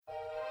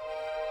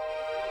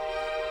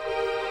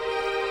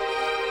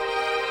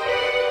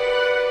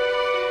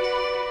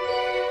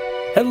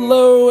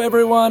Hello,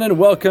 everyone, and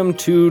welcome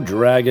to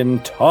Dragon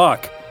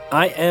Talk.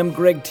 I am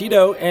Greg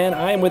Tito, and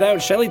I am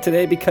without Shelly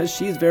today because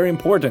she's very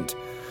important.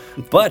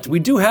 But we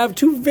do have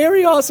two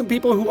very awesome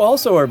people who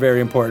also are very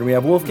important. We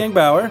have Wolfgang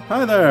Bauer.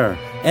 Hi there.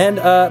 And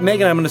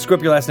Megan, I'm going to screw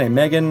up your last name.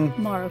 Megan...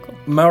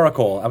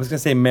 Maracle. I was going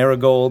to say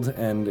Marigold,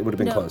 and it would have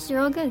been close.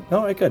 You're all good.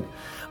 All right, good.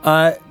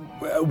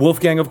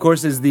 Wolfgang, of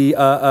course, is the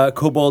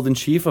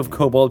Kobold-in-Chief of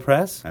Kobold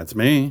Press. That's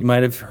me. You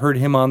might have heard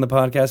him on the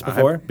podcast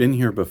before. I've been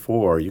here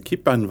before. You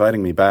keep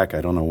inviting me back. I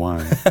don't know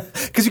why.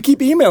 Because you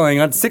keep emailing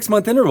on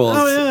 6-month intervals.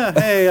 Oh, yeah.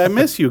 Hey, I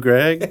miss you,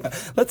 Greg.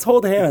 Let's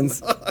hold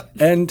hands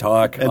and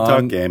talk. And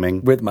talk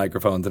gaming. With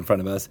microphones in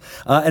front of us.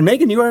 And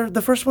Megan, you are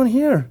the first one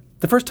here.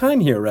 The first time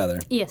here, rather.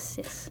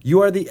 Yes.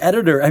 You are the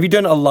editor. Have you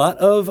done a lot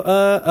of...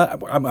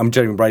 I'm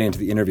jumping right into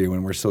the interview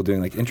when we're still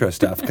doing intro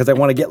stuff because I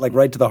want to get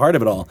right to the heart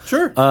of it all.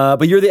 Sure.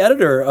 But you're the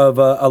editor of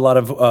a lot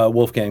of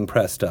Wolfgang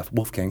Press stuff.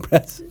 Wolfgang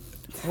Press.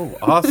 Oh,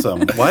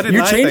 awesome. Why didn't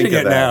You're I think changing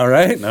of it that? now,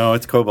 right? No,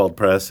 it's Kobold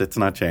Press. It's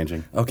not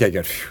changing. Okay,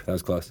 good. That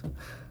was close.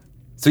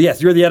 So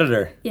yes, you're the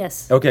editor.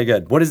 Yes. Okay,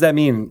 good. What does that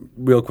mean,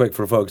 real quick,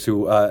 for folks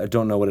who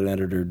don't know what an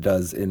editor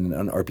does in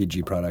an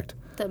RPG product?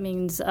 That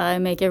means I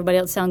make everybody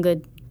else sound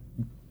good.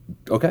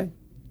 Okay.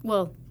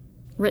 Well,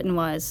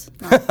 written-wise,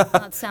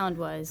 not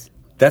sound-wise.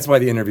 That's why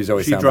the interviews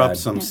always She sound dropped bad.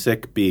 some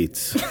sick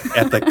beats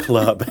at the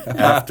club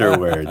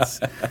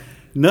afterwards.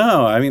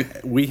 No, I mean,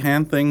 we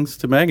hand things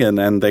to Megan,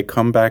 and they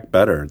come back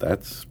better.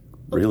 That's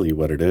really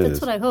what it is.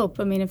 That's what I hope.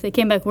 I mean, if they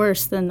came back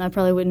worse, then I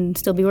probably wouldn't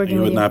still be working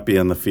You with would not be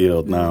in the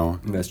field now.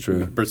 That's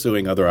true.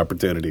 Pursuing other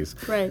opportunities.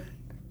 Right.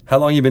 How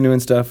long you been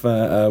doing stuff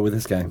with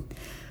this guy?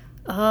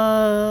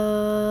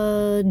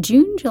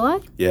 June, July?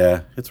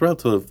 Yeah, it's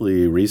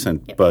relatively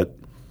recent, Yep. but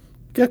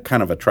got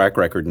kind of a track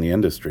record in the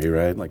industry,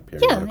 right? Like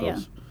periodicals. Yeah,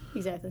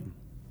 exactly.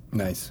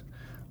 Nice.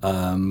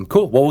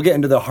 Cool. Well, we'll get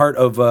into the heart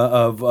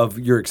of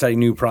your exciting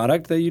new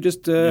product that you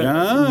just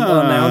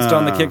announced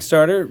on the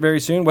Kickstarter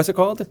very soon. What's it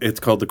called? It's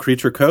called the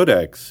Creature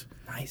Codex.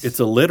 Nice. It's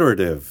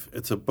alliterative.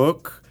 It's a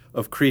book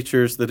of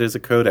creatures that is a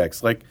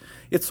codex.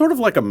 It's sort of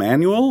like a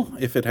manual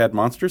if it had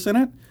monsters in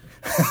it.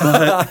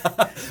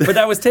 But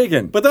that was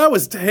taken. But that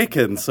was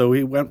taken, so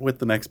we went with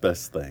the next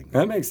best thing.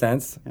 That makes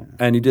sense. Yeah.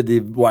 And you did the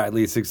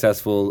widely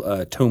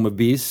successful Tome of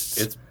Beasts.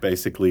 It's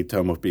basically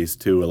Tome of Beasts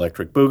 2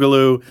 Electric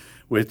Boogaloo,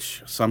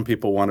 which some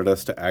people wanted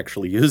us to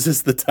actually use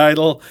as the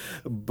title,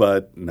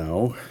 but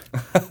no.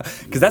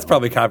 Because that's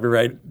probably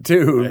copyright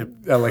too,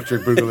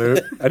 Electric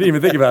Boogaloo. I didn't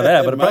even think about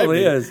that, but it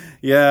probably is.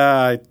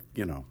 Yeah,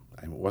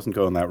 I wasn't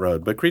going that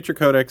road. But Creature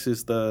Codex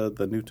is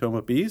the new Tome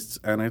of Beasts,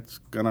 and it's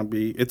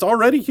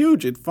already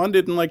huge. It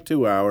funded in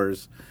 2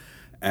 hours,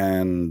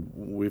 and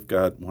we've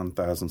got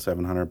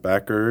 1,700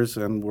 backers,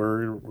 and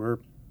we're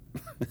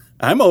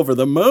I'm over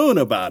the moon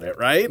about it,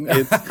 right?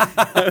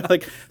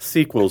 It's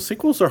sequels.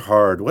 Sequels are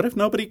hard. What if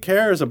nobody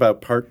cares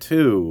about part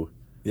 2?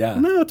 Yeah.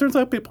 No, it turns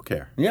out people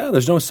care. Yeah,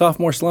 there's no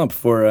sophomore slump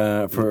for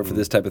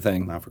this type of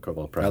thing. Not for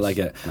Kobold Press. I like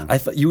it. No. I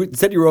thought you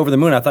said you were over the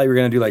moon. I thought you were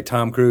going to do like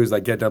Tom Cruise,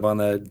 get up on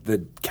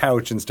the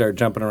couch and start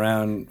jumping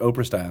around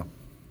Oprah style.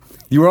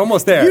 You were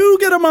almost there. You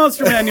get a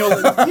monster manual.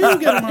 You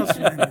get a monster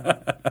manual.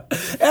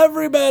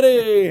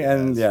 Everybody.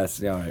 And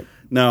yes, all right.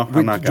 No,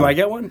 I'm not going. Do I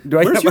get one?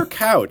 Where's your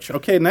couch?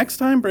 Okay, next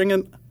time bring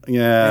it.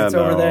 Yeah, it's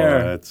over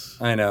there.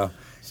 I know.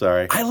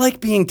 Sorry. I like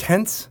being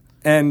tense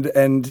and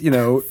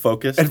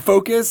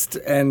focused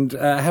and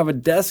have a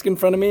desk in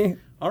front of me.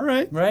 All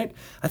right. Right?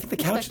 I think the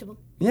couch.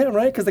 Yeah,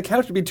 right? Because the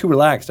couch would be too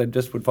relaxed. I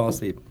just would fall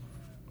asleep.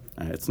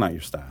 It's not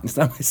your style. It's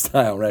not my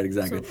style, right?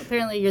 Exactly. So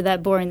apparently you're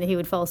that boring that he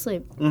would fall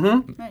asleep.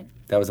 Mm-hmm. Right.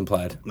 That was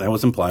implied.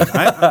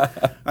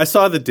 I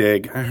saw the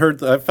dig.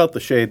 I felt the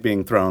shade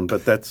being thrown,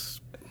 but that's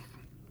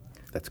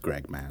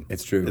Greg, man.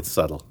 It's true. It's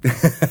subtle.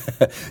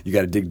 You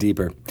got to dig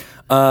deeper.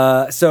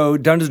 So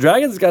Dungeons &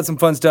 Dragons has got some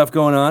fun stuff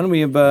going on. We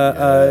have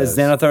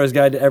Xanathar's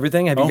Guide to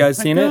Everything. Have you guys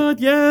seen it?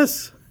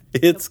 Yes.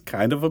 It's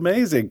kind of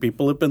amazing.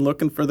 People have been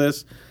looking for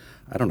this,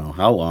 I don't know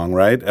how long,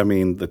 right? I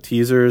mean, the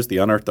teasers, the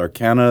Unearthed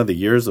Arcana, the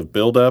years of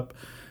build-up,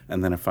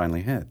 and then it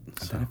finally hit.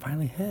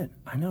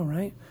 I know,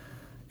 right?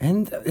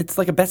 And it's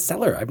like a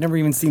bestseller. I've never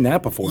even seen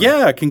that before.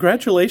 Yeah,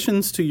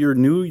 congratulations to your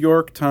New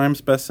York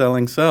Times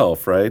bestselling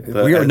self, right?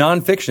 We are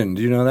nonfiction.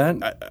 Do you know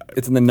that?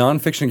 It's in the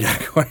nonfiction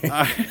category.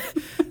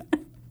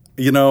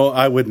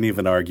 I wouldn't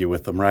even argue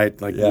with them, right?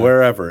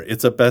 Wherever.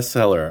 It's a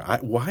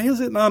bestseller. Why is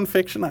it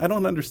nonfiction? I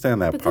don't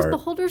understand that because part.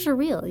 Because beholders are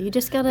real. You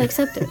just got to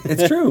accept it.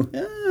 It's true.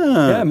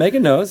 Yeah,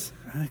 Megan knows.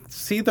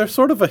 See, they're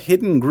sort of a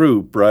hidden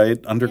group, right?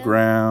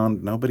 Underground.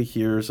 Yeah. Nobody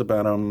hears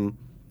about them.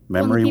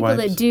 Memory people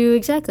wipes. That do,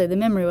 exactly, the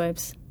memory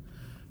wipes.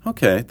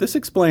 Okay, this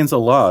explains a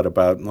lot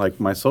about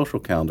my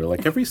social calendar.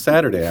 Every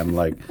Saturday, I'm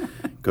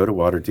go to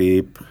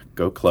Waterdeep,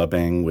 go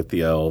clubbing with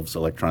the elves,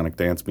 electronic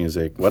dance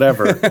music,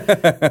 whatever.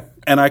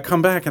 And I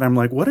come back and I'm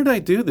like, what did I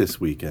do this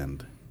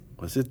weekend?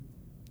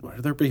 Were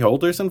there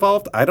beholders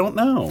involved? I don't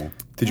know.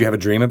 Did you have a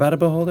dream about a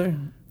beholder?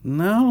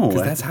 No.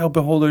 Because that's how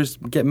beholders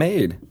get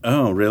made.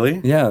 Oh,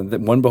 really? Yeah, that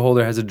one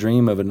beholder has a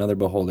dream of another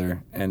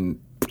beholder and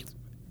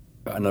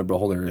another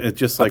beholder It's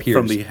just appears.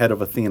 from the head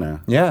of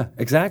Athena. Yeah,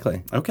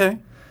 exactly. Okay.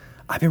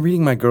 I've been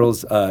reading my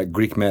girls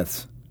Greek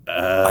myths.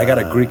 I got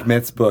a Greek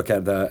myths book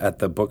at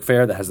the book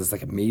fair that has this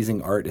like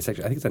amazing art. It's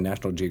actually, I think it's a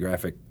National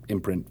Geographic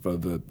imprint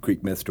of the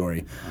Greek myth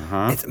story.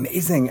 It's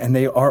amazing, and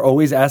they are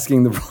always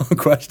asking the wrong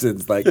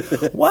questions, like,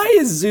 "Why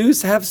does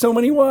Zeus have so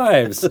many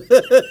wives?"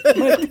 I'm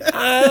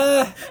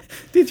like,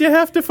 Did you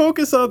have to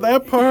focus on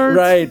that part?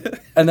 right.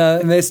 And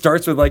it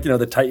starts with like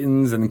the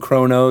Titans and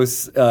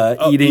Kronos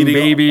eating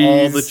babies,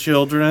 all the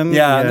children.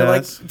 Yeah, and they're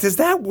like, yes. "Does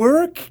that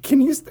work?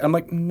 Can you?" I'm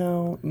like,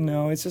 "No,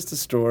 it's just a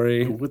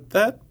story." Would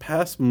that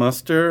pass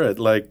muster at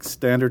like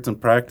standards and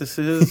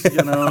practices?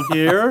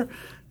 Here,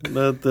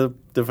 the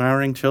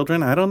devouring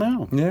children. I don't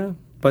know. Yeah,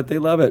 but they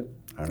love it.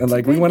 And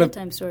like we Great want to.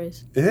 bedtime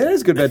stories. It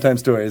is good bedtime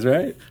stories,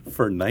 right?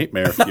 For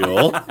nightmare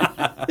fuel.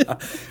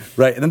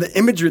 Right, and then the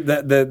imagery,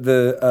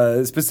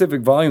 the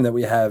specific volume that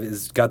we have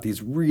is got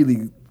these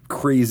really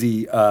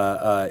crazy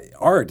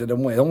art. It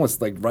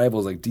almost like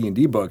rivals like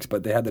D&D books,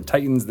 but they had the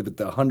Titans with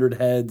the 100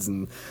 heads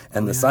and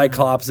the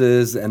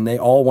Cyclopses, and they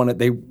all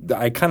wanted.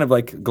 I kind of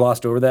like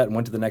glossed over that and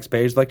went to the next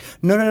page. Like,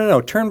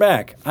 no, turn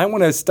back. I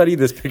want to study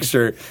this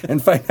picture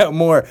and find out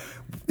more.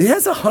 It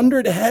has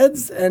 100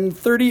 heads and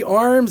 30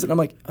 arms, and I'm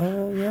like,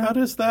 oh yeah. How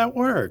does that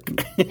work?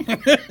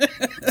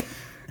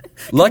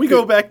 Luckily, We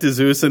go back to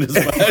Zeus and his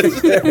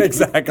wives.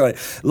 exactly.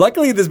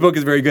 Luckily, this book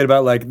is very good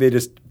about like they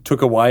just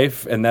took a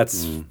wife, and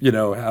that's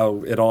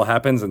how it all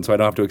happens, and so I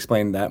don't have to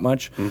explain that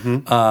much.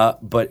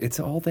 But it's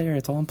all there;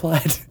 it's all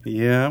implied.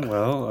 Yeah,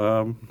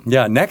 well,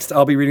 Yeah. Next,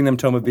 I'll be reading them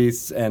Tome of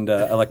Beasts and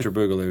Electra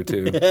Boogaloo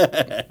too,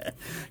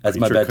 as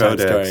my Creature bedtime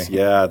Codex. story.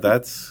 Yeah,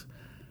 that's.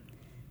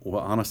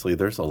 Well, honestly,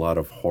 there's a lot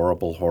of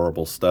horrible,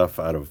 horrible stuff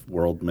out of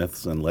world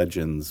myths and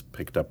legends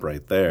picked up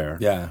right there.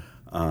 Yeah.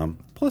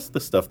 Plus the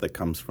stuff that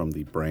comes from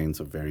the brains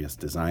of various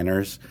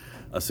designers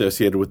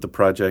associated with the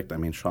project. I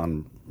mean,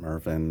 Sean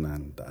Mervyn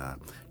and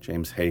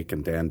James Hake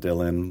and Dan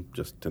Dillon,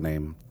 just to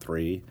name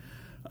three.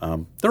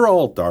 They're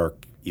all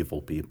dark,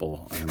 evil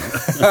people. And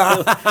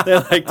they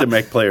like to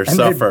make players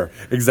suffer.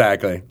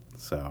 Exactly.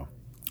 So,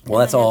 Well,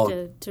 that's I all.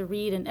 have to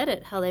read and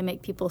edit how they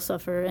make people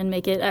suffer and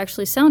make it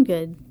actually sound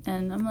good.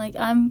 And I'm like,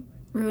 I'm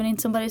ruining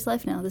somebody's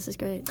life now. This is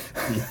great.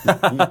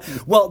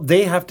 Well,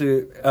 they have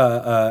to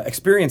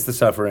experience the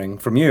suffering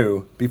from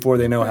you before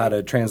they know how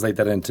to translate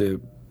that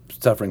into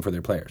suffering for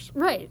their players.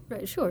 Right,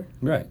 sure.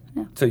 Right.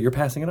 Yeah. So you're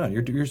passing it on.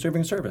 You're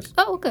serving service.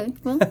 Oh, okay.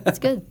 Well, that's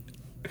good.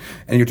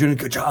 And you're doing a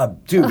good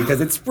job, too, because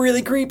it's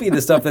really creepy,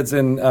 the stuff that's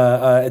in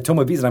Tome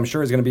of Beasts, and I'm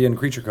sure is going to be in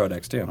Creature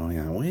Codex, too. oh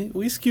yeah,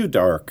 we skew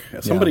dark.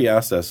 Somebody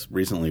asked us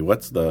recently,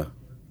 what's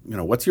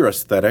your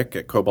aesthetic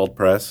at Cobalt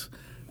Press?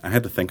 I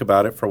had to think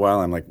about it for a while.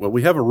 I'm like, well,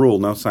 we have a rule,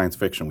 no science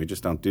fiction. We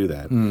just don't do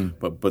that.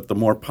 But the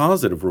more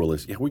positive rule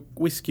is,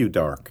 we skew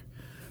dark.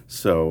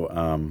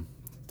 So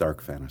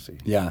dark fantasy.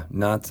 Yeah,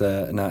 not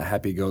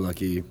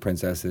happy-go-lucky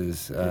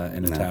princesses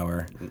in a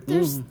tower.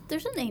 There's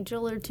an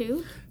angel or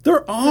two.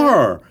 There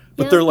are,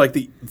 but Yeah. they're like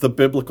the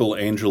biblical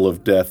angel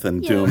of death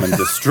and doom and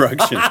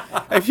destruction.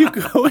 If you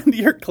go into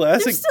your They're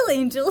classic, still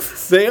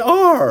angels. they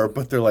are,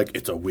 but they're like,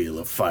 it's a wheel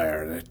of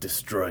fire that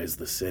destroys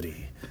the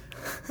city.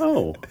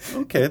 Oh,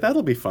 okay,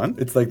 that'll be fun.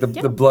 It's like the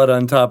blood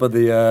on top of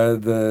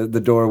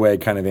the doorway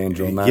kind of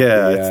angel. Not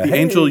It's the hey,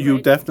 angel you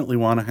right. definitely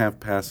want to have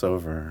pass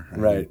over. and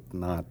Right.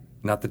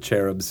 Not the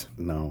cherubs.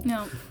 no.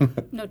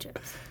 No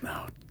cherubs.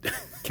 No.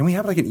 Can we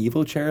have like an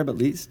evil cherub at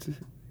least?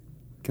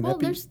 Can Well,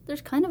 that be?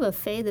 there's kind of a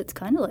fae that's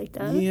kind of like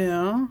that.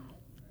 Yeah,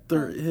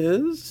 there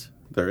is.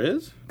 There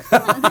is?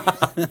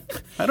 I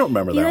don't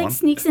remember He that like one.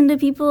 sneaks into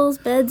people's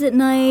beds at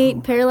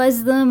night,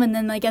 paralyzes them, and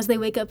then like as they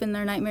wake up in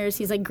their nightmares,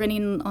 he's like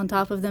grinning on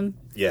top of them.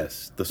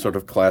 Yes, the sort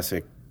of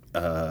classic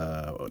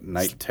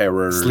night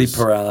terrors.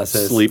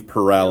 Sleep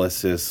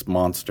paralysis.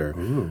 monster,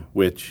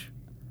 which,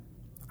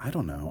 I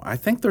don't know. I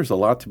think there's a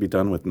lot to be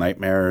done with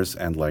nightmares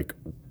and like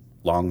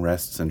long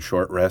rests and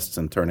short rests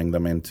and turning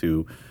them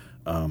into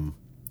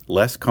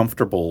less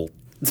comfortable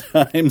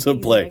times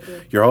of play.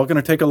 Exactly. You're all going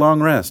to take a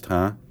long rest,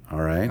 huh? All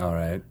right. All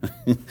right.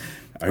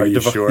 Are you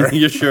sure?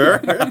 You sure?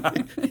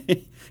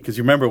 Because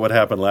you remember what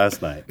happened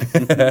last night.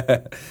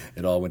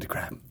 It all went to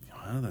crap.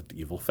 Well, that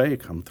evil fae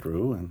come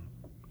through, and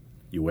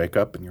you wake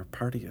up, and your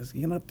party is,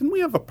 didn't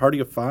we have a party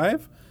of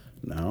 5?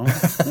 No.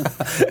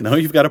 No,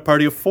 you've got a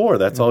party of 4.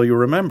 That's all you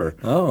remember.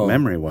 Oh.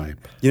 Memory wipe.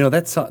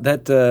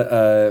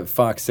 That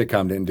Fox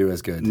sitcom didn't do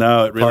as good.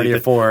 No, it really Party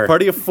of 4.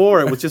 Party of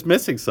 4, it was just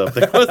missing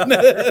something, wasn't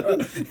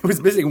it? It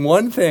was missing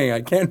one thing.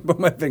 I can't put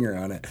my finger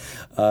on it.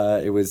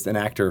 It was an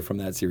actor from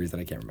that series that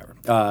I can't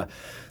remember.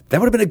 That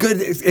would have been a good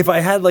if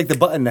I had like the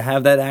button to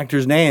have that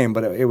actor's name,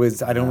 but it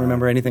was I don't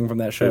remember anything from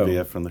that show.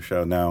 Trivia from the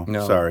show. No,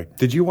 No. sorry.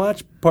 Did you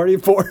watch Party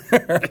of 4?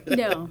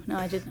 No,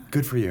 I did not.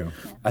 Good for you.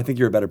 I think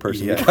you're a better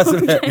person Yeah. because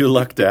of it. You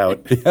lucked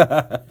out.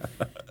 Fair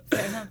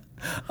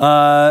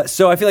enough.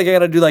 So I feel like I got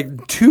to do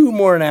like 2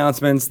 more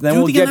announcements. Then Do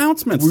we'll the get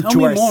announcements. to Tell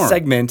me our more.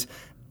 segment.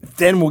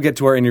 Then we'll get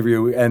to our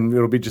interview, and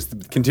it'll be just a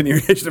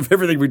continuation of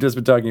everything we've just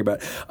been talking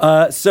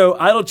about. So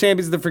Idle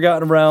Champions of the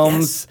Forgotten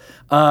Realms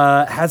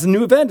has a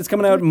new event. It's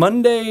coming out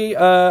Monday,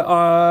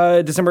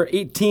 December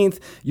 18th.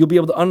 You'll be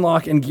able to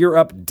unlock and gear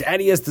up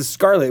Dadius the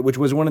Scarlet, which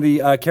was one of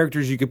the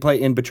characters you could play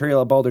in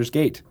Betrayal at Baldur's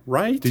Gate.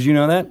 Right. Did you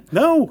know that?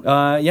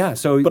 No. Yeah.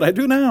 So, but I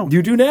do now.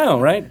 You do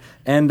now, right?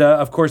 And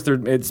of course,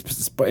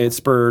 it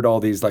spurred all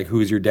these like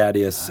 "Who's your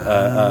Dadius"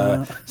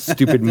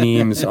 stupid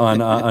memes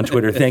on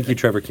Twitter. Thank you,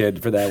 Trevor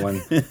Kidd, for that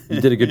one.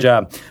 You did a good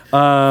job.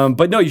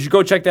 But no, you should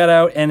go check that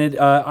out. And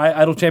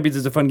Idle Champions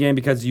is a fun game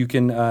because you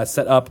can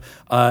set up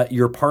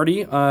your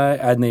party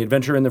and the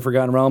adventure in the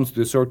Forgotten Realms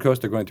through the Sword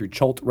Coast. They're going through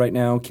Chult right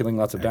now, killing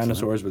lots of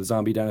dinosaurs with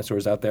zombie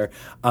dinosaurs out there.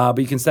 But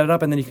you can set it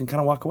up and then you can kind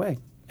of walk away.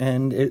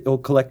 And it'll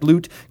collect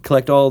loot,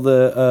 collect all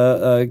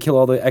the, kill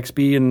all the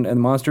XP and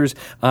monsters,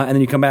 and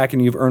then you come back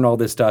and you've earned all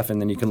this stuff,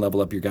 and then you can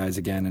level up your guys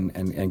again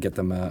and get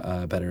them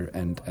better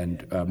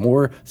and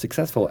more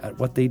successful at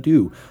what they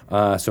do.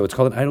 So it's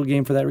called an idle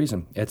game for that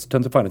reason. It's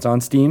tons of fun. It's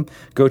on Steam.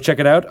 Go check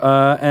it out.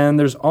 And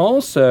there's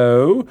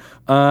also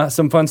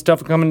some fun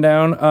stuff coming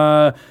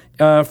down.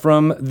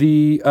 From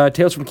the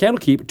Tales from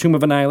Candlekeep, Tomb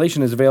of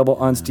Annihilation is available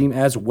on Steam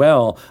as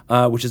well,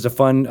 which is a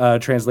fun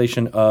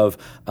translation of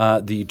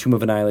the Tomb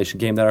of Annihilation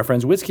game that our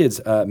friends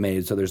WizKids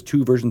made. So there's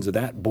 2 versions of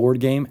that board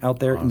game out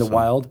there in the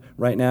wild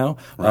right now.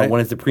 One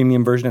is the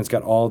premium version. It's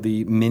got all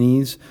the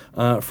minis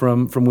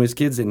from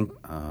WizKids in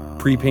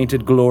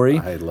pre-painted glory.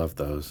 I love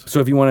those. So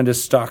if you wanted to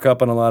stock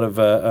up on a lot of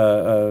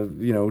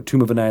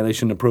Tomb of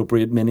Annihilation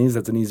appropriate minis,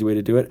 that's an easy way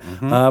to do it.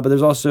 But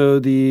there's also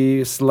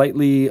the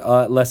slightly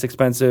less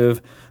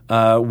expensive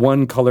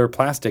one color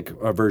plastic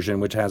version,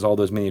 which has all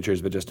those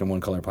miniatures, but just in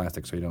one color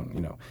plastic, so you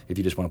don't, if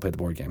you just want to play the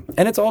board game.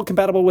 And it's all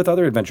compatible with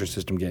other adventure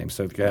system games.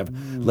 So if you have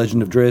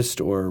Legend of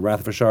Drizzt or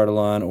Wrath of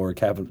Ashardalon or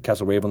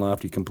Castle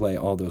Ravenloft, you can play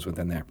all those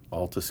within there.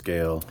 All to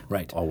scale.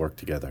 Right. All work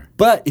together.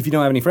 But if you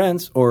don't have any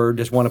friends or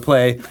just want to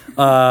play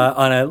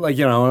on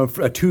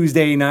a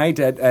Tuesday night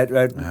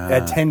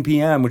at 10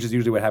 p.m., which is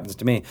usually what happens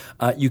to me,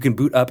 you can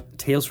boot up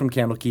Tales from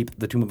Candlekeep,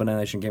 the Tomb of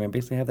Annihilation game, and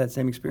basically have that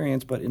same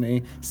experience, but in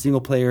a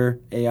single-player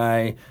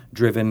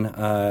AI-driven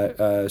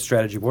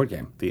strategy board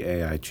game. The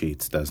AI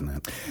cheats, doesn't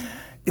it?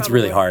 It's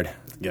really hard.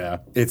 Yeah.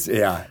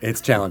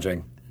 It's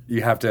challenging.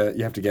 You have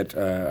to get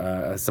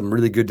some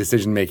really good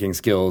decision-making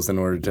skills in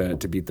order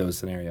to beat those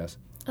scenarios.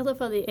 I love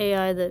how the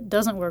AI that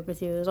doesn't work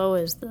with you is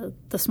always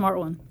the smart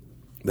one.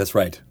 That's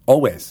right.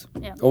 Always.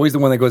 Yeah. Always the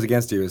one that goes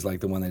against you is like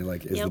the one that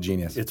is the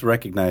genius. It's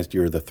recognized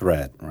you're the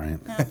threat, right?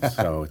 Yeah.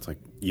 So it's like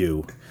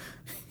you.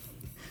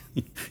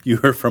 You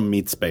are from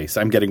Meat Space.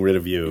 I'm getting rid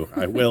of you.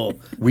 I will.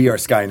 We are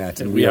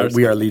Skynet, and we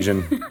are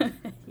Legion.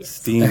 Yes.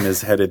 Steam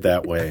is headed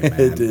that way, man.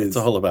 It is. It's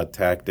all about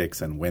tactics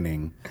and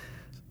winning.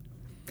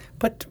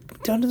 But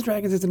Dungeons &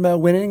 Dragons isn't about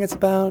winning. It's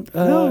about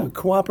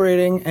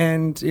cooperating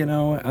and,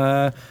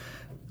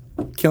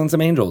 killing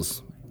some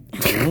angels.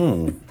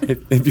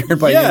 If you're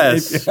by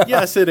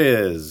yes, it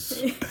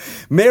is.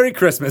 Merry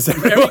Christmas,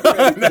 everyone.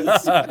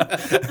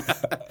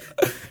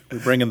 We're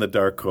bringing the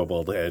dark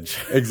kobold edge.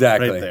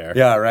 Exactly. Right there.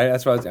 Yeah, right.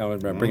 That's why I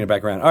was bringing it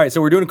back around. All right, so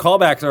we're doing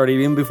callbacks already,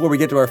 even before we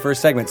get to our first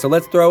segment. So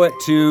let's throw it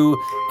to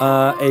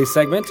a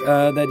segment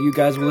that you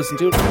guys will listen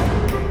to.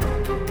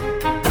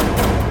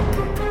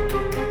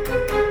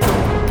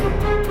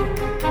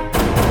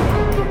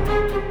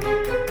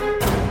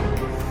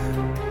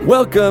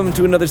 Welcome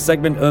to another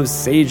segment of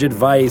Sage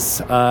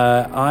Advice.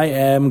 I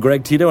am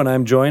Greg Tito, and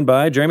I'm joined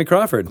by Jeremy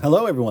Crawford.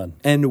 Hello, everyone.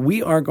 And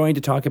we are going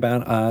to talk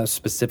about a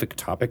specific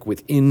topic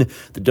within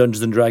the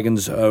Dungeons &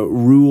 Dragons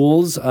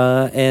rules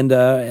and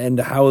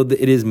how it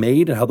is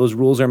made and how those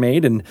rules are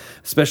made. And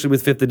especially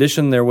with 5th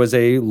edition, there was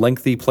a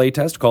lengthy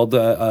playtest called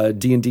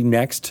D&D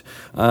Next,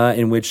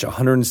 in which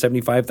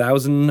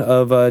 175,000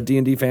 of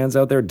D&D fans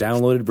out there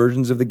downloaded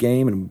versions of the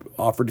game and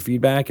offered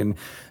feedback, and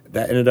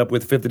that ended up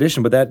with 5th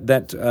edition. But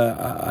that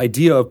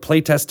idea of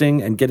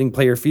playtesting and getting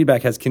player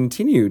feedback has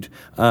continued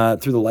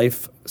through the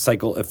life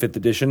cycle of 5th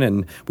edition,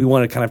 and we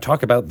want to kind of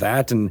talk about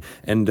that and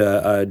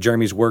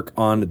Jeremy's work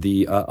on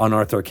the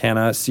Unearthed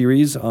Arcana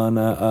series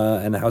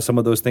and how some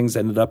of those things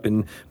ended up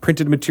in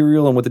printed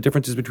material and what the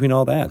difference is between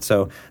all that.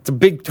 So it's a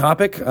big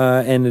topic,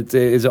 and it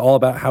is all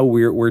about how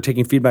we're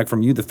taking feedback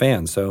from you, the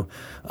fans. So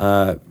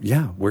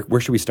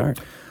where should we start?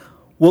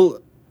 Well,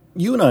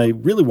 you and I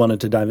really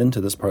wanted to dive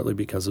into this partly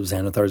because of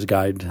Xanathar's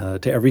Guide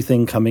to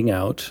Everything coming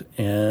out.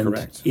 And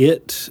Correct.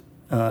 It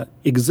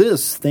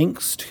exists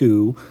thanks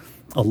to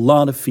a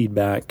lot of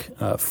feedback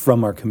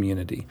from our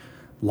community.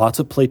 Lots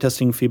of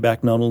playtesting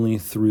feedback, not only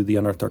through the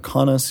Unearthed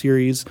Arcana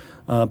series,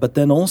 but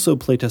then also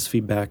playtest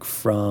feedback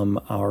from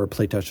our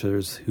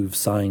playtesters who've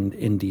signed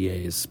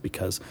NDAs.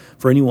 Because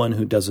for anyone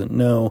who doesn't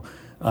know,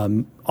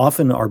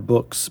 often our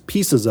books,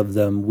 pieces of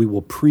them, we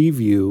will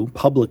preview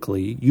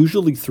publicly,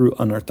 usually through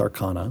Unearthed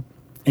Arcana,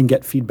 and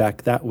get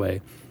feedback that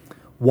way.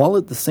 While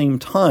at the same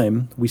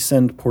time, we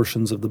send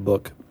portions of the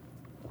book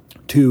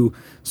to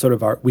sort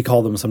of we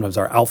call them sometimes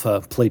our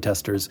alpha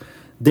playtesters.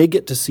 They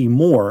get to see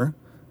more,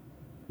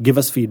 give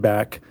us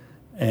feedback,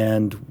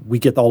 And we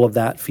get all of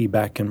that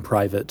feedback in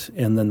private.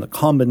 And then the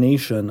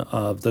combination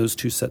of those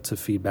two sets of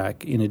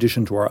feedback, in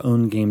addition to our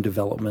own game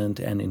development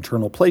and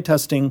internal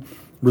playtesting,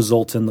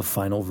 results in the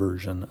final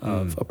version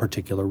of a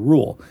particular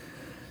rule.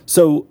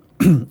 So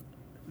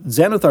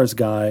Xanathar's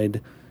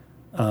Guide,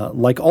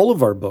 like all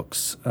of our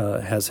books,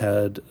 has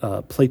had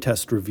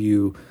playtest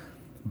review,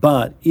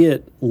 but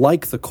it,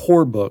 like the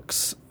core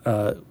books,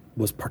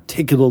 was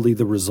particularly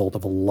the result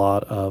of a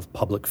lot of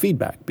public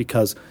feedback,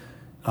 because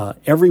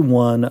every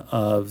one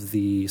of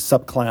the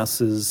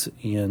subclasses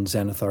in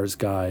Xanathar's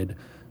Guide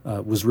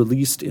was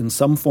released in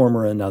some form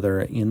or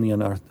another in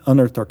the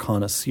Unearthed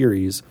Arcana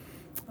series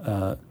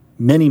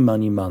many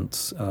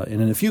months,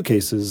 and in a few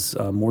cases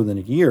more than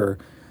a year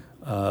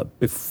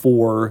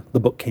before the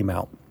book came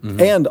out. Mm-hmm.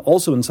 And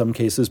also in some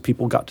cases,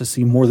 people got to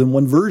see more than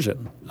one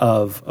version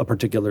of a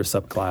particular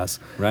subclass.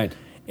 Right.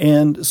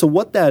 And so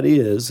what that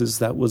is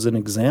that was an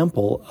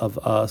example of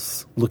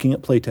us looking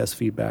at playtest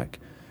feedback,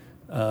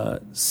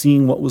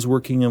 seeing what was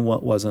working and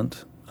what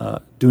wasn't,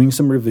 doing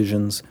some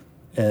revisions,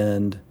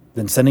 and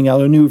then sending out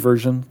a new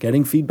version,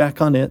 getting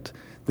feedback on it,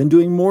 then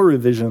doing more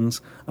revisions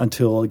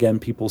until, again,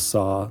 people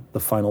saw the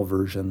final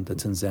version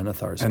that's in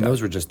Xanathar's Guide. And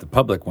those were just the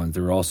public ones.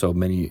 There were also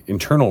many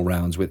internal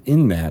rounds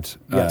within that.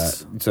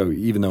 Yes. So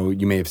even though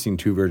you may have seen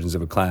two versions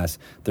of a class,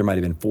 there might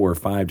have been 4 or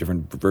 5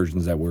 different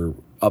versions that were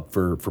up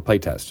for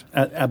playtest.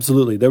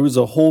 Absolutely. There was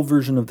a whole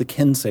version of the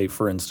Kensei,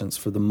 for instance,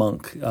 for the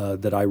monk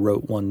that I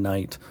wrote one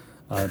night.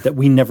 That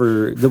we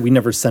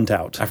never sent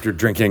out After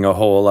drinking a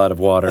whole lot of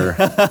water.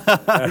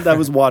 That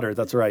was water.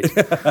 That's right.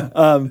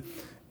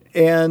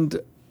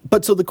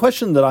 But so the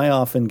question that I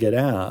often get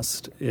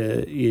asked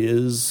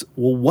is,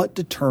 well, what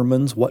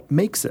determines what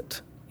makes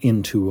it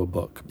into a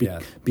book?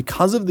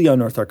 Because of the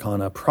Unearthed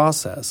Arcana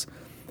process,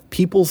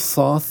 people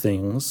saw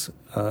things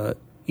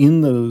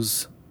in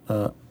those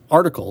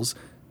articles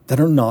that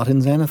are not in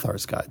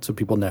Xanathar's Guide. So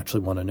people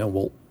naturally want to know,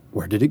 well,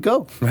 where did it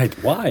go? Right.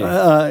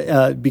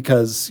 Why?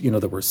 Because,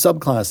 there were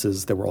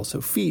subclasses, there were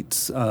also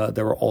feats,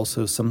 there were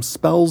also some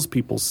spells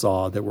people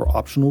saw, there were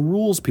optional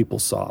rules people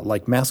saw,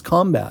 like mass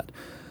combat.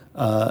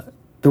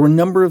 There were a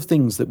number of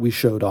things that we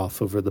showed off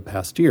over the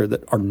past year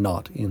that are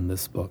not in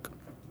this book.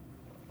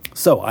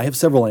 So I have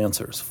several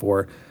answers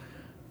for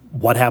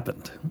what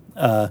happened.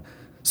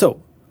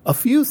 So a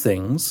few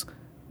things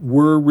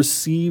were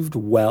received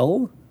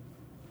well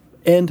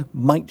and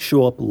might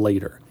show up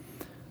later.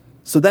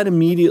 So that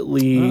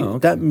immediately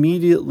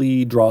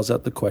draws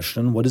out the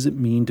question, what does it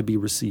mean to be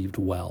received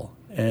well?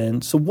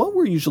 And so what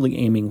we're usually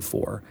aiming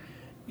for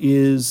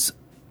is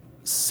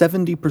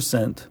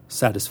 70%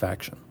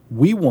 satisfaction.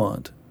 We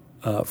want,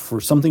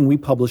 for something we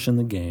publish in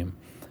the game,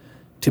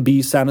 to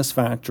be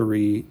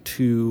satisfactory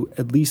to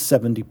at least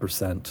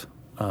 70%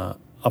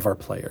 of our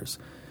players,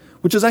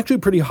 which is actually a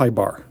pretty high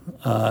bar.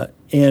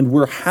 And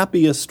we're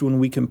happiest when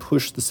we can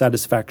push the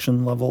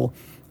satisfaction level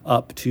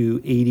up to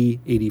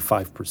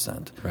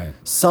 80-85%. Right.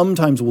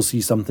 Sometimes we'll see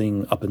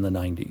something up in the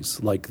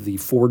 90s, like the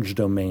Forge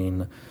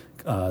domain,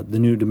 the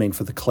new domain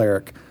for the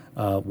cleric,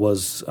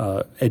 was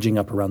edging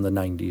up around the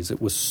 90s.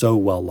 It was so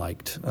well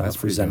liked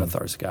for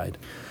Xanathar's Guide.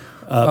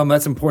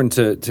 That's important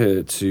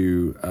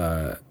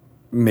to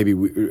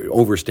maybe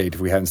overstate,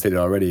 if we haven't stated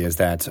already, is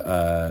that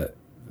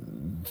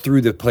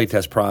through the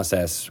playtest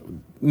process,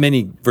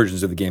 many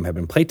versions of the game have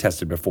been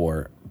playtested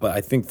before, but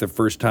I think the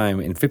first time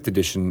in 5th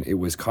edition it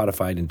was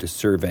codified into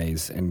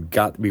surveys and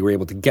we were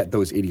able to get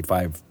those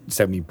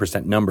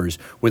 85-70% numbers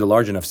with a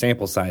large enough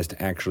sample size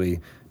to actually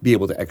be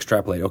able to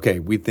extrapolate. Okay,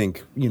 we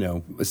think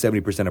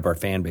 70% of our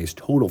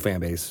total fan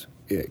base,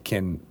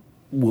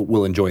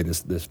 will enjoy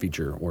this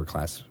feature or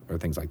class or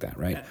things like that,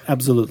 right?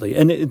 Absolutely.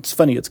 And it's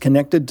funny, it's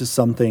connected to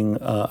something.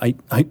 I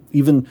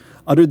even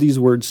uttered these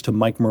words to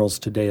Mike Merles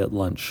today at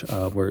lunch,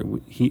 where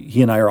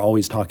he and I are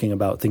always talking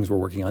about things we're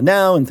working on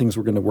now and things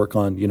we're going to work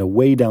on,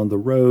 way down the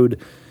road.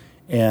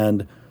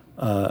 And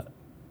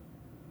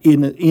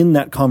in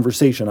that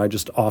conversation, I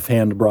just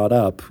offhand brought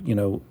up,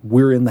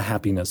 we're in the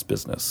happiness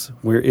business,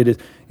 where it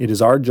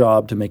is our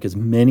job to make as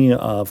many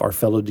of our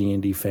fellow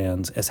D&D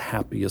fans as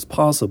happy as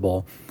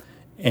possible.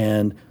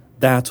 And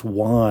that's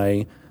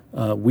why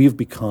we've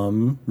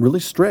become really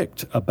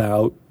strict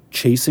about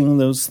chasing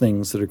those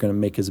things that are going to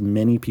make as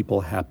many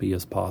people happy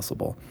as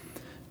possible.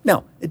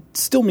 Now, it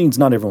still means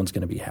not everyone's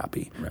going to be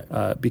happy,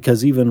 right.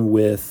 Because even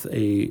with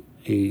a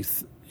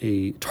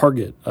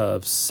target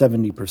of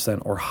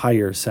 70% or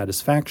higher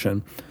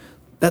satisfaction,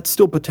 that's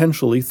still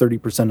potentially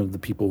 30% of the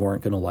people who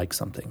aren't going to like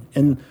something.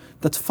 And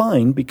that's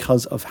fine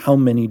because of how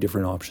many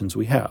different options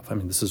we have. I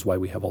mean, this is why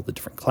we have all the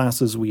different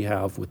classes we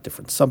have with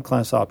different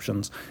subclass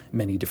options,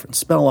 many different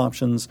spell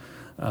options,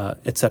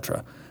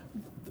 etc.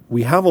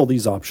 We have all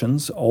these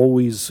options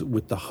always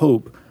with the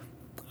hope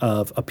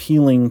of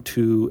appealing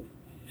to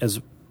as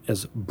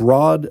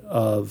broad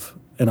of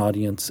an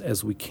audience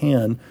as we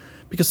can,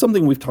 because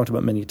something we've talked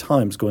about many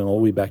times, going all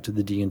the way back to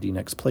the D&D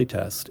Next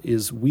playtest,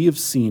 is we have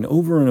seen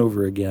over and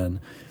over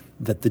again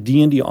that the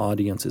D&D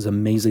audience is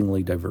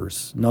amazingly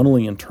diverse, not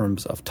only in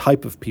terms of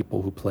type of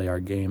people who play our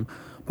game,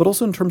 but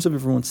also in terms of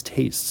everyone's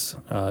tastes.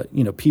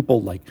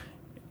 People like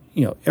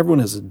everyone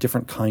has a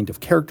different kind of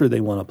character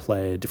they want to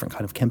play, a different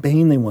kind of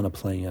campaign they want to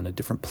play in, a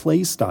different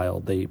play style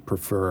they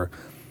prefer.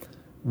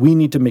 We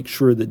need to make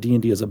sure that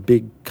D&D as a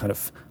big kind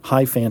of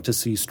high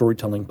fantasy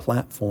storytelling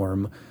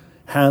platform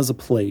has a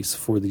place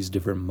for these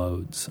different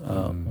modes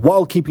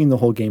while keeping the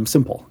whole game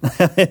simple.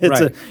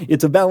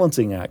 It's a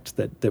balancing act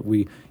that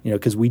we,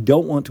 because we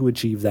don't want to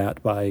achieve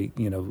that by,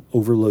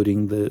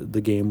 overloading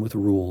the game with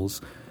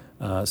rules.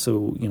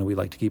 So we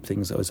like to keep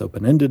things as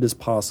open-ended as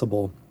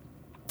possible,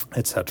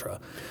 etc.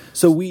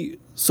 So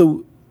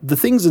the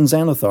things in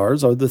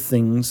Xanathars are the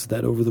things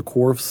that over the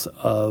course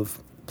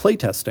of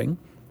playtesting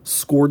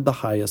scored the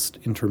highest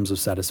in terms of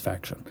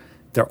satisfaction.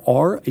 There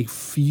are a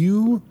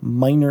few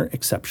minor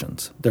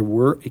exceptions. There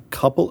were a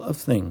couple of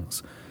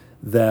things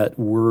that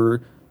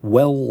were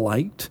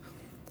well-liked,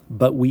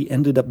 but we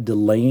ended up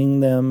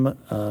delaying them.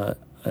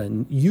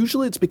 And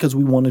usually it's because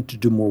we wanted to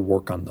do more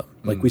work on them.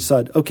 Like we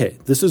said, okay,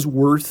 this is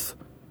worth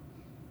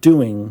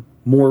doing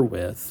more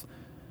with,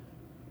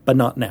 but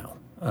not now.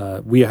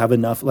 We have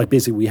enough,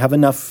 we have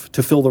enough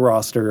to fill the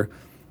roster.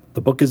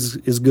 The book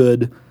is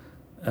good.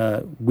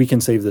 We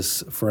can save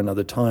this for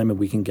another time, and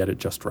we can get it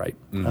just right.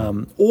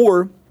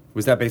 Or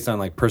was that based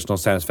on personal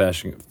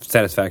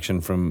satisfaction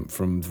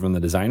from the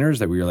designers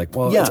that we were like,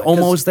 well, it's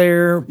almost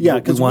there? Yeah,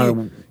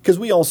 because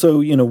we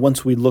also,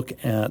 once we look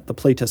at the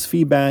playtest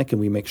feedback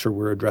and we make sure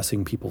we're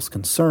addressing people's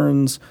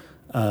concerns,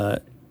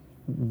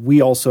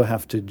 we also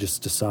have to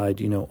just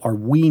decide, are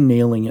we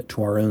nailing it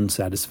to our own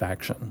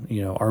satisfaction?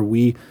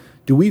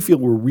 Do we feel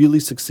we're really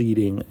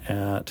succeeding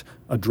at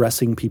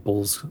addressing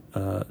people's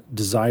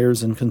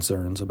desires and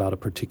concerns about a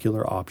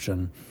particular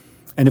option?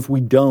 And if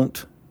we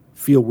don't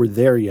feel we're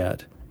there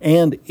yet,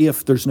 and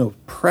if there's no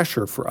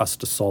pressure for us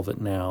to solve it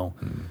now,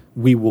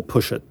 we will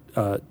push it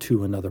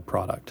to another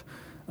product.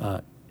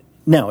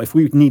 Now, if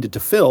we needed to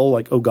fill,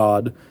 oh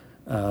God,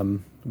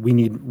 we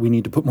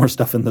need to put more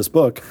stuff in this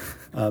book.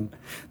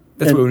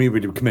 That's what we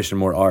need to commission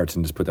more art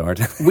and just put the art.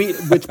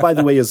 Which, by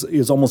the way,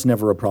 is almost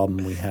never a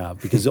problem we have,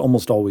 because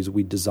almost always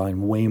we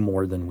design way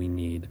more than we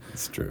need.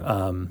 It's true.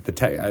 I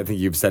think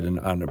you've said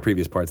on the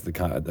previous parts of the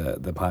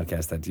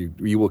podcast that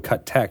you will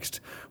cut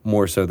text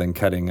more so than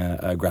cutting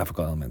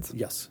graphical elements.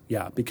 Yes,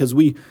 yeah, because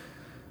we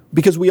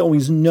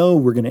always know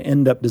we're going to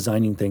end up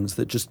designing things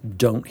that just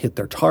don't hit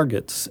their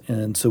targets,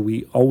 and so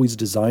we always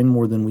design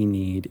more than we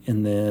need,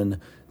 and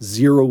then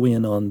zero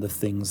in on the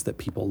things that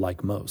people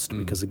like most.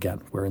 Because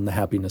again, we're in the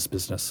happiness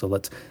business, so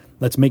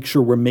let's make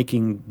sure we're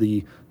making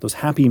those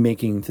happy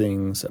making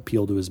things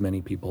appeal to as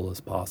many people as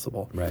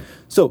possible. Right.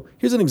 So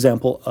here's an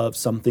example of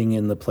something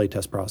in the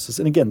playtest process,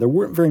 and again, there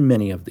weren't very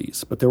many of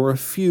these, but there were a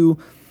few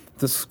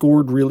that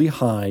scored really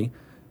high.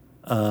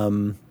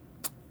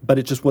 But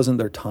it just wasn't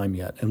their time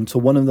yet. And so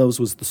one of those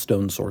was the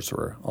Stone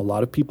Sorcerer. A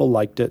lot of people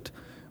liked it.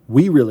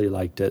 We really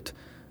liked it.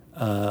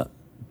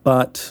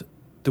 But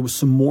there was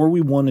some more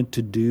we wanted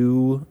to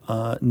do,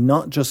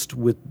 not just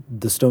with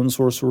the Stone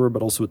Sorcerer,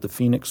 but also with the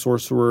Phoenix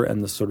Sorcerer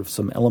and the sort of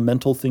some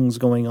elemental things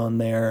going on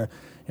there,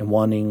 and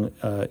wanting,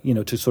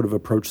 to sort of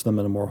approach them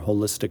in a more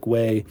holistic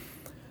way.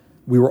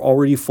 We were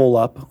already full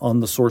up on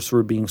the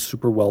Sorcerer being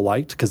super well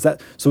liked,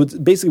 so it's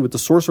basically with the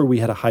Sorcerer we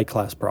had a high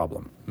class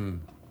problem.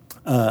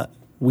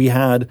 We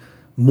had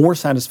more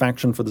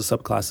satisfaction for the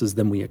subclasses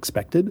than we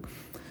expected.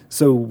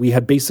 So we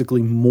had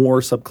basically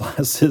more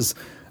subclasses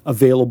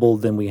available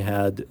than we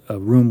had a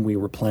room we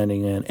were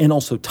planning in, and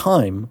also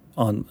time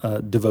on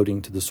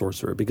devoting to the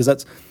Sorcerer, because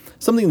that's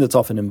something that's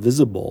often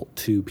invisible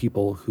to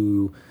people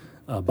who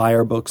buy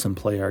our books and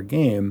play our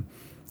game,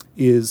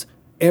 is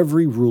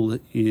every rule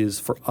is,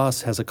 for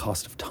us, has a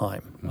cost of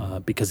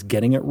time, because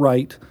getting it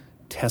right,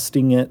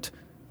 testing it,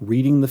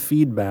 reading the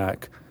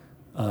feedback,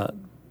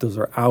 those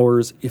are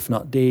hours, if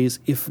not days,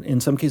 if in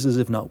some cases,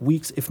 if not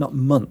weeks, if not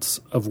months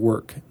of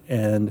work.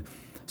 And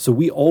so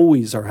we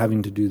always are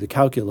having to do the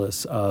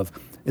calculus of,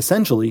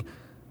 essentially,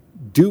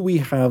 do we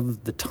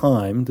have the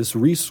time, this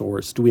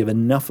resource, do we have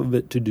enough of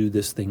it to do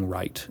this thing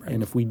right?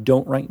 And if we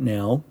don't right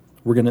now,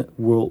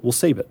 we'll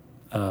save it.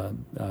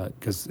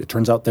 Because it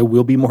turns out there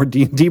will be more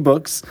D&D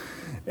books,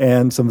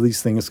 and some of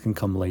these things can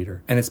come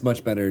later. And it's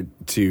much better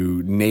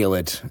to nail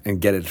it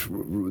and get it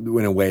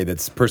in a way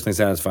that's personally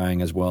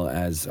satisfying, as well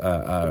as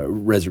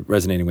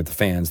resonating with the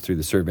fans through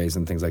the surveys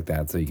and things like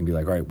that. So you can be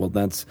like, all right, well,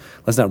 let's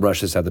not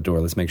rush this out the door.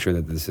 Let's make sure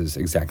that this is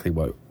exactly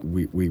what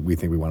we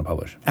think we want to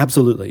publish.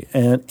 Absolutely.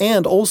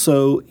 And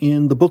also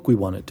in the book we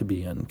want it to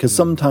be in. Because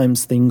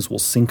sometimes things will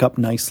sync up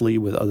nicely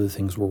with other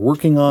things we're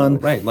working on.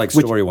 Right, like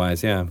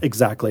story-wise, yeah.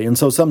 Exactly. And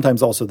so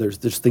sometimes also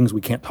there's things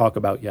we can't talk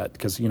about yet,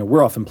 because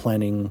we're often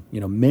planning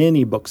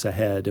many books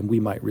ahead, and we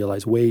might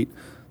realize, wait,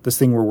 this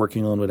thing we're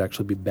working on would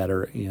actually be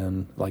better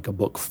in like a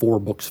book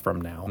 4 books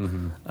from now.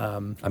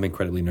 I'm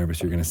incredibly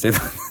nervous you're going to say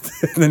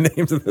the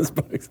names of those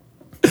books.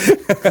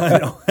 I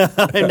know.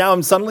 And now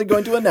I'm suddenly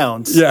going to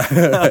announce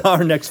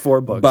our next 4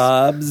 books.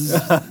 Bob's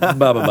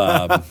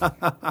Baba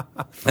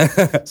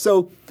Bob.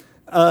 So,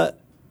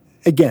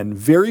 again,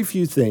 very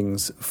few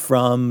things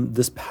from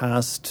this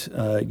past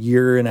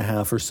year and a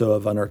half or so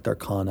of Unearthed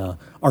Arcana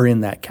are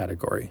in that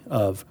category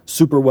of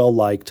super well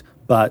liked,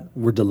 but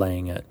we're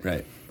delaying it.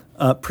 Right.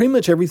 Pretty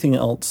much everything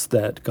else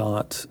that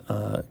got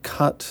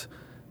cut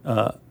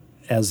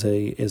as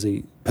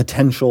a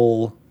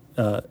potential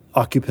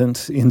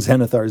occupant in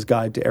Xanathar's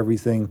Guide to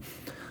Everything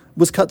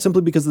was cut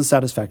simply because the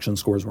satisfaction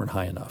scores weren't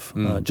high enough.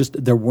 Just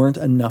there weren't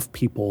enough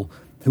people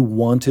who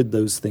wanted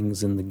those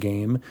things in the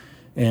game,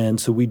 and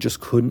so we just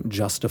couldn't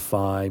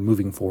justify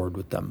moving forward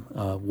with them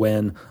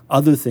when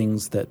other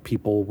things that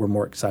people were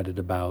more excited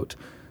about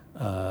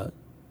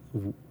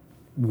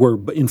were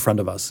in front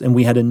of us, and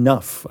we had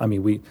enough. I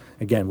mean, we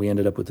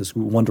ended up with this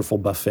wonderful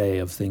buffet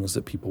of things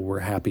that people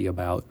were happy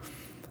about.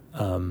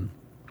 And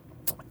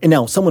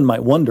now someone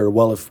might wonder,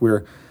 well, if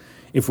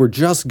we're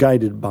just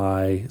guided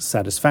by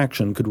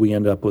satisfaction, could we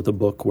end up with a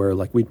book where,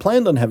 like, we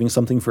planned on having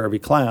something for every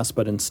class,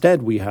 but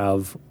instead we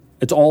have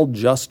it's all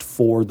just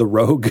for the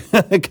rogue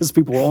because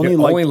people only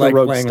like the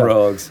rogue playing stuff.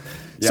 rogues.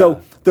 Yeah.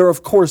 So there are,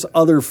 of course,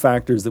 other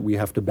factors that we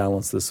have to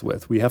balance this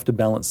with. We have to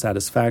balance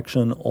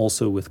satisfaction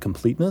also with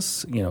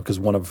completeness, because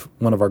one of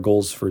our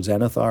goals for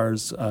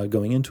Xanathar's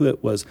going into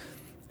it was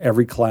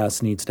every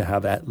class needs to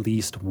have at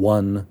least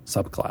one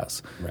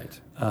subclass. Right.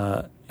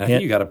 I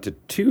think you got up to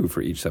 2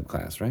 for each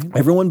subclass, right?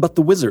 Everyone but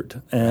the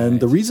wizard.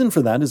 And the reason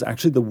for that is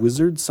actually the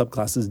wizard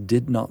subclasses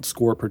did not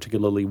score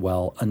particularly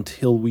well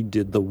until we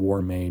did the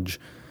war mage.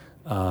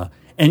 And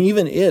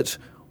even it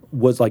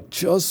was like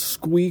just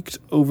squeaked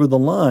over the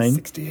line.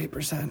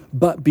 68%.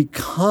 But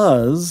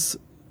because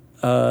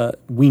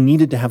we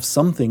needed to have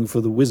something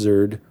for the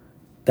wizard,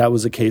 that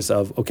was a case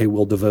of, okay,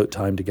 we'll devote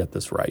time to get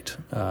this right.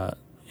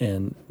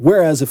 And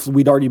whereas if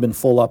we'd already been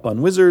full up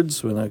on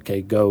wizards, well,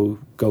 okay, go,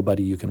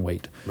 buddy, you can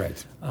wait.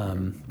 Right.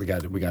 We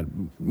got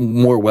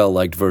more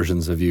well-liked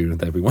versions of you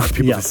that we want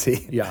people to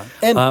see. Yeah.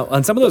 And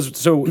on some of those,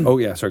 sorry, go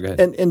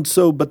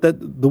ahead. But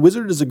the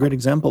wizard is a great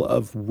example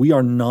of we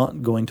are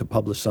not going to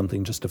publish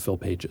something just to fill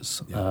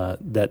pages. Yeah.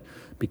 That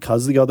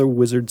because the other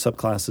wizard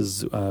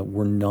subclasses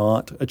were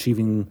not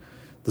achieving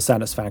the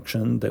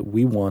satisfaction that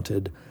we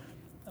wanted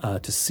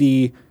to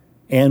see,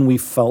 and we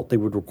felt they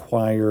would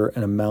require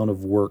an amount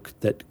of work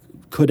that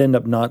could end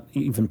up not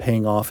even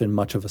paying off in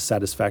much of a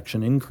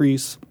satisfaction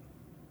increase.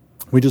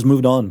 We just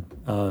moved on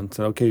and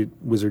said, okay,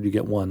 wizard, you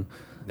get 1.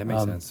 That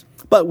makes sense.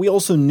 But we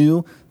also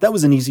knew that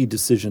was an easy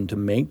decision to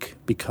make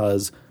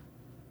because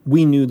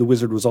we knew the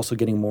wizard was also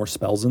getting more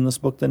spells in this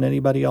book than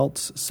anybody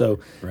else.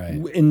 So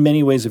in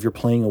many ways, if you're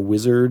playing a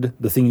wizard,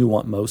 the thing you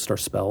want most are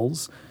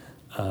spells.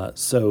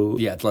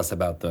 It's less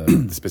about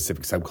the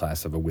specific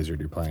subclass of a wizard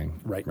you're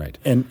playing. Right.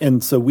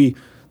 And so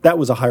that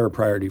was a higher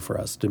priority for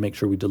us to make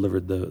sure we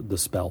delivered the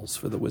spells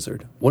for the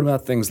wizard. What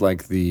about things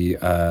like the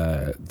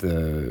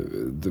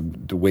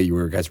way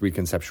you guys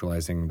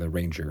reconceptualizing the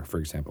ranger, for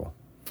example?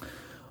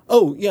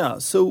 Oh, yeah.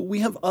 So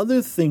we have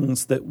other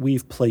things that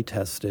we've play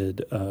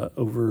tested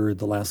over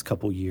the last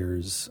couple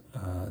years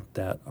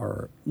that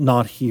are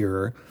not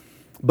here,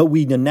 but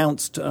we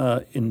announced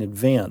in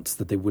advance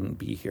that they wouldn't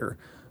be here.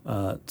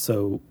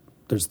 So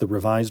there's the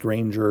revised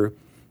ranger,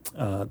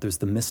 there's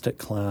the mystic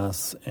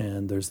class,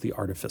 and there's the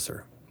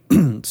artificer.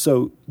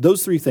 So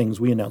those 3 things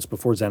we announced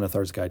before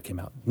Xanathar's Guide came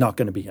out. Not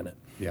going to be in it.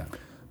 Yeah.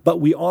 But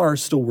we are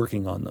still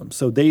working on them.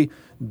 So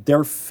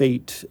their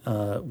fate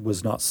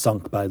was not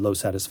sunk by low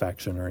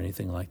satisfaction or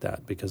anything like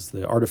that because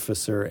the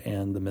artificer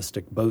and the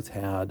mystic both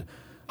had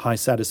high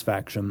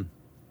satisfaction.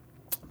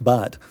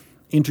 But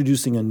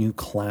introducing a new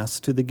class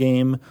to the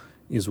game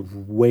is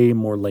way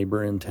more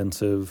labor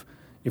intensive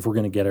if we're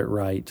going to get it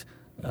right,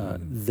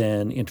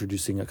 than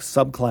introducing a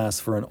subclass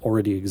for an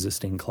already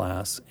existing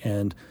class.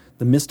 And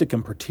the Mystic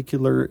in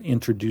particular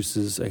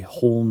introduces a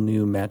whole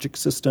new magic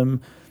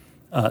system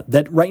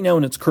that right now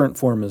in its current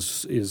form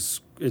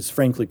is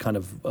frankly kind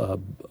of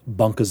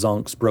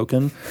bonkazonks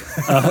broken.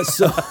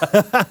 So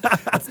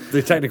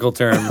the technical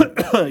term,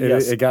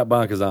 it got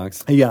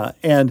bonkazonks. Yeah,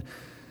 and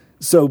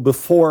so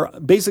before,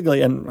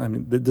 basically, and I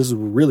mean, this is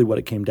really what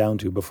it came down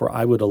to, before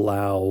I would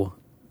allow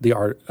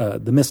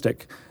the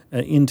Mystic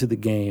into the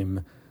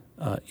game,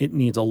 it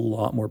needs a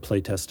lot more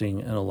playtesting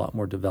and a lot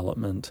more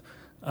development.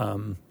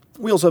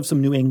 We also have some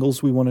new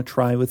angles we want to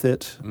try with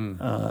it,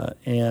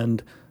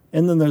 and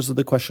then there's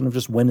the question of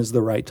just when is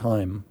the right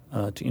time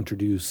to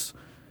introduce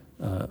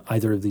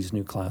either of these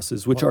new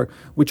classes, which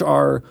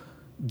are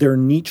they're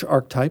niche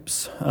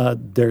archetypes.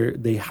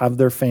 They have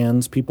their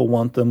fans, people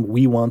want them,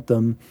 we want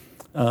them.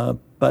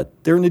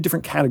 But they're in a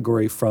different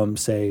category from,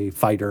 say,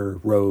 fighter,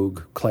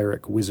 rogue,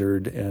 cleric,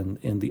 wizard,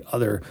 and the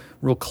other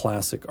real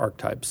classic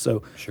archetypes.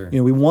 So,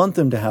 we want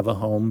them to have a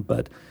home,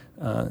 but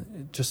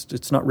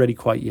it's not ready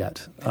quite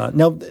yet.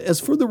 Now, as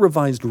for the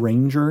revised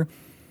ranger,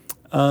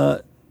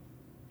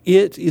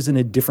 it is in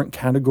a different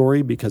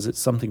category because it's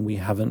something we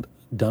haven't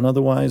done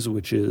otherwise,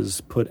 which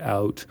is put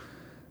out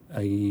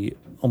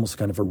almost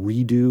kind of a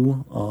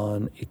redo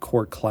on a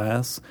core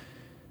class.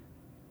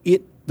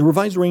 The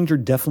Revised Ranger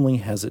definitely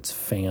has its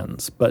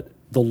fans, but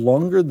the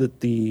longer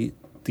that the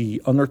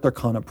Unearthed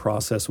Arcana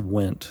process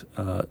went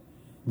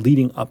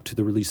leading up to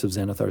the release of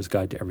Xanathar's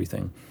Guide to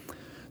Everything,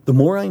 the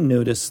more I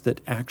noticed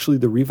that actually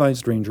the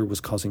Revised Ranger was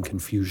causing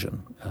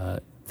confusion,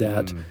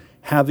 that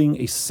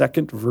having a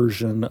second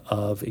version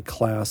of a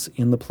class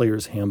in the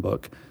player's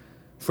handbook,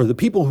 for the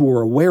people who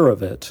are aware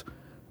of it,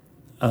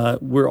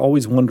 we're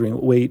always wondering,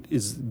 wait,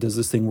 does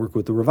this thing work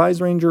with the Revised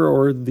Ranger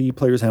or the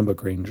Player's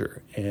Handbook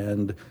Ranger?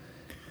 And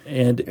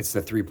it's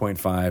the 3.5,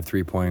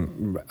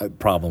 3-point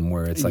problem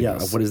where it's like,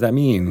 yes. What does that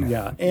mean?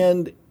 Yeah,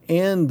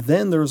 and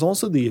then there's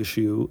also the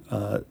issue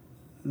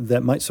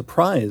that might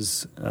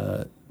surprise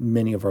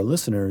many of our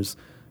listeners,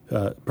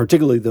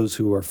 particularly those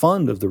who are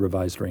fond of the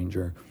Revised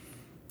Ranger,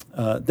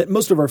 that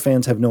most of our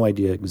fans have no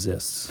idea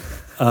exists.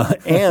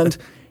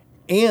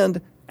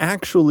 And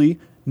actually,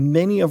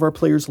 many of our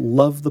players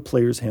love the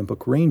Player's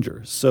Handbook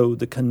Ranger. So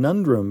the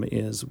conundrum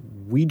is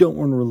we don't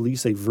want to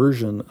release a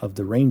version of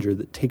the Ranger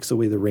that takes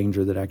away the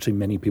Ranger that actually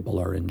many people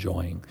are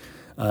enjoying.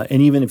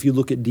 And even if you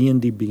look at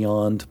D&D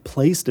Beyond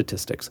play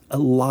statistics, a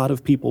lot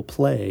of people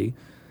play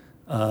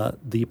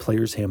the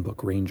Player's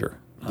Handbook Ranger.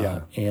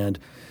 Yeah. And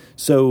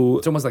so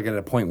it's almost like at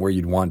a point where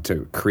you'd want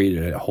to create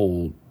a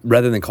whole,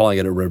 rather than calling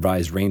it a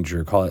Revised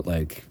Ranger, call it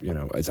like,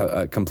 it's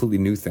a completely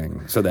new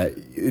thing so that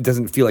it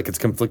doesn't feel like it's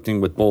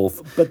conflicting with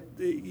both. But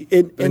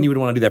and you would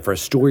want to do that for a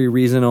story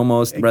reason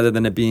almost, rather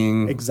than it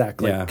being...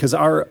 Exactly. Because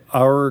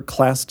our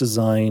class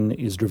design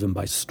is driven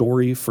by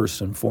story first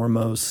and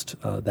foremost.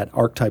 That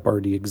archetype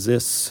already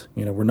exists.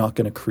 We're not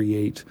going to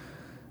create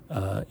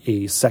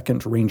a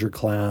second Ranger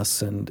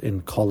class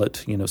and call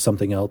it,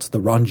 something else, the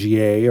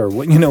Rangier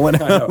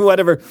or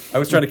whatever. I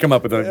was trying to come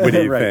up with a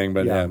witty thing,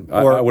 but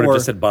I would have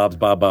just said Bob's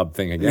Bob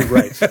thing again.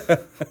 Right.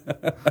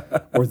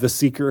 Or the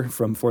Seeker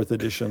from 4th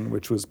edition,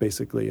 which was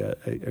basically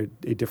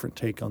a different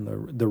take on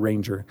the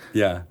Ranger.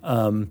 Yeah.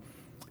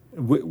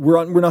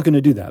 We're not going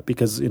to do that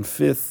because in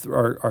 5th,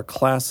 our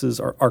classes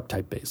are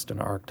archetype based,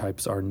 and our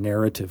archetypes are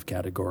narrative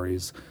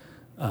categories.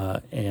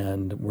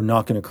 And we're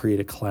not going to create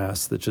a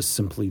class that's just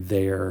simply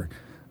there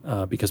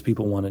because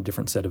people want a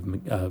different set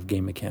of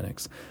game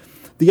mechanics.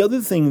 The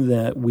other thing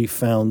that we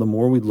found the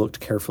more we looked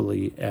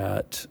carefully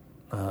at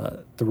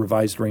the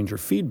Revised Ranger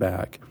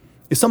feedback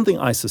is something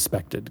I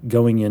suspected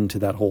going into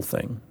that whole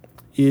thing,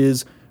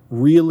 is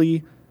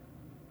really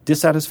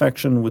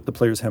dissatisfaction with the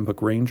Player's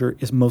Handbook Ranger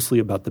is mostly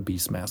about the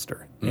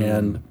Beastmaster. Mm-hmm.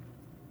 And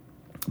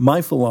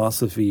my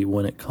philosophy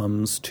when it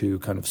comes to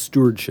kind of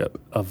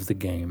stewardship of the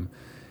game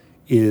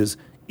is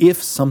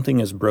if something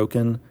is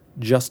broken,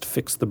 just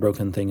fix the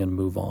broken thing and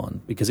move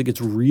on. Because it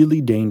gets really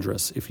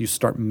dangerous if you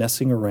start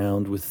messing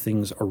around with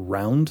things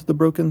around the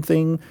broken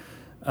thing,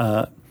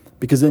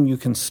 because then you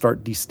can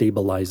start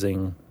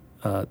destabilizing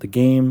the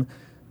game.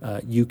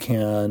 You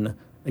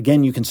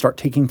can start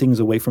taking things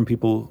away from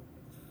people,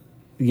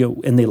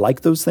 and they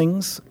like those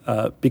things,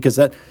 because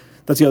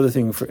that's the other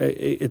thing.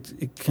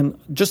 It can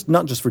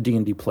not just for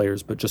D&D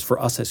players, but just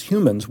for us as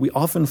humans, we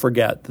often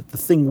forget that the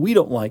thing we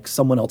don't like,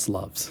 someone else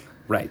loves.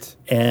 Right.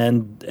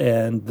 And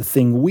the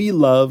thing we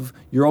love,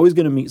 you're always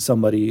going to meet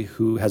somebody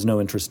who has no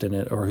interest in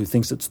it or who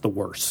thinks it's the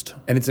worst.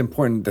 And it's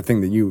important, the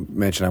thing that you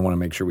mentioned, I want to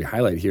make sure we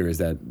highlight here is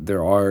that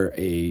there are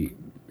a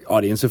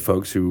audience of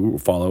folks who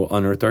follow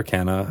Unearthed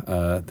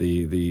Arcana,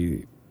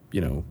 the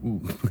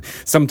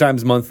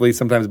sometimes monthly,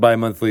 sometimes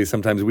bi-monthly,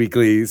 sometimes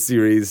weekly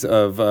series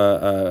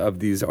of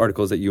these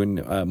articles that you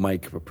and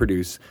Mike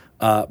produce.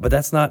 But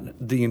that's not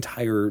the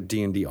entire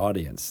D&D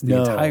audience. The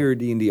entire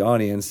D&D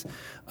audience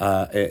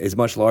is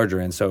much larger.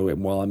 And so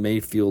while it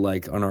may feel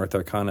like Unearthed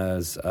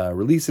Arcana's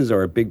releases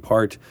are a big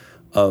part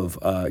of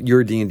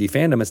your D&D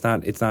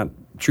fandom, it's not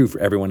true for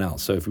everyone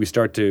else. So if we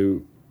start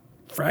to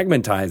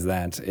fragmentize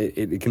that,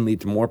 it can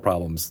lead to more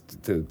problems.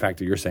 To the fact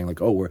that you're saying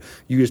like,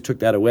 you just took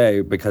that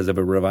away because of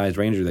a Revised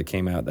Ranger that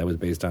came out that was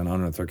based on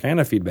Unearthed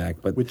Arcana feedback,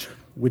 but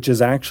which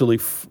is actually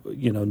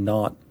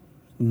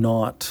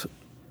not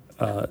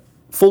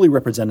fully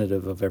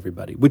representative of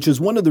everybody. Which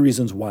is one of the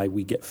reasons why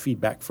we get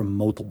feedback from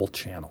multiple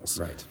channels.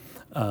 Right.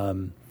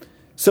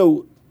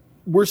 So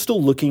we're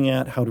still looking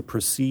at how to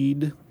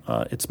proceed.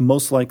 It's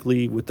most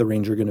likely with the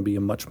Ranger going to be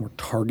a much more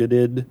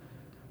targeted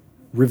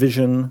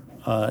revision.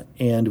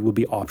 And it will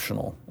be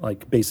optional.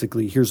 Like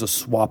basically, here's a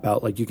swap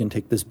out. Like you can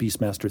take this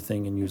Beastmaster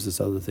thing and use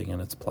this other thing in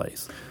its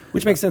place,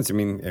 which makes sense. I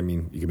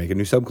mean, you can make a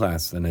new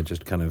subclass, and it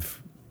just kind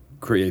of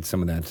creates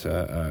some of that,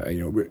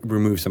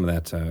 remove some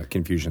of that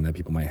confusion that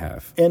people might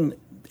have. And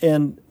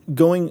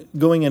going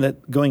at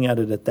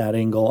it at that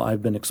angle,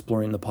 I've been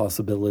exploring the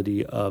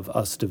possibility of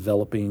us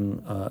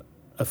developing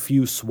a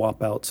few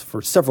swap outs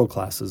for several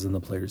classes in the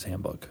Player's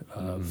Handbook.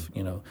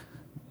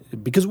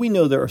 Because we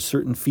know there are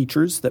certain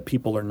features that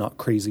people are not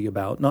crazy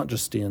about, not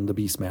just in the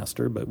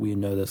Beastmaster, but we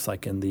know this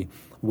like in the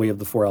Way of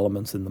the Four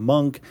Elements in the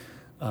Monk.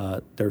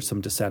 There's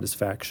some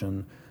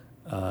dissatisfaction,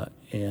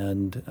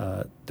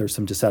 and there's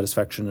some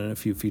dissatisfaction in a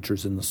few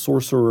features in the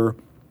Sorcerer.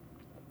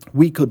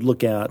 We could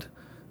look at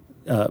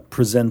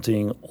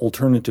presenting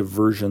alternative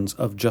versions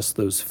of just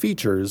those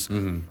features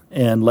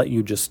and let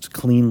you just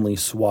cleanly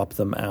swap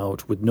them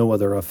out with no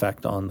other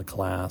effect on the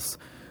class.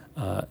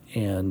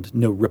 and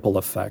no ripple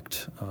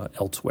effect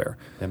elsewhere.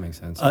 That makes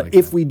sense.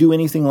 If we do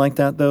anything like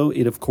that, though,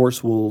 it of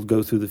course will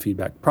go through the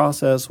feedback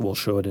process. We'll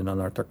show it in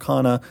Unearthed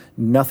Arcana.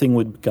 Nothing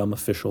would become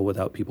official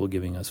without people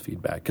giving us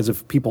feedback. Because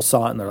if people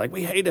saw it and they're like,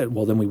 we hate it,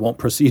 well, then we won't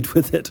proceed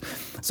with it.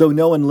 So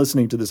no one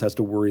listening to this has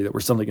to worry that we're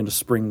suddenly going to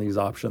spring these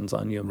options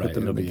on you and put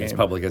them in the game. As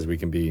public as we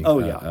can be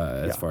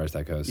as far as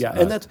that goes. Yeah,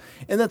 and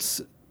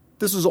that's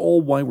this is all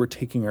why we're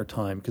taking our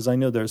time, because I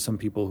know there are some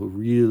people who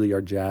really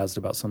are jazzed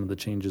about some of the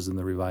changes in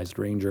the revised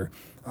Ranger.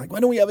 Like, why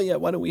don't we have it yet?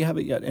 Why don't we have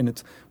it yet?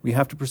 And we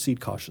have to proceed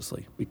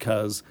cautiously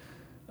because,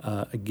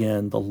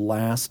 again, the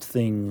last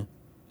thing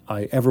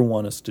I ever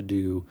want us to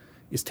do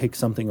is take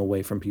something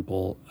away from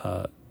people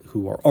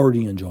who are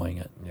already enjoying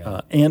it.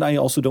 Yeah. And I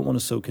also don't want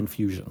to sow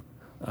confusion.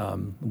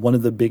 One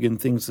of the big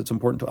things that's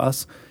important to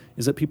us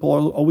is that people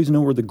always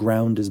know where the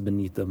ground is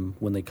beneath them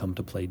when they come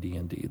to play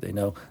D&D. They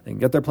know they can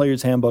get their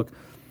player's handbook,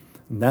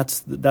 and that's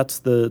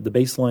the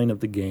baseline of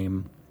the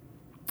game,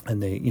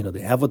 and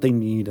they have what they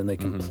need and they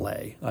can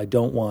play. I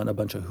don't want a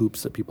bunch of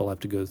hoops that people have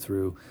to go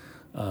through,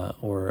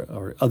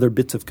 or other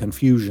bits of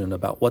confusion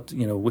about what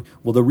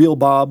will the real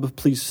Bob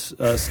please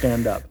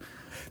stand up.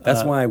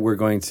 That's why we're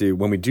going to,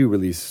 when we do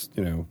release,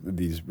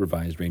 these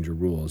revised Ranger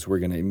rules, we're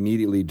going to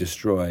immediately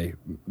destroy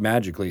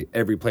magically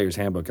every player's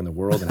handbook in the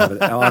world and have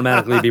it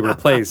automatically be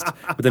replaced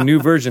with a new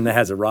version that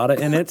has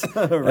errata in it,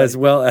 right. as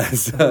well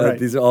as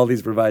all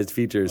these revised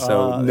features.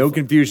 So no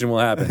confusion will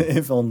happen.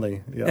 If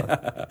only,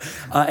 yeah.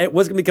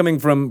 What's going to be coming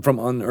from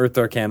Unearthed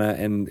Arcana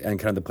and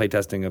kind of the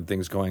playtesting of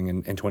things going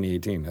in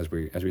 2018 as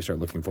we start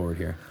looking forward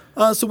here?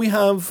 So we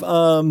have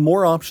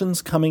more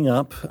options coming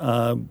up.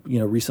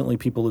 Recently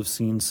people have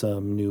seen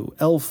some new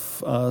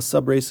elf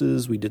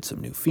sub-races. We did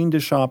some new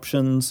fiendish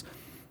options.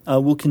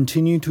 We'll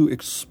continue to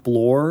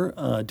explore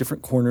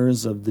different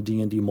corners of the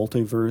D&D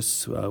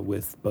multiverse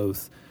with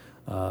both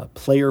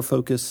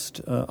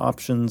player-focused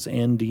options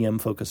and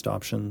DM-focused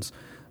options.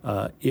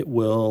 It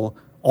will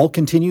all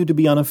continue to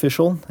be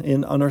unofficial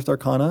in Unearthed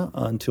Arcana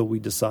until we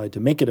decide to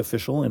make it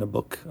official in a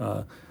book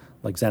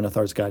like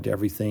Xanathar's Guide to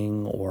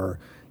Everything, or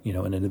in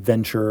an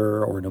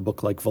adventure, or in a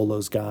book like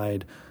Volo's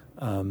Guide.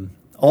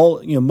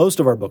 Most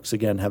of our books,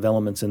 again, have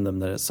elements in them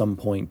that at some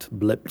point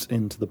blipped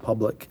into the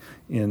public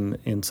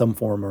in some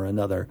form or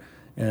another,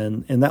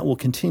 and that will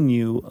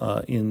continue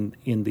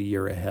in the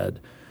year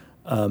ahead.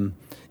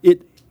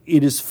 It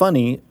is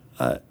funny.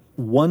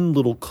 One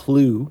little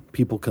clue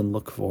people can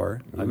look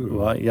for.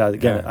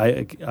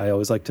 I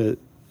always like to,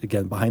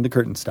 again, behind the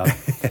curtain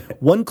stuff.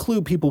 One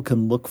clue people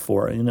can look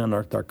for in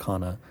Unearthed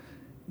Arcana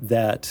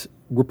that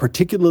we're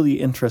particularly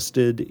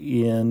interested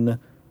in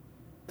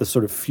the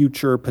sort of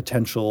future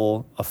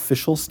potential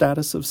official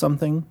status of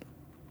something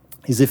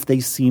is if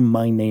they see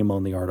my name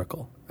on the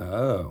article.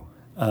 Oh.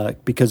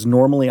 Because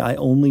normally I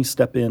only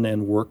step in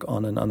and work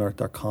on an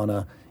Unearthed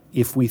Arcana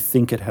if we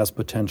think it has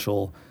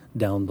potential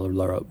down the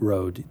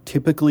road.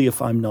 Typically,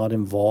 if I'm not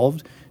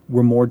involved,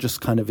 we're more just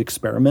kind of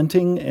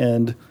experimenting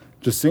and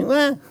just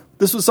saying,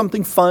 this was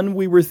something fun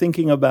we were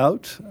thinking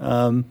about.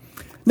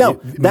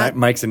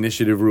 Mike's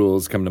initiative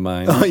rules come to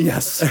mind. Oh,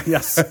 yes.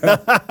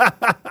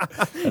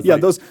 Yeah,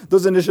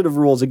 those initiative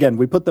rules, again,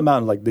 we put them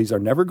out and these are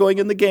never going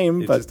in the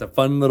game. It's just a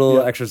fun little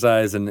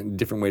exercise and a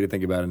different way to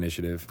think about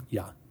initiative.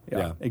 Yeah,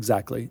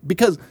 exactly.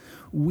 Because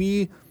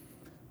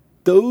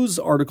those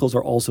articles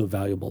are also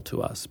valuable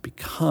to us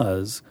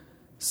because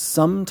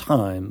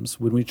sometimes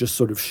when we just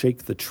sort of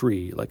shake the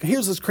tree,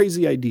 here's this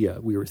crazy idea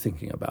we were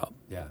thinking about.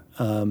 Yeah.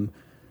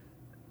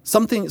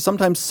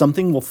 Sometimes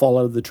something will fall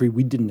out of the tree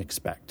we didn't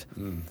expect.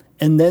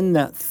 And then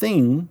that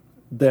thing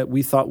that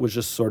we thought was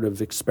just sort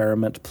of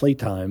experiment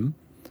playtime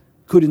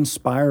could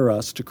inspire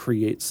us to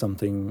create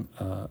something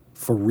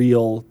for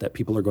real that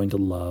people are going to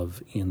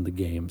love in the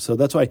game. So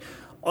that's why,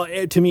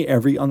 to me,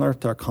 every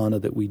Unearthed Arcana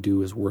that we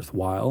do is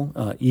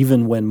worthwhile,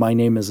 even when my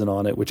name isn't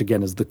on it, which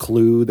again is the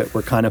clue that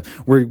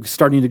we're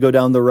starting to go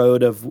down the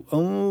road of,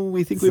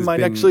 we think we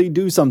might actually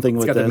do something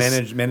with this. It's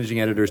got the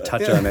managing editor's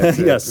touch on it.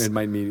 Yes. It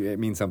might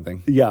mean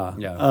something.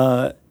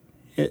 Yeah.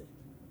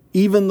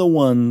 Even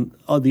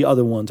the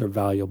other ones are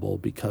valuable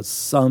because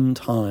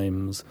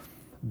sometimes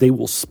they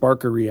will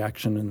spark a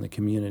reaction in the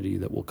community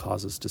that will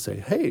cause us to say,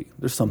 hey,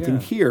 there's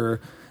something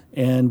here,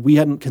 and we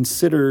hadn't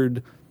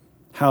considered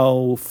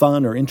how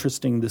fun or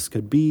interesting this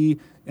could be,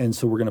 and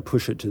so we're going to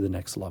push it to the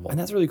next level. And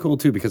that's really cool,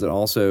 too, because it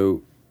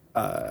also,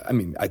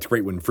 it's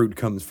great when fruit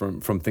comes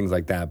from things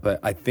like that, but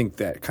I think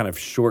that kind of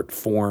short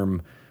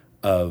form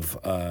of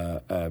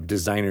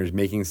designers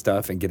making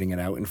stuff and getting it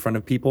out in front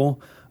of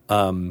people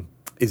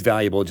is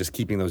valuable, just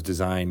keeping those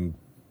design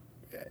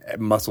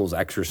muscles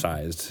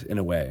exercised in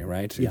a way,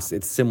 right? Yeah.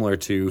 It's similar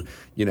to,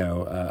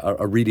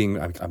 a reading,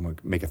 I'm going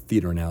to make a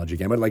theater analogy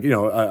again, but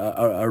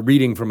a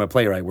reading from a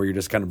playwright where you're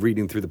just kind of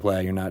reading through the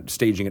play, you're not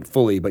staging it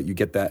fully, but you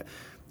get that,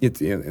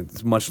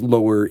 it's much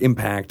lower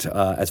impact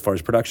as far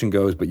as production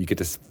goes, but you get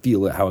to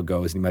feel it, how it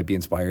goes, and you might be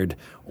inspired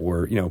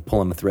or, pull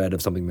on the thread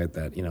of something like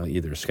that,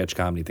 either sketch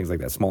comedy, things like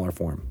that, smaller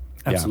form.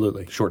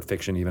 Absolutely. Yeah. Short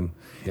fiction even.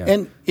 Yeah.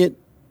 And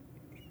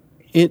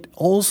it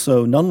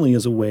also not only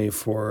is a way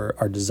for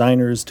our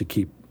designers to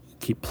keep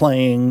keep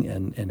playing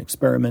and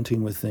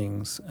experimenting with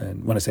things.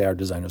 And when I say our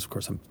designers, of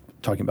course, I'm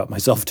talking about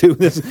myself too.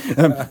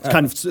 I'm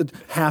kind of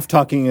half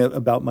talking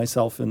about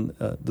myself in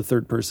the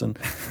third person.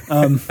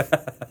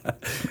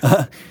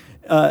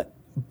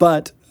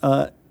 But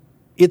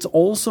it's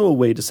also a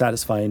way to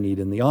satisfy a need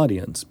in the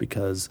audience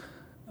because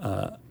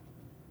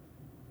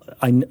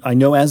I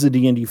know as a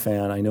D&D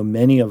fan, I know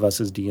many of us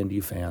as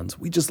D&D fans,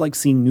 we just like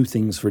seeing new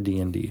things for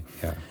D&D.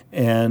 Yeah.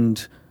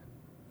 And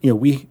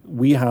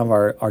we have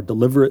our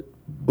deliberate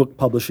book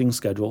publishing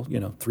schedule,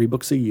 3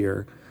 books a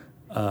year.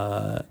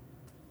 But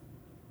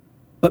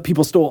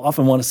people still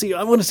often want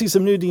to see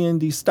some new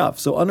D&D stuff.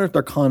 So Unearthed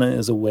Arcana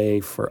is a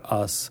way for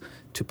us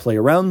to play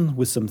around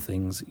with some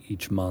things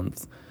each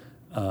month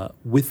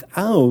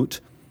without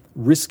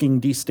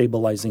risking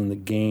destabilizing the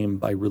game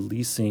by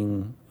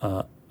releasing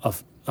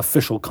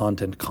official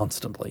content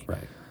constantly.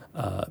 Right.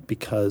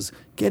 Because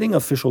getting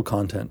official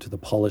content to the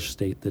polished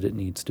state that it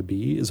needs to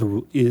be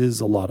is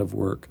a lot of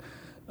work.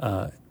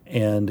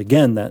 And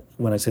again, that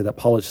when I say that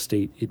polished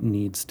state it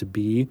needs to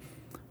be,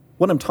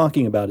 what I'm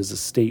talking about is a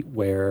state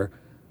where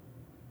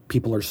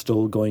people are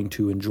still going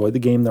to enjoy the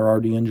game they're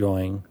already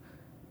enjoying,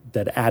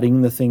 that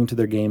adding the thing to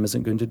their game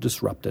isn't going to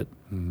disrupt it,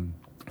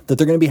 that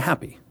they're going to be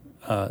happy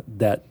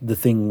that the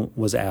thing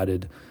was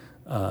added.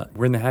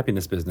 We're in the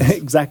happiness business.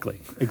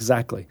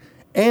 Exactly.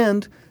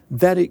 And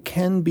that it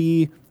can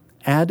be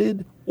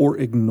added or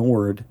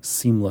ignored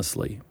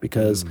seamlessly.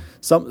 Because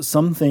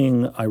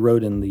something I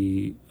wrote in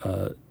the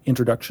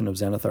introduction of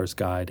Xanathar's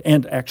Guide,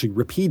 and actually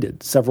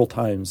repeated several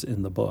times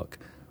in the book,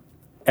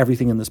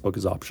 everything in this book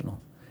is optional.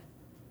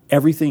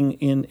 Everything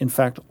in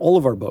fact, all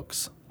of our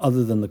books,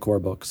 other than the core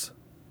books,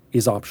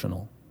 is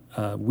optional.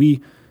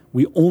 We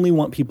only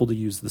want people to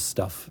use the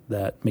stuff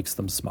that makes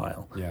them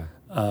smile.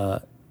 Yeah.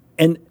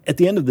 And at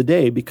the end of the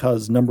day,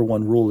 because number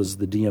one rule is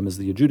the DM is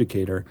the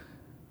adjudicator,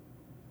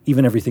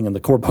 even everything in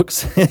the core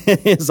books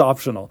is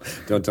optional.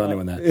 Don't tell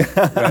anyone that.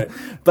 Right.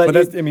 But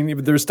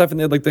there's stuff in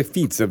there like the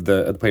feats of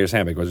the player's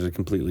handbook, which is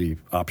completely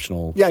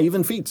optional. Yeah,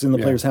 even feats in the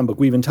player's handbook.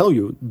 We even tell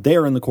you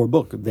they're in the core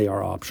book. They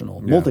are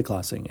optional. Yeah.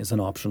 Multiclassing is an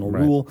optional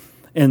rule.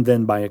 And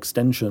then by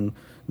extension,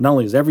 not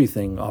only is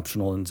everything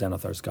optional in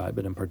Xanathar's Guide,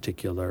 but in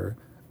particular,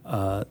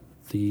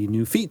 the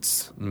new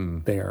feats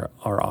there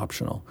are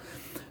optional.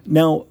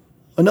 Now,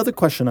 another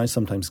question I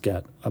sometimes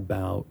get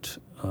about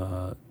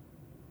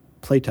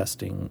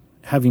playtesting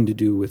having to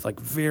do with like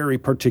very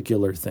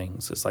particular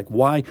things. It's like,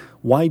 why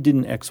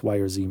didn't X, Y,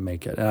 or Z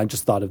make it? And I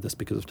just thought of this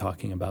because of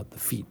talking about the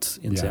feats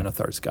in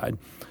Xanathar's Guide.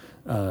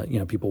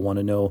 People want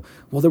to know,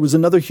 well, there was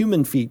another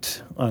human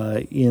feat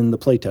in the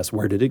playtest.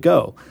 Where did it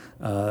go?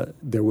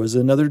 There was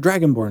another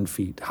Dragonborn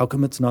feat. How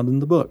come it's not in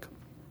the book?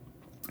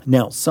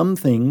 Now, some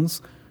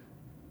things,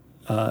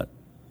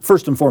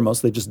 first and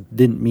foremost, they just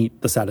didn't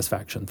meet the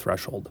satisfaction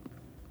threshold.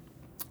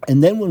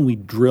 And then when we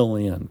drill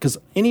in, because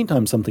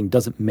anytime something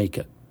doesn't make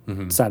it,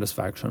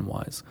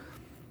 satisfaction-wise,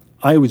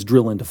 I always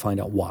drill in to find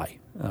out why,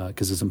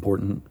 because it's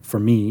important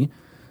for me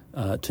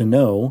to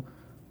know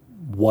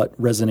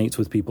what resonates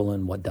with people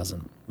and what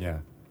doesn't. Yeah.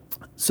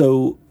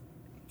 So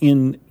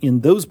in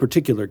those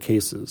particular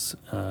cases,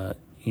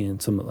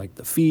 in some like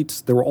the feats,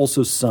 there were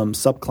also some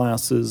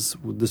subclasses.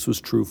 This was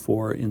true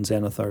for in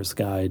Xanathar's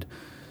Guide.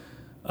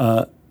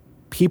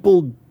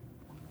 People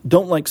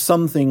don't like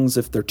some things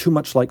if they're too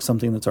much like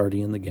something that's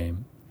already in the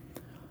game.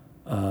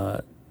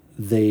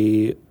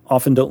 They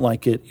often don't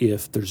like it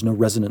if there's no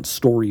resonant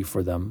story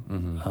for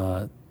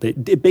them.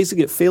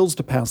 It fails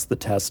to pass the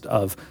test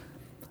of,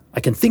 I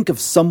can think of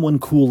someone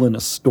cool in a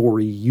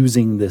story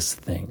using this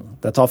thing.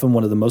 That's often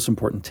one of the most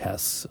important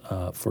tests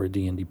for a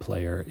D&D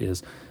player,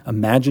 is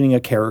imagining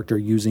a character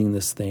using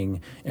this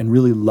thing and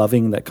really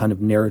loving that kind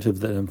of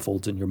narrative that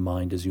unfolds in your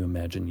mind as you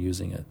imagine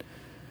using it.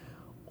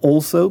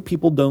 Also,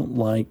 people don't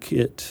like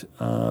it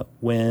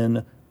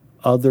when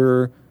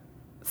other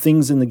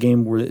things in the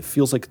game where it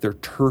feels like their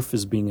turf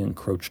is being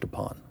encroached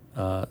upon.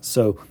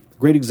 So a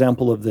great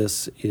example of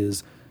this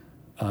is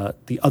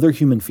the other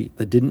human feat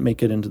that didn't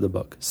make it into the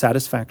book.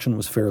 Satisfaction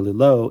was fairly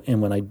low,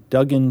 and when I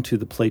dug into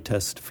the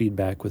playtest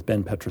feedback with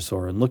Ben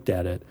Petrosor and looked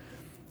at it,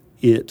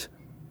 it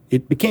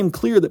became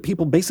clear that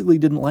people basically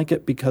didn't like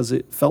it because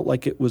it felt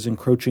like it was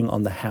encroaching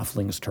on the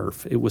halfling's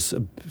turf. It was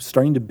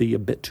starting to be a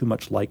bit too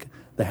much like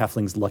the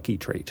halfling's lucky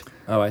trait.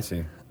 Oh, I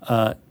see.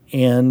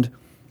 And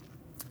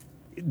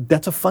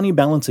that's a funny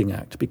balancing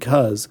act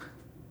because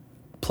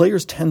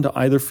players tend to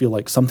either feel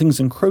like something's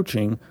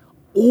encroaching,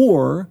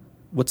 or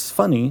what's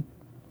funny,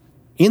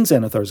 in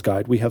Xanathar's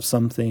Guide, we have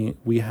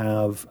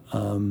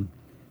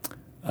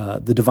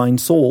the Divine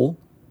Soul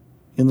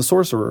in the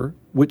Sorcerer,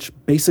 which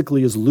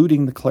basically is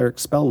looting the cleric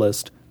spell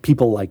list.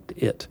 People liked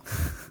it.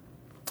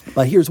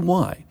 But here's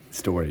why.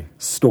 Story.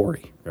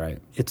 Right.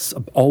 It's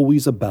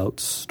always about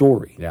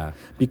story. Yeah.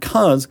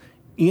 Because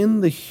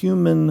in the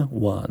human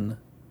one,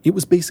 it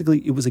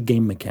was a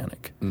game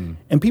mechanic.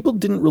 And people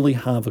didn't really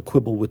have a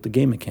quibble with the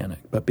game mechanic.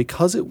 But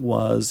because it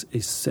was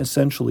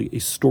essentially a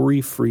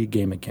story-free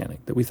game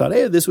mechanic, that we thought,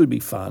 hey, this would be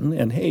fun,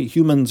 and hey,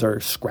 humans are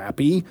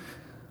scrappy,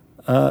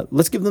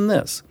 let's give them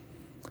this.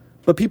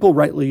 But people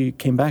rightly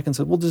came back and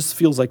said, well, this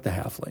feels like the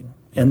halfling.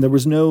 And there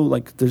was no,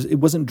 it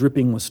wasn't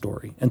dripping with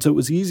story. And so it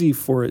was easy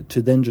for it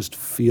to then just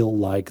feel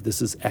like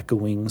this is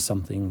echoing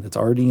something that's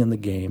already in the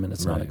game and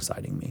it's not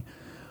exciting me.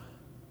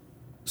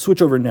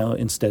 Switch over now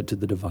instead to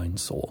the Divine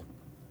Soul.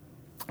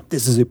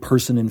 This is a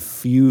person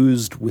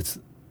infused with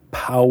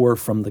power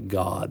from the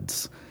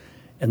gods.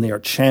 And they are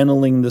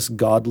channeling this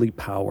godly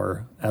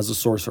power as a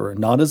sorcerer,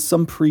 not as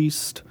some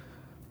priest,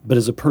 but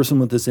as a person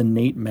with this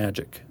innate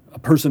magic, a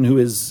person who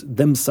is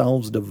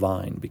themselves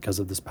divine because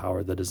of this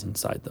power that is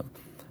inside them.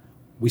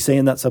 We say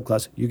in that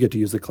subclass, you get to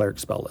use the cleric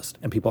spell list.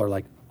 And people are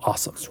like,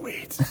 awesome.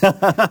 Sweet.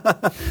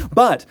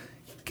 But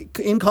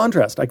in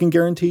contrast, I can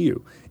guarantee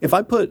you, if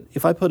I put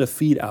a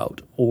feed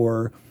out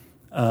or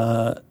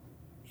a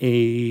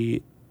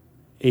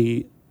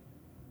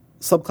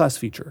subclass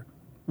feature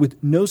with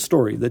no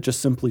story that just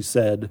simply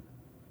said,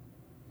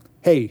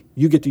 hey,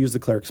 you get to use the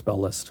cleric spell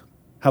list.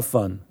 Have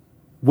fun.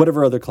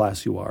 Whatever other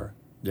class you are.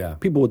 Yeah.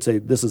 People would say,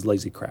 this is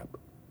lazy crap.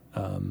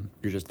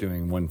 You're just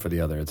doing one for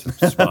the other. It's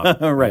a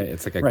swap. Right.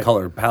 It's like a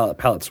color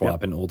palette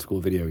swap in old school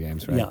video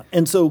games, right? Yeah.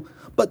 And so,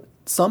 but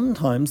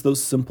sometimes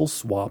those simple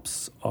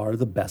swaps are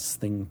the best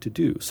thing to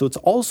do. So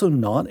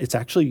it's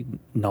actually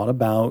not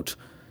about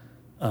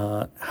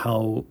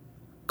how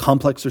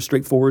complex or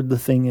straightforward the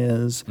thing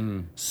is.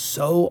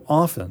 So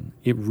often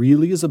it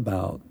really is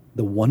about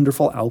the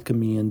wonderful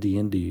alchemy in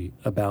D&D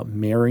about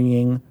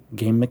marrying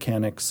game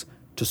mechanics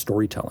to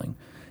storytelling.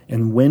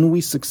 And when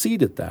we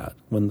succeed at that,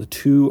 when the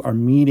two are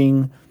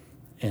meeting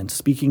and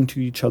speaking to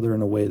each other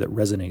in a way that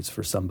resonates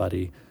for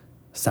somebody,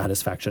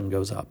 satisfaction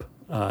goes up.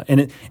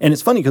 And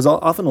it's funny because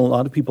often a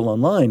lot of people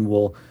online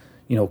will,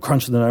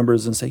 crunch the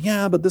numbers and say,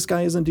 yeah, but this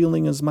guy isn't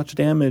dealing as much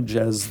damage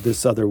as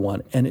this other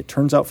one. And it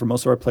turns out for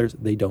most of our players,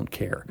 they don't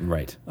care.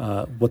 Right.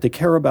 What they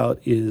care about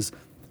is,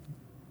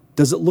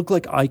 does it look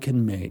like I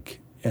can make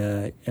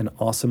an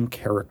awesome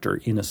character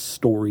in a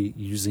story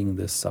using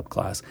this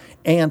subclass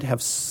and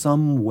have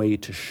some way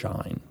to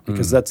shine?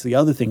 Because that's the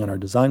other thing in our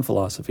design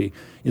philosophy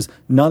is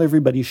not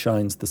everybody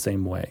shines the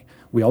same way.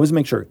 We always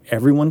make sure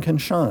everyone can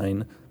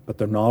shine, but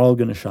they're not all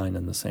going to shine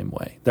in the same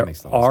way. There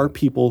are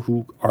people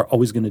who are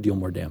always going to deal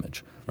more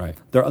damage. Right.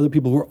 There are other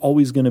people who are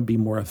always going to be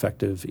more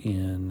effective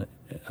in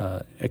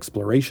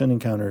exploration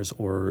encounters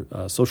or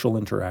social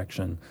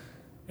interaction,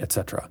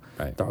 etc.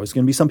 Right. There are always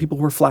going to be some people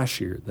who are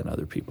flashier than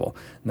other people.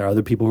 And there are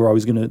other people who are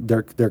always going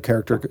to, their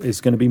character is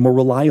going to be more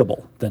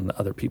reliable than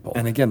other people.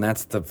 And again,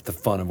 that's the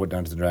fun of what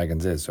Dungeons &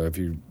 Dragons is. So if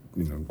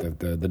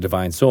the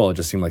Divine Soul, it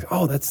just seemed like,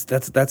 oh,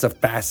 that's a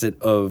facet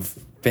of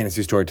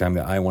fantasy storytime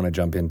that I want to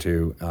jump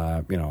into.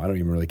 I don't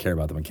even really care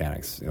about the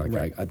mechanics.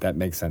 That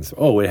makes sense.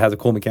 Oh, it has a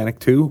cool mechanic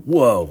too?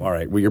 Whoa, all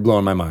right. Well, you're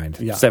blowing my mind.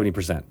 Yeah.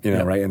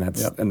 70%, right?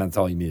 And that's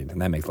all you need.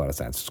 And that makes a lot of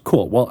sense.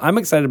 Cool. Well, I'm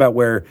excited about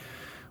where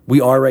we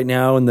are right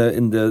now in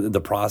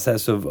the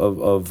process of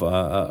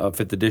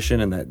 5th edition,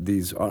 and that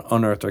these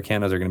Unearthed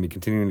Arcanas are going to be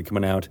continuing to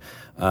coming out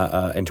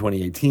in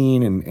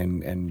 2018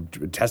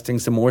 and testing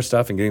some more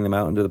stuff and getting them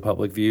out into the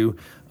public view,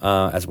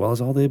 as well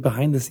as all the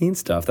behind-the-scenes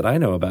stuff that I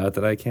know about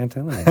that I can't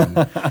tell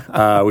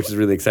anyone, which is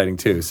really exciting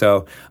too.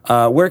 So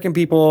where can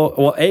people –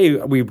 well,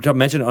 we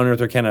mentioned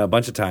Unearthed Arcana a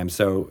bunch of times,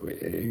 so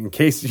in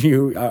case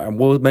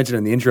we'll mention it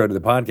in the intro to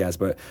the podcast,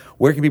 but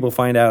where can people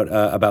find out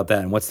about that,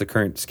 and what's the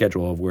current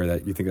schedule of where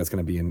that you think that's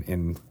going to be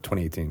in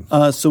 2018?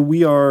 So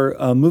we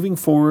are moving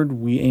forward.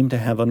 We aim to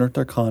have Unearthed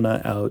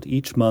Arcana out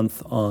each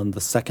month on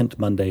the second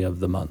Monday of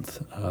the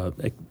month.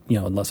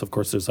 Unless, of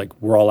course, there's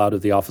we're all out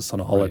of the office on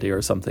a holiday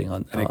or something.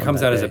 And it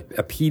comes out as a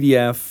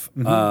PDF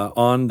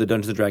on the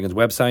Dungeons & Dragons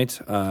website.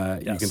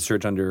 You can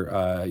search under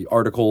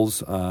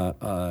articles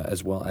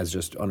as well as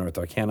just Unearthed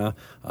Arcana.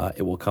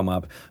 It will come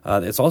up.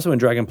 It's also in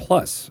Dragon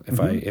Plus,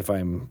 if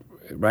I'm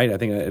right. I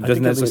think it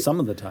doesn't necessarily some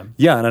of the time.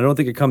 Yeah, and I don't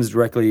think it comes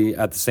directly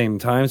at the same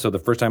time. So the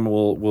first time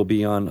will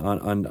be on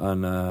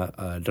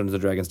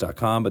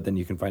DungeonsandDragons.com, but then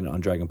you can find it on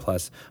Dragon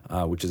Plus,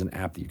 which is an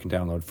app that you can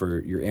download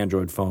for your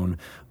Android phone,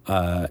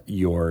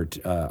 your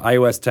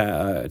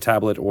iOS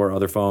tablet or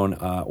other phone,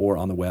 or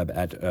on the web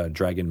at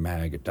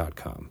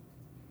dragonmag.com.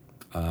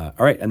 All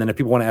right, and then if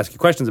people want to ask you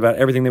questions about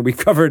everything that we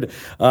covered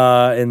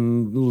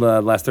in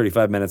the last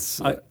 35 minutes,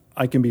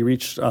 I can be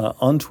reached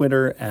on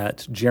Twitter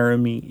at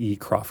Jeremy E.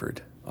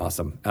 Crawford.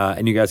 Awesome.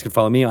 And you guys can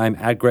follow me. I'm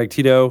at Greg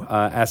Tito.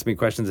 Ask me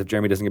questions if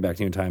Jeremy doesn't get back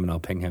to you in time, and I'll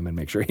ping him and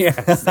make sure he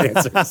has the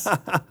answers.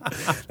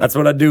 That's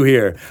what I do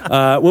here.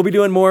 We'll be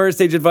doing more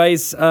Stage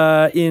Advice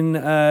in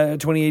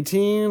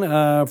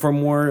 2018 for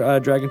more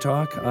Dragon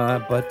Talk,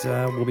 but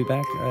we'll be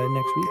back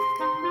next week.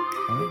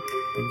 All right.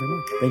 Thank you very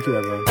much. Thank you,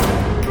 everyone.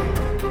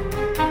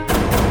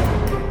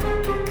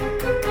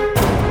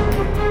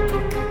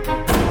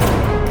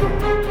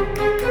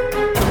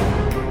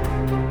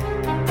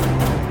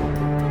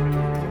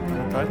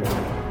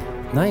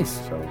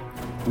 Nice. So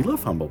we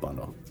love Humble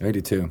Bundle. I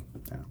do too.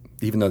 Yeah.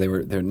 Even though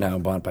they're now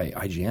bought by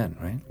IGN,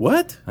 right?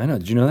 What? I know.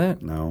 Did you know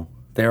that? No.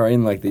 They are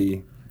in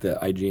the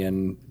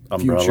IGN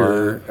Umbrella.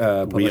 future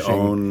We publishing.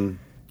 own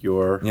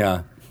your...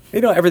 Yeah.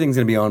 Everything's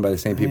going to be owned by the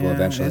same people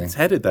eventually. It's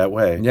headed that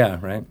way. Yeah,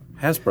 right?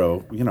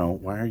 Hasbro,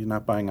 why are you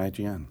not buying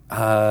IGN?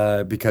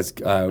 Because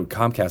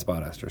Comcast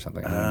bought us or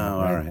something. Oh,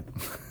 all right.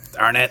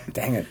 Darn it.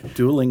 Dang it.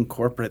 Dueling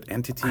corporate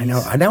entities. I know.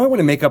 Now I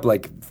want to make up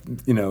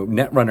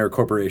Netrunner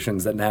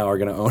corporations that now are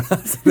going to own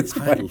us at this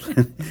point.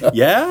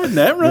 Yeah,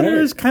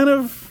 Netrunner is kind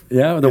of...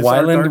 Yeah, the is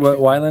our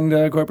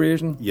Wyland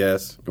Corporation?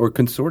 Yes. Or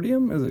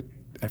Consortium? Is it?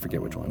 I forget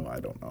which one.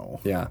 I don't know.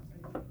 Yeah.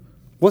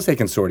 We'll say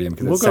Consortium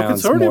because We'll it go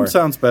sounds Consortium more...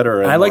 sounds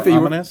better and I like more that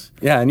ominous.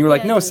 Yeah, and you were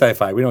like, Yeah, no I do.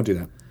 sci-fi. We don't do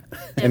that.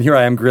 And here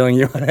I am grilling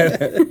you on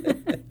it.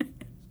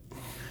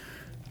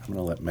 I'm going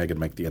to let Megan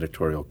make the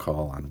editorial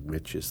call on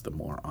which is the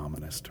more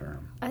ominous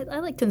term. I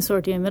like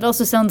consortium. It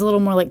also sounds a little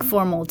more like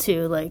formal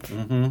too. Like,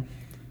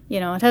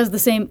 it has the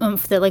same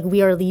oomph that like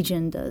We Are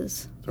Legion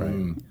does. That's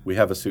right. We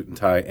have a suit and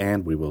tie,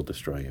 and we will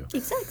destroy you.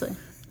 Exactly.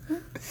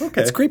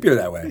 Okay. It's creepier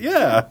that way.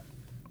 Yeah.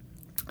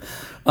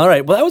 All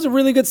right. Well, that was a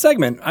really good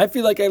segment. I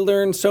feel like I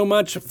learned so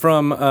much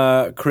from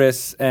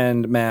Chris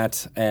and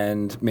Matt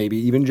and maybe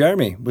even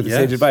Jeremy with the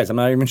sage advice. I'm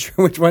not even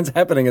sure which one's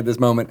happening at this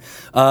moment,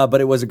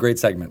 but it was a great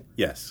segment.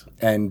 Yes.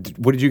 And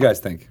what did you guys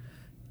think?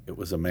 It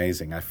was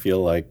amazing. I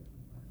feel like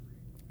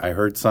I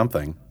heard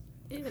something.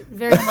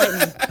 Very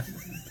enlightening.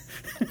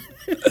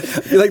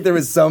 I feel like there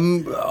was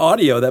some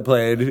audio that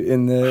played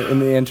in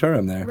the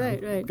interim there.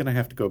 Right. I'm going to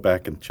have to go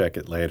back and check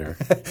it later.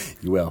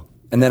 You will.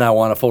 And then I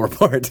want a full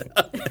report.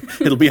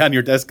 It'll be on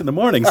your desk in the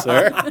morning,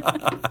 sir.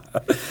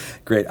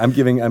 Great. I'm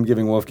giving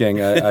Wolfgang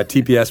a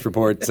TPS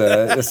report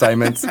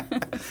assignment.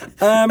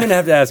 I'm going to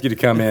have to ask you to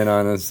come in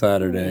on a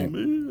Saturday.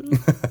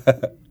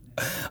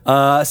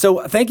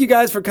 So thank you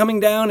guys for coming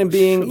down and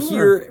being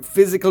here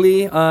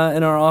physically in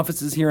our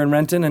offices here in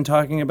Renton and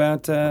talking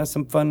about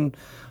some fun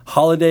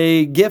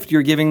holiday gift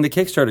you're giving the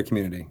Kickstarter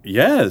community.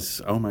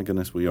 Yes. Oh, my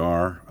goodness, we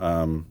are.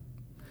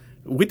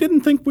 We didn't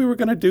think we were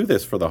going to do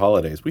this for the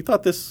holidays. We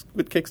thought this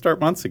would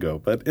kickstart months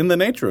ago. But in the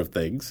nature of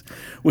things,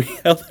 we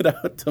held it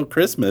out till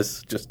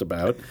Christmas, just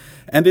about.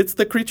 And it's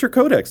the Creature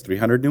Codex,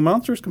 300 new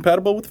monsters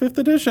compatible with 5th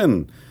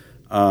edition.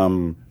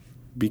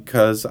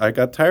 Because I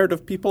got tired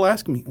of people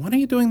asking me, when are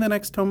you doing the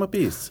next Tome of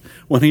Beasts?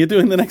 When are you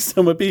doing the next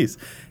Tome of Beasts?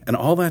 And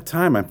all that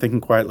time, I'm thinking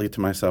quietly to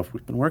myself,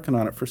 we've been working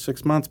on it for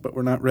 6 months, but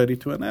we're not ready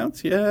to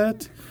announce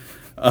yet.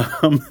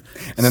 And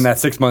then that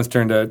 6 months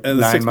turned to 9 and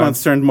the 6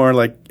 months turned more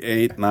like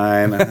 8,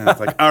 9. And I was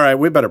like, all right,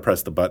 we better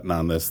press the button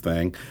on this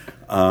thing.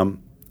 And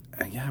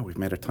yeah, we've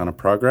made a ton of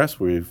progress.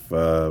 We've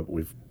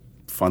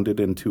funded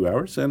in 2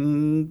 hours,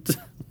 and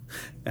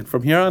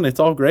from here on, it's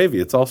all gravy.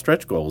 It's all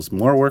stretch goals.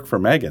 More work for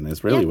Megan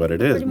is really what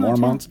it is. pretty More much,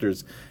 yeah.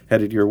 monsters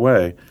headed your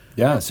way.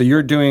 Yeah, so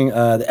you're doing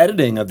the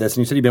editing of this,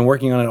 and you said you've been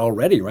working on it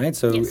already, right?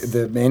 So Yes.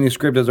 the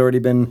manuscript has already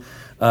been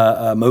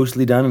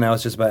mostly done, and now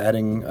it's just about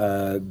adding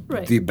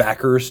the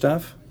backer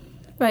stuff?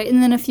 Right,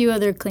 and then a few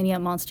other cleaning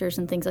up monsters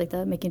and things like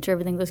that, making sure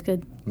everything looks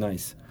good.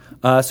 Nice.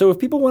 So if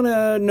people want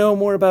to know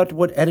more about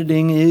what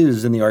editing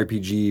is in the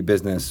RPG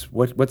business,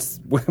 what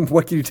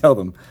can you tell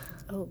them?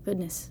 Oh,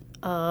 goodness.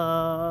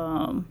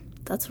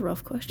 That's a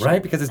rough question.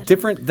 Right? Because it's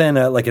different than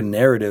like a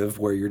narrative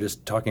where you're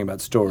just talking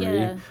about story,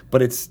 Yeah.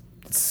 but it's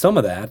some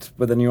of that,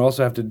 but then you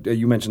also have to,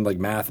 you mentioned like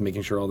math,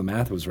 making sure all the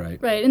math was right.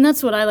 Right, and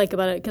that's what I like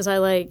about it, because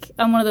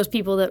I'm one of those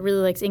people that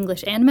really likes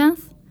English and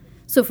math.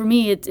 So for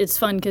me, it's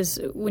fun, because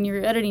when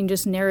you're editing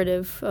just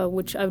narrative,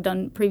 which I've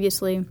done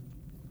previously,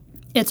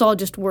 it's all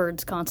just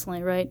words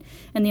constantly, right?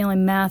 And the only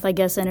math, I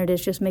guess, in it is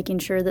just making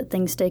sure that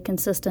things stay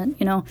consistent.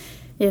 You know,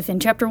 if in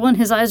Chapter 1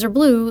 his eyes are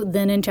blue,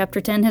 then in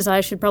Chapter 10 his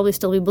eyes should probably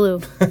still be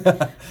blue,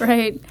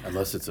 right?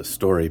 Unless it's a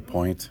story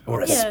point. Or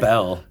a Yeah.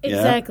 spell.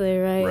 Exactly,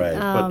 right. Right,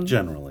 but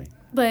generally.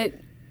 But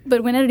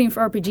when editing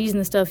for RPGs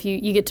and stuff,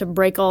 you get to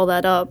break all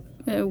that up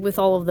with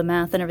all of the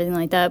math and everything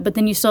like that. But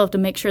then you still have to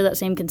make sure that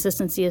same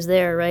consistency is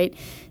there, right?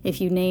 If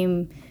you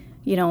name,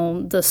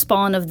 the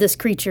spawn of this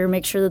creature,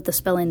 make sure that the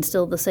spelling's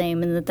still the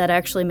same, and that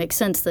actually makes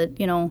sense that,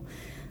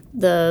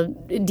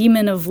 the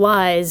demon of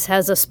lies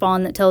has a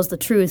spawn that tells the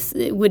truth.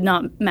 It would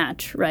not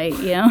match, right?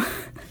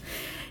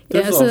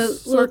 There's so a little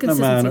certain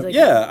amount of, consistencies like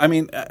that. I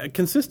mean,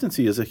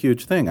 consistency is a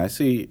huge thing. I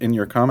see in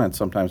your comments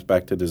sometimes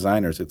back to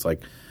designers, it's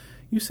like,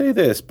 you say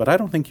this, but I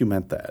don't think you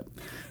meant that,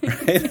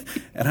 right?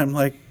 And I'm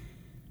like,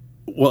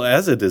 well,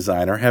 as a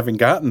designer, having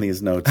gotten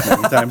these notes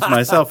many times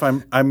myself,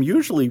 I'm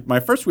usually, my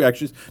first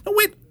reaction is, no,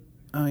 wait,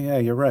 oh yeah,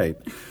 you're right.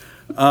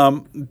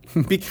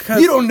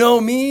 Because You don't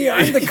know me.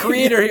 I'm the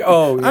creator.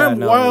 Oh, yeah, I'm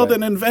no, wild you're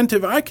and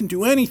inventive. I can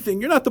do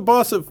anything. You're not the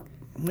boss of.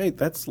 Wait,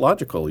 that's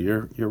logical.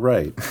 You're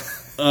right.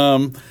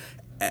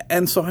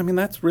 And so, I mean,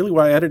 that's really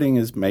why editing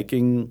is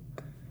making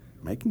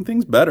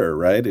things better,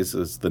 right?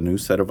 Is the new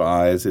set of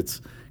eyes. It's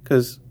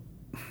because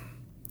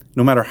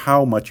no matter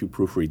how much you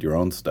proofread your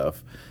own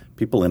stuff,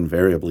 people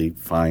invariably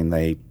find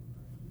they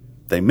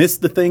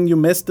missed the thing you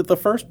missed at the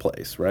first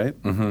place,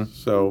 right? Mm-hmm.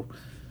 So.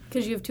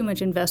 Because you have too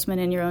much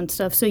investment in your own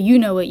stuff, so you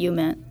know what you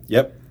meant.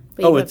 Yep.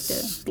 But you have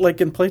It's like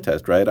in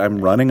playtest, right? I'm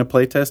running a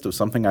playtest of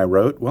something I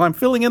wrote. Well, I'm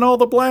filling in all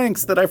the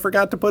blanks that I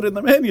forgot to put in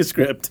the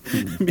manuscript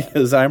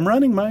because I'm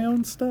running my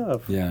own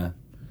stuff. Yeah.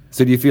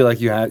 So do you feel like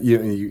you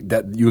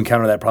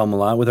encounter that problem a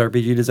lot with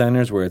RPG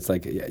designers, where it's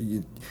like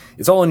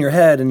it's all in your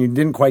head and you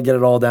didn't quite get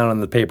it all down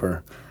on the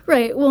paper?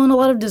 Right. Well, and a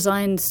lot of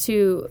designs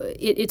too,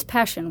 it's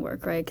passion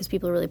work, right? Because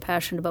people are really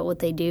passionate about what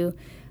they do.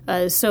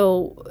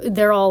 So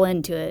they're all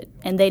into it,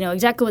 and they know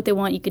exactly what they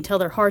want. You can tell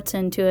their heart's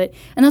into it,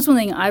 and that's one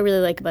thing I really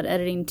like about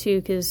editing too.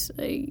 Because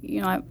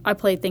I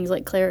play things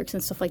like clerics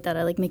and stuff like that.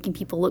 I like making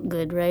people look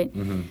good, right?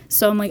 Mm-hmm.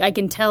 So I'm like, I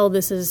can tell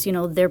this is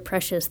their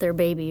precious, their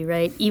baby,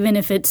 right? Even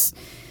if it's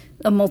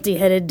a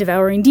multi-headed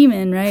devouring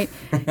demon, right?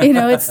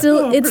 It's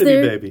still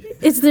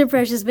it's their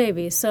precious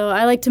baby. So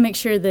I like to make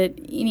sure that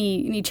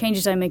any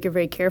changes I make are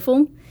very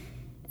careful.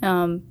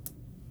 And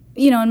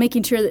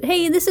making sure that,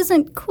 hey, this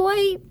isn't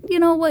quite,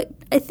 what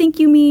I think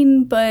you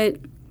mean, but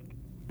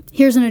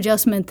here's an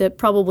adjustment that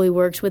probably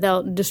works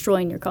without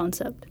destroying your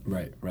concept.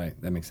 Right.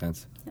 That makes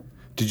sense. Yep.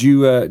 Do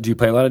you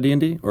play a lot of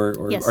D&D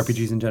or Yes.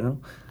 RPGs in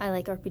general? I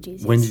like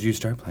RPGs. When yes. did you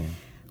start playing?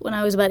 When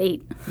I was about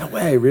 8. No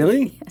way,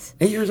 really? Yes.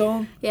 8 years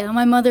old? Yeah,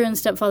 my mother and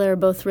stepfather are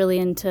both really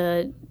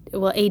into,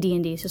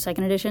 AD&D, so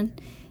 2nd edition,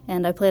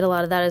 and I played a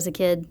lot of that as a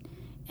kid,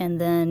 and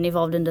then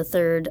evolved into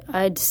 3rd.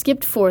 I'd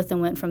skipped 4th and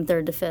went from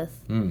 3rd to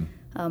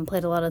 5th.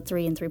 Played a lot of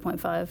 3 and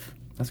 3.5.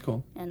 That's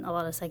cool. And a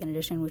lot of 2nd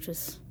edition, which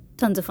was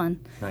tons of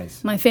fun.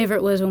 Nice. My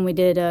favorite was when we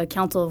did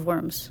Council of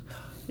Worms.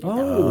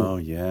 Oh,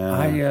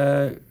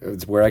 yeah.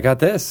 It's where I got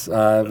this.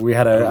 We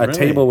had a really?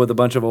 table with a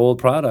bunch of old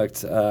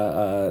products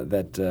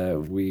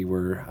that we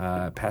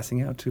were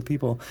passing out to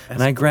people,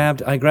 and I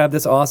grabbed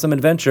this awesome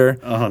adventure.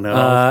 Oh, no.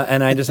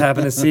 And I just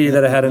happened to see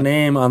that it had a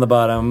name on the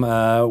bottom,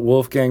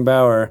 Wolfgang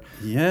Bauer.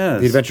 Yes.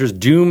 The Adventures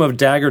Doom of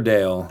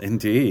Daggerdale.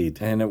 Indeed.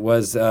 And it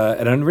was, and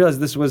I didn't realize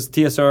this was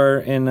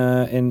TSR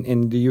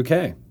in the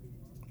UK.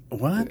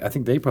 What? I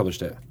think they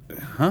published it.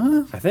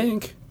 Huh? I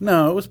think.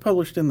 No, it was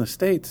published in the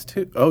States,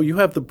 too. Oh, you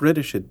have the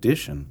British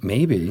edition.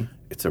 Maybe.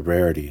 It's a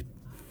rarity.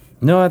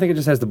 No, I think it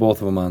just has the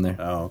both of them on there.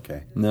 Oh,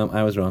 okay. No,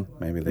 I was wrong.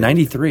 Maybe they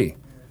 93.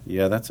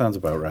 Yeah, that sounds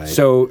about right.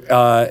 So,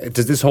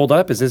 does this hold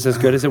up? Is this as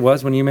good as it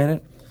was when you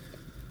made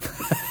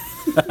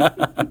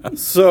it?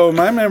 So,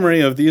 my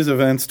memory of these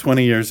events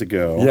 20 years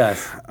ago.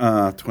 Yes.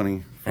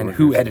 20. And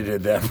who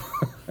edited them?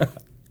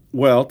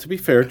 Well, to be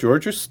fair,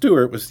 Georgia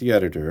Stewart was the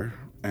editor,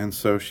 and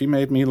so she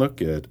made me look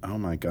good. Oh,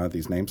 my God,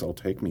 these names all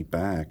take me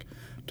back.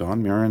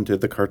 Dawn Murin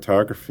did the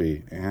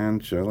cartography.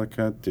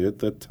 Angelica did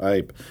the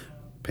type.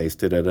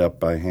 Pasted it up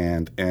by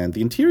hand. And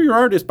the interior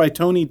art is by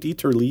Tony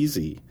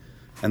Dieterlisi.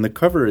 And the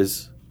cover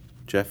is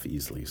Jeff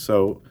Easley.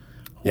 So,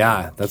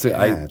 Yeah, that's it.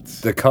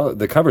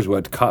 The cover's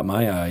what caught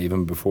my eye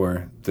even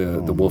before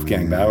the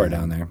Wolfgang Bauer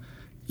down there.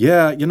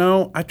 yeah,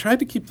 I tried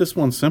to keep this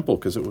one simple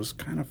because it was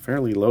kind of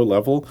fairly low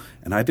level,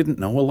 and I didn't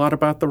know a lot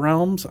about the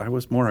realms. I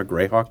was more a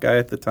Greyhawk guy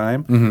at the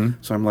time. Mm-hmm.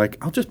 So I'm like,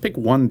 I'll just pick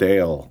one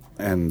Dale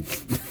and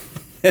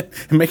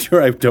make sure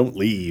I don't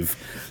leave.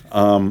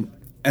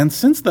 And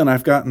since then,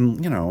 I've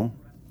gotten,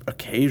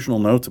 occasional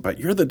notes about,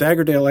 you're the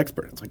Daggerdale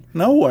expert. It's like,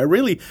 no, I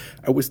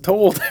was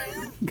told,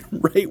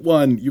 rate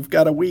one, you've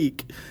got a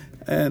week.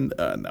 And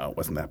no, it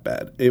wasn't that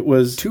bad. It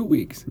was 2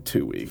 weeks.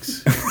 2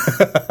 weeks.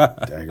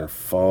 Dagger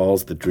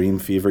Falls, the Dream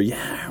Fever.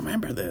 Yeah, I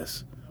remember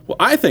this. Well,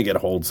 I think it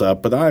holds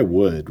up, but I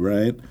would,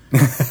 right?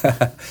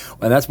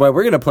 And that's why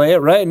we're going to play it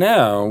right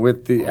now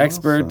with the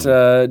expert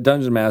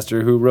dungeon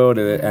master who wrote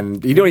it.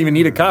 And you don't even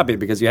need a copy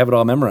because you have it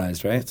all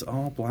memorized, right? It's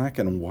all black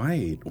and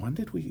white. When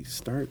did we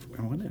start?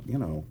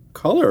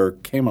 Color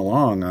came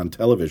along on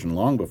television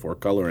long before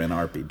color in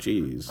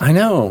RPGs. I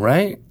know,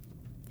 right?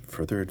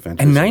 Further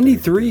adventures. And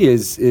 93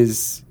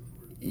 is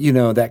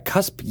that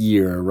cusp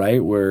year,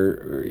 right?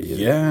 Where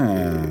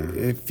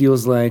it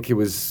feels like it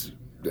was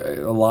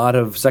a lot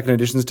of 2nd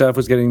edition stuff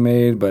was getting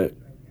made, but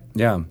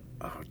yeah.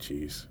 Oh,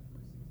 jeez.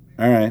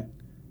 All right.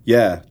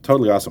 Yeah,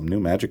 totally awesome. New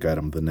magic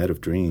item, the Net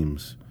of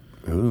Dreams.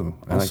 Ooh,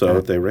 I also, like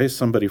that. they raised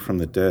somebody from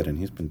the dead, and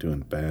he's been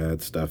doing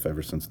bad stuff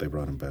ever since they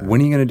brought him back. When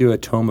are you going to do a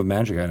tome of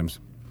magic items?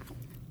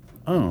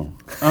 Oh.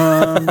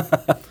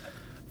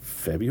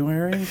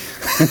 February?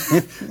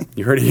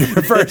 You heard it here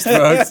first,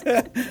 folks.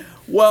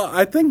 Well,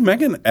 I think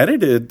Megan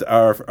edited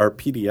our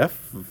PDF,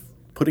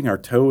 putting our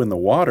toe in the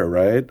water,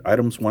 right?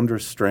 Items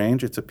Wondrous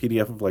Strange. It's a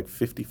PDF of like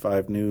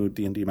 55 new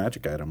D&D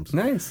magic items.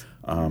 Nice.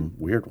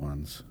 Weird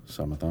ones,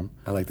 some of them.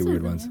 I like the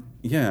weird ones.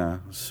 Yeah.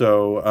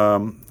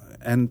 So,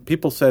 and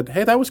people said,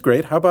 hey, that was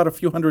great. How about a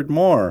few hundred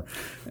more?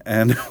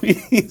 And we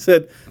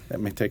said, that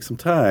may take some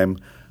time.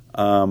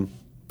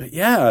 But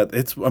yeah,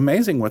 it's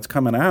amazing what's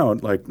coming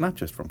out, like not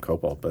just from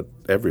Cobalt, but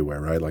everywhere,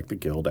 right? Like the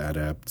Guild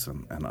Adepts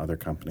and other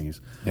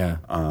companies. Yeah.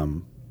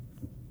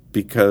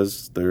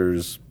 Because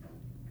there's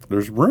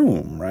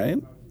room, right,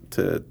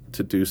 to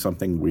do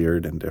something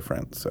weird and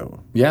different.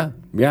 So yeah.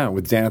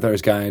 With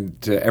Xanathar's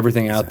Guide to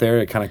everything out there,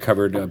 it kind of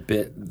covered a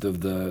bit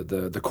of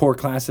the core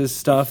classes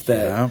stuff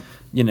that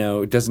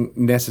doesn't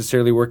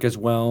necessarily work as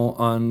well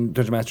on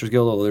Dungeon Masters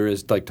Guild. Although there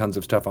is like tons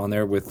of stuff on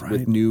there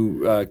with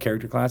new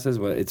character classes,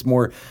 but it's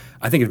more,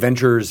 I think,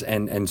 adventures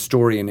and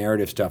story and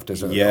narrative stuff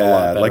does a lot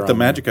better like the on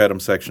magic there. item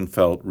section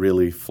felt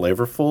really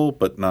flavorful,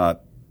 but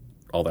not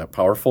all that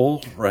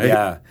powerful, right?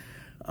 Yeah.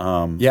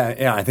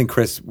 I think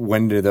Chris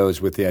went into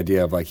those with the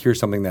idea of like, here's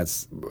something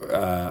that's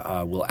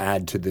will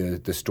add to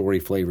the story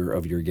flavor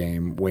of your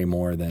game way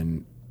more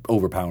than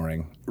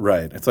overpowering.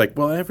 Right. It's like,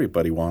 well,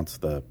 everybody wants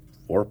the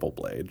Vorpal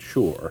blade,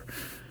 sure.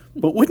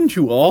 But wouldn't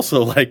you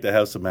also like to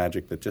have some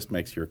magic that just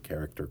makes your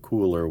character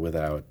cooler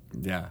without...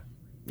 Yeah.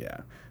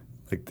 Yeah.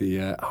 Like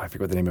I forget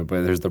what the name of it,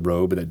 but there's the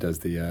robe that does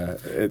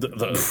it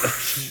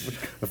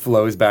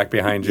flows back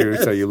behind you,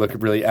 so you look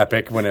really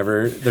epic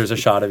whenever there's a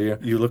shot of you.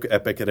 You look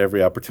epic at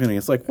every opportunity.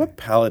 It's like, what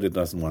paladin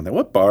doesn't want that?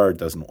 What bard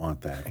doesn't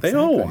want that? They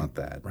all want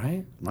that.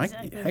 Right?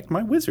 Heck,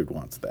 my wizard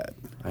wants that.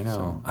 I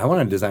know. I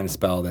want to design a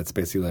spell that's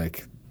basically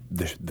like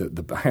the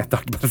I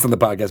talked about this on the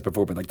podcast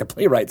before, but like the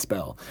playwright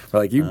spell.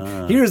 Where like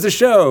here's the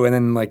show, and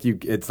then like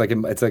it's like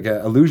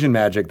a illusion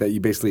magic that you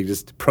basically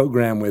just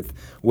program with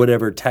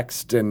whatever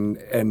text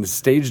and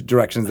stage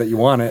directions that you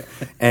want it,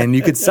 and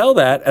you could sell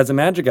that as a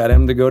magic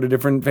item to go to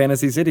different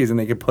fantasy cities, and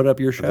they could put up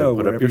your show.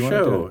 Put up your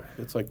show.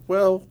 It's like,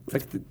 well, it's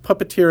like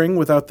puppeteering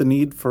without the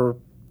need for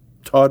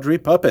tawdry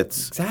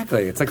puppets.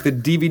 Exactly. It's like the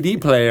DVD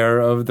player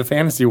of the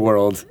fantasy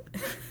world.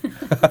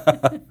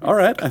 All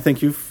right. I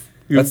think you've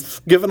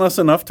given us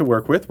enough to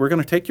work with. We're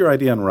going to take your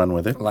idea and run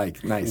with it.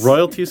 Like, nice.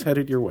 Royalties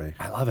headed your way.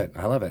 I love it.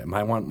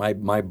 I want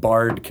my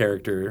bard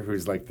character,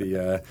 who's like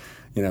the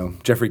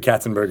Jeffrey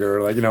Katzenberger,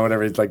 or like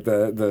whatever. It's like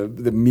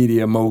the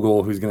media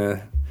mogul who's going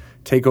to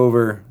take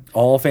over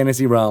all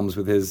fantasy realms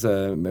with his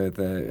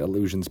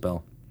illusion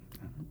spell.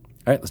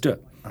 All right, let's do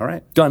it. All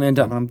right, done and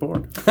done. I'm on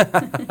board.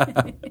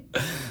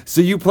 So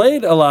you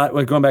played a lot.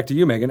 Well, going back to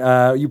you, Megan.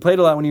 You played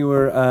a lot when you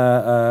were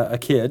a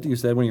kid. You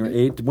said when you were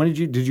 8. When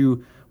did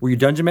you? Were you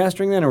dungeon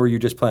mastering then, or were you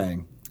just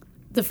playing?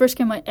 The first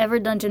game I ever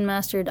dungeon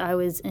mastered, I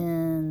was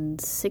in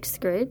 6th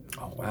grade.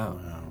 Oh,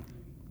 wow.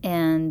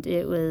 And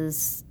it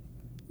was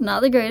not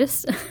the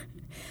greatest,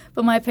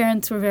 but my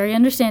parents were very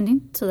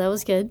understanding, so that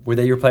was good. Were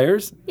they your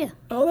players? Yeah.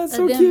 Oh, that's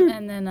so cute.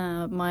 And then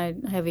I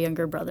have a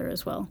younger brother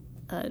as well.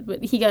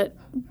 But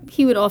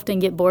he would often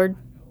get bored,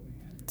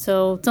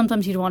 so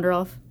sometimes he'd wander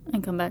off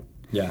and come back.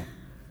 Yeah.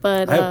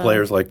 But I have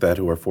players like that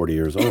who are 40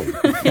 years old.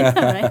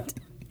 Right.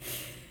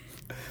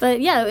 But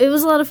yeah, it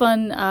was a lot of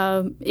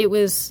fun. It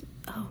was,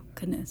 oh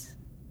goodness,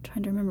 I'm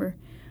trying to remember.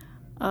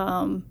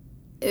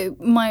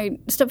 My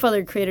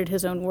stepfather created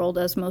his own world,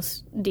 as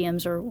most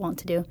DMs are wont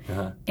to do,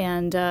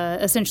 and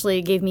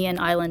essentially gave me an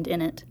island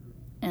in it.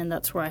 And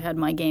that's where I had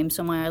my game.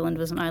 So my island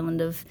was an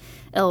island of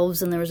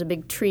elves, and there was a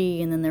big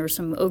tree, and then there were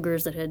some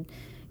ogres that had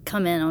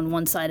come in on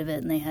one side of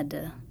it, and they had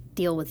to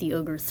deal with the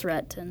ogre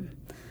threat and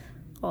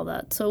all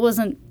that. So it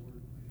wasn't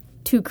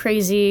too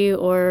crazy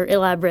or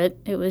elaborate.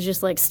 It was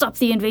just like, stop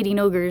the invading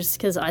ogres,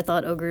 because I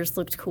thought ogres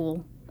looked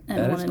cool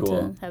and wanted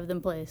to have them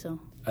play. So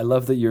I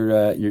love that your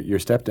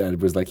stepdad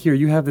was like, here,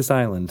 you have this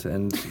island,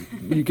 and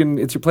you can.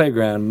 It's your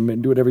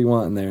playground. Do whatever you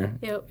want in there.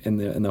 Yep. In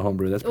the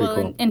homebrew. That's pretty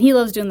cool. And he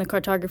loves doing the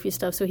cartography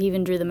stuff, so he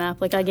even drew the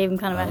map. Like I gave him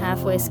kind of a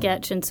halfway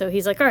sketch, and so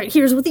he's like, all right,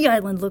 here's what the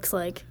island looks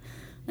like,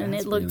 and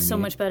it looked really so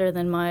much better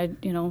than my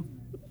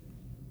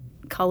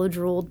college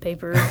ruled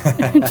paper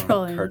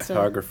drawing.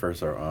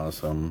 Cartographers are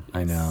awesome.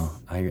 I know.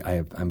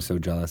 I'm so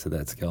jealous of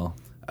that skill.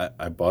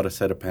 I bought a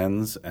set of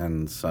pens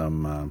and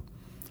some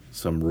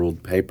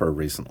ruled paper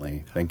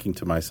recently, thinking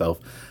to myself,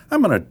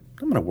 I'm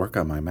gonna work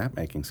on my map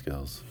making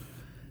skills.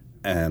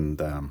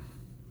 And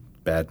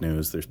bad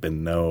news, there's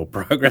been no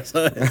progress.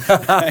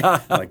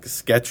 I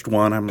sketched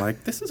one. I'm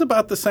like, this is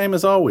about the same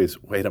as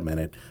always. Wait a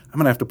minute, I'm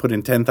gonna have to put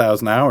in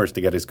 10,000 hours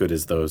to get as good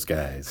as those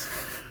guys.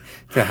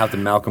 Gonna have to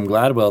Malcolm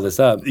Gladwell this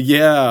up.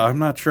 Yeah, I'm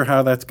not sure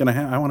how that's gonna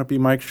happen. I want to be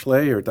Mike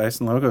Schley or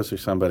Dyson Logos or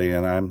somebody,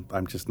 and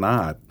I'm just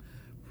not.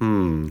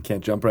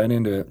 Can't jump right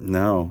into it.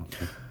 No.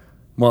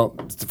 Well,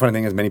 the funny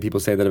thing is, many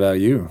people say that about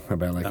you.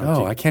 About like,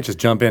 I can't just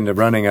jump into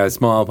running a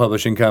small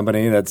publishing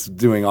company that's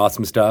doing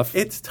awesome stuff.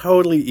 It's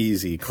totally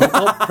easy.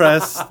 Cobalt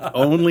Press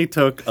only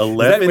took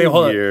 11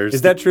 years.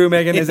 Is that true,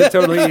 Megan? Is it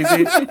totally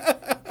easy?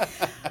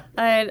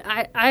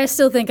 I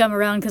still think I'm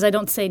around because I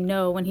don't say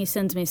no when he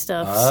sends me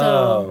stuff. Oh.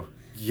 So.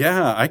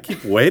 Yeah, I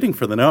keep waiting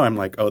for the no. I'm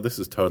like, oh, this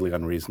is totally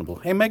unreasonable.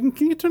 Hey, Megan,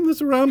 can you turn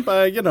this around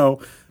by,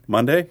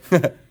 Monday?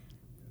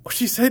 Oh,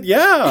 she said,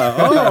 yeah.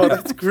 Oh,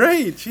 that's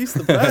great. She's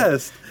the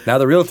best. Now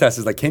the real test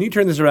is like, can you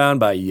turn this around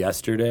by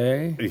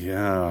yesterday?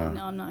 Yeah.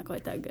 No, I'm not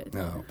quite that good.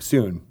 No,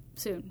 soon.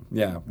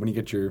 Yeah, when you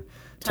get your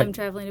time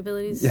traveling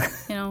abilities.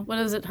 Yeah. What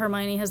is it?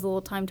 Hermione has the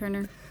little time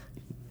turner.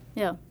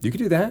 Yeah. You could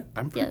do that.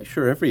 I'm pretty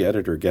sure every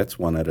editor gets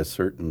one at a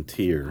certain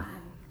tier.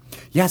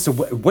 Yeah, so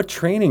what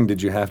training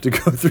did you have to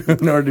go through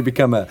in order to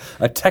become a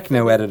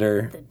techno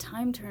editor? The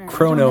time turner.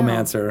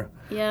 Chronomancer.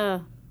 Yeah.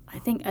 I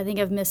think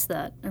I've missed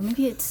that. Or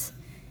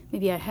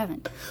maybe I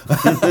haven't.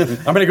 I'm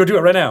going to go do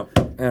it right now.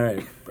 All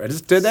right. I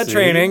just did that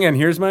training, and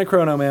here's my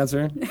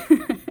Chronomancer.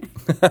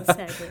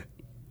 Exactly.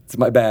 It's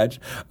my badge.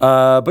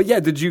 But yeah,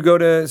 did you go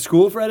to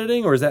school for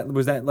editing, or was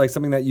that like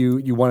something that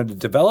you wanted to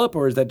develop,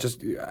 or is that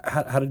just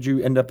how did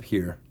you end up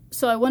here?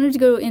 So I wanted to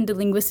go into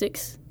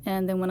linguistics,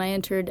 and then when I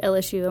entered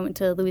LSU, I went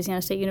to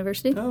Louisiana State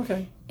University. Oh,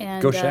 okay.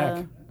 And, go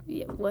Shaq.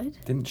 What?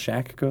 Didn't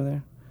Shaq go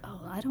there?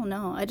 I don't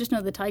know. I just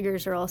know the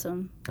Tigers are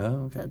awesome.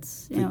 Oh, okay.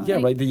 That's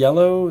right. The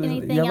yellow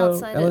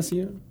outside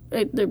LSU.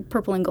 They're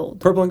purple and gold.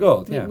 Purple and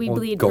gold. Yeah, we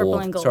bleed gold. purple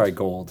and gold. Sorry,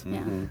 gold.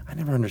 Yeah. I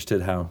never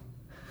understood how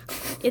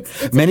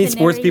It's Many a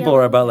sports canary people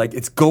yellow. are about like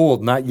it's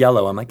gold, not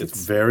yellow. I'm like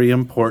It's very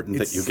important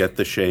that you get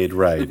the shade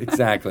right.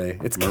 exactly.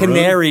 It's Maroon?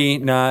 canary,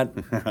 not.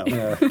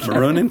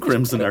 Maroon and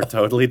crimson are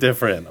totally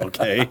different,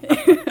 okay?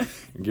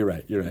 You're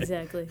right. You're right.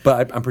 Exactly.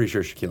 But I'm pretty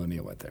sure Shaquille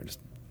O'Neal went there. Just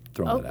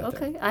throwing Oh, that out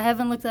okay. I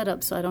haven't looked that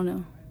up, so I don't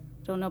know.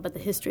 Don't know about the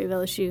history of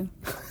LSU.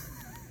 there.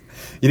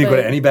 You didn't go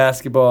to But- any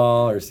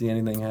basketball or see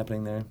anything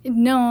happening there?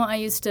 No, I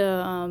used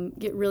to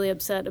get really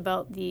upset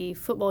about the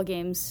football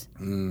games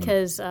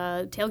because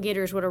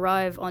tailgaters would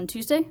arrive on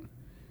Tuesday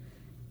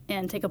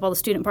and take up all the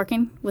student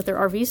parking with their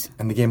RVs.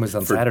 And the game was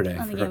on Saturday.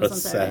 And the For game a was on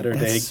Saturday.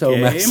 Saturday That's so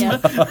game. messed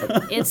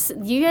Yeah. It's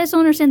you guys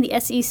don't understand the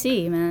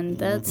SEC, man.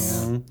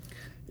 That's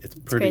It's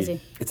pretty.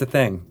 crazy. It's a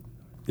thing.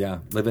 Yeah.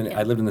 Yeah.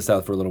 I lived in the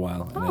South for a little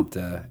while. Oh.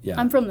 And yeah.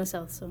 I'm from the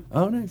South, so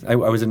Oh, nice. I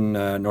was in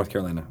North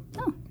Carolina.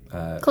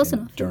 close in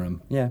enough.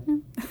 Durham. Yeah.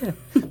 Yeah.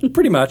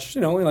 Pretty much.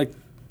 Only like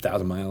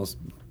 1,000 miles,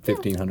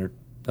 1,500.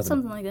 Nothing.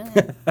 Something like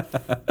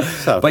that.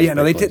 South But is yeah,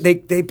 no, big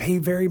place. they pay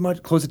very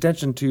much close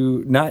attention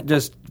to not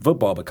just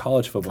football, but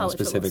college football College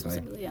football specifically.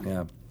 specifically,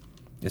 yeah.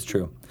 It's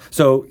true.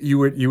 So you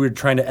were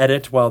trying to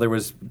edit while there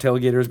was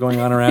tailgaters going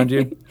on around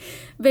you?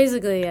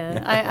 Basically,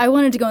 yeah. I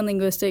wanted to go in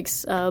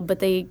linguistics, but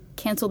they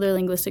canceled their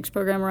linguistics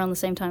program around the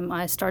same time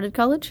I started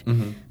college.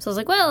 Mm-hmm. So I was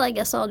like, well, I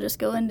guess I'll just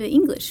go into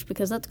English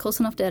because that's close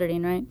enough to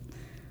editing, right?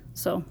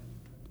 So,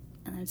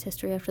 and then it's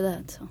history after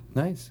that. So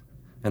Nice.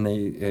 And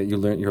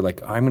you're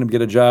like, I'm going to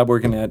get a job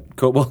working at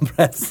Cobalt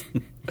Press.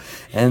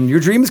 And your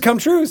dreams come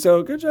true,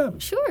 so good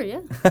job. sure, yeah.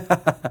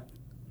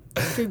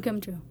 Dream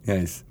come true.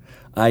 Nice.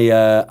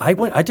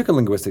 I took a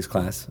linguistics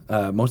class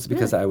mostly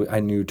because I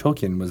knew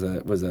Tolkien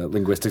was a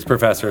linguistics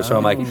professor. So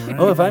I'm like,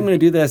 if I'm going to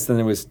do this, then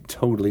it was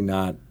totally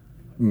not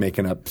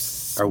making up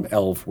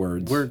elf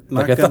words. We're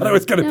like not I thought gonna- it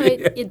was going to No, be.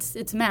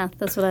 it's math.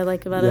 That's what I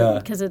like about Yeah.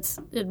 it because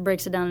it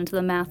breaks it down into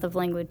the math of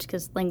language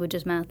because language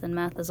is math and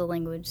math is a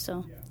language.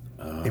 So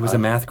It was a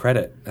math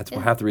credit. That's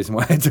half the reason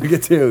why I took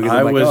it too. 'cause I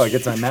I'm like, was I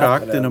get some math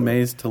shocked credit. and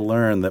amazed to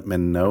learn that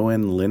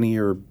Minoan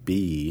Linear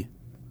B,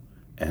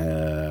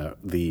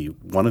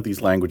 one of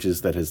these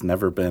languages that has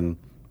never been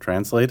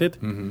translated,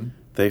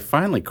 they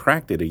finally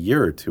cracked it a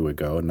year or two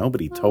ago, and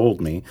nobody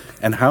told me.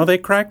 And how they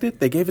cracked it?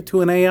 They gave it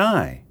to an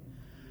AI.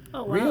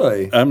 oh wow.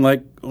 Really? I'm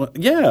like, well,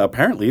 yeah,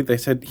 apparently. They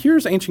said,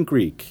 here's ancient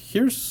Greek,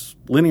 here's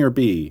Linear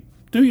B.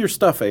 Do your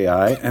stuff,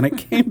 AI. And it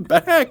came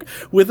back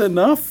with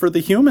enough for the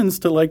humans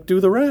to, do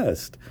the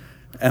rest.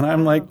 And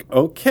I'm like,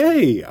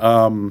 okay,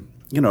 our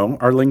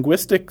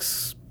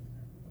linguistics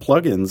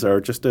plugins are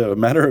just a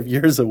matter of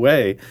years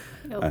away.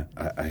 Yep.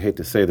 I hate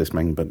to say this,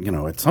 Megan, but,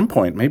 at some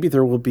point, maybe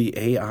there will be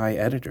AI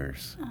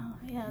editors. Oh,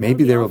 yeah, that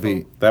Maybe would there will awful.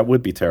 be. That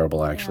would be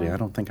terrible, actually. Yeah. I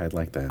don't think I'd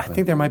like that. I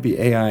think there might be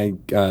AI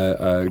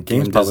games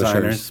Game publishers.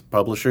 designers,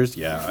 publishers,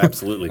 yeah,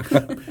 absolutely.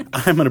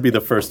 I'm going to be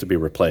the first to be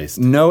replaced.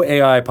 No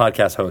AI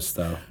podcast hosts,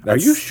 though.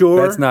 you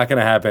sure? That's not going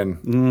to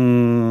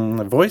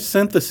happen. Voice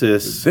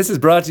synthesis. This is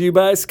brought to you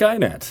by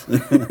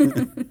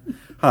Skynet.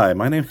 Hi,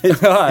 my name is.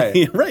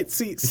 Hi. Right.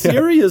 See,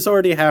 Siri is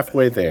already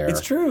halfway there.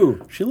 It's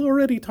true. She'll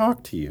already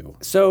talk to you.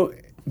 So,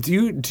 do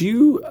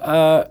you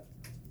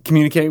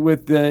communicate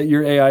with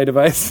your AI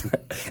device?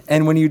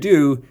 And when you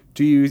do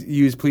you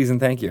use please and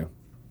thank you?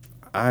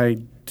 I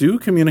do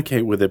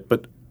communicate with it,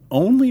 but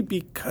only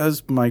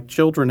because my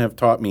children have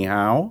taught me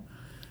how.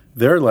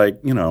 They're like,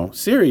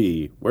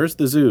 Siri, where's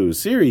the zoo?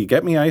 Siri,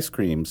 get me ice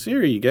cream.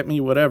 Siri, get me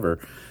whatever.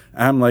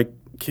 I'm like,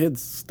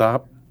 kids,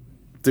 stop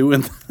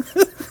doing.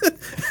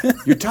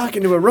 You're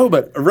talking to a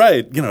robot.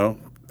 Right,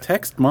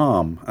 text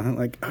mom. I'm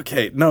like,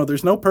 okay, no,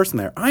 there's no person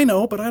there. I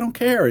know, but I don't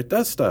care. It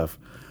does stuff.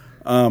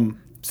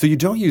 So you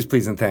don't use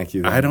please and thank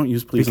you then? I don't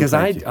use please because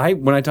and thank you. I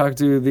when I talk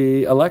to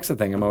the Alexa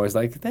thing, I'm always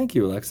like, thank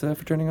you, Alexa,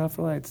 for turning off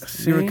the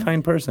lights. You're a See?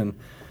 kind person.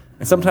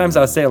 And sometimes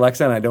I'll say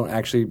Alexa and I don't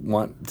actually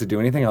want to do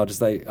anything. I'll just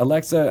say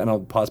Alexa and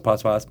I'll pause.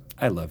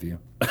 I love you.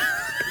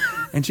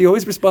 And she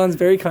always responds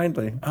very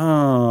kindly.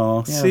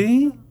 Oh, Yeah.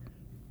 see?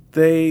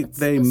 They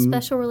A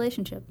special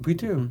relationship. We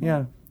do,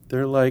 yeah.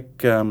 they're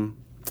like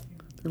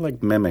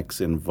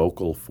mimics in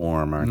vocal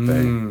form, aren't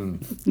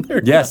they?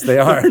 They're Yes, they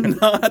are. They're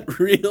not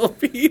real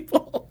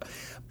people.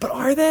 But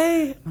are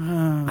they?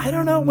 I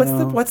don't know. What's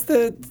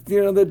the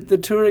the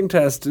Turing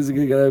test is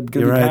going to be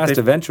You're right. passed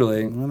They-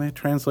 eventually. Well, they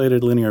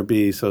translated Linear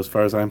B, so as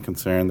far as I'm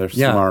concerned, they're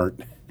Yeah. smart.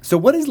 So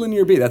what is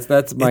Linear B?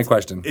 That's my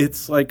question.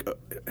 It's like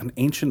an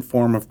ancient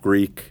form of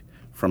Greek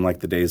from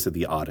the days of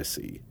the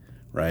Odyssey,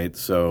 right?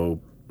 So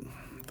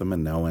the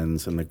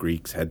Minoans and the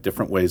Greeks had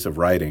different ways of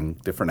writing,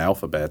 different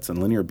alphabets, and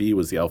Linear B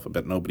was the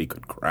alphabet nobody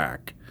could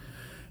crack.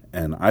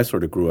 And I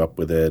sort of grew up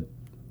with it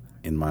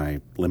in my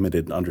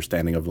limited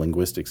understanding of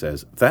linguistics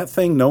as that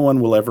thing no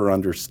one will ever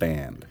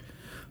understand.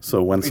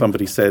 So when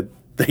somebody said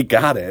they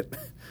got it,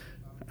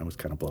 I was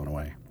kind of blown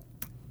away.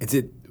 Is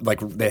it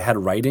like they had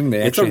writing?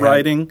 It's a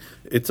writing.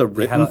 It's a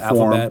written an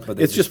form. alphabet, but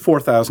they It's just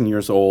 4,000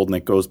 years old, and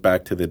it goes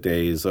back to the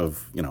days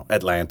of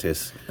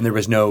Atlantis. And there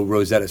was no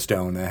Rosetta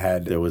Stone that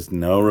had. There was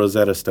no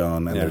Rosetta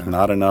Stone, and Yeah. there's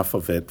not enough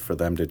of it for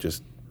them to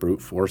just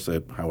brute force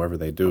it, however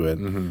they do it.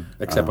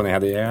 Except when they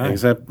have the AI.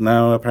 Except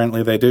now,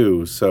 apparently they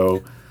do.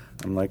 So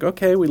I'm like,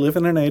 okay, we live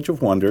in an age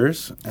of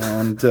wonders,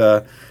 and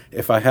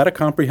if I had to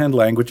comprehend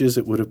languages,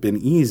 it would have been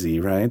easy,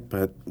 right?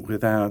 But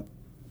without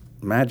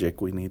magic,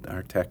 we need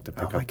our tech to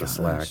pick up the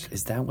slack.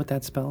 Is that what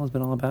that spell has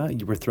been all about?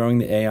 You were throwing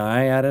the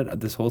AI at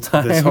it this whole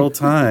time? This whole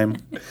time.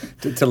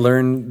 to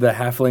learn the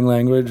halfling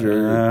language?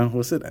 Or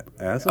Was it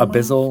Asimov?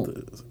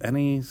 Abyssal?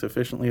 Any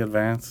sufficiently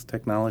advanced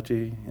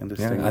technology? I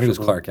think it was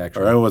Clark,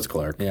 actually. Or it was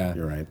Clark. Yeah.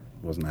 You're right.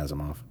 It wasn't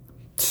Asimov.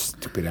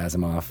 Stupid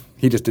Asimov.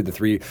 He just did the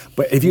 3.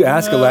 But if you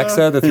ask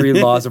Alexa the 3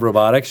 laws of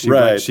robotics, she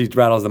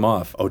rattles them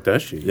off. Oh,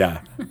 does she?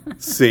 Yeah.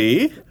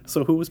 See?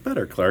 So who was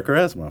better, Clark or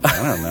Asimov?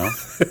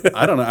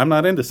 I don't know. I'm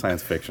not into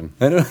science fiction.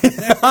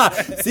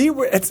 See,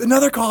 it's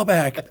another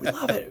callback. We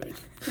love it.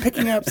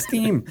 Picking up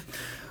steam.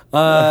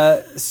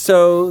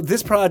 So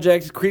this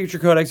project, Creature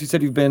Codex, you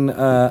said you've been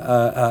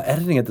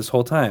editing it this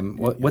whole time.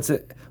 What's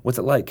it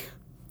like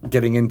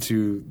getting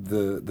into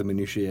the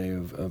minutiae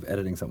of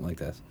editing something like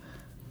this?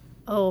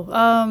 Well,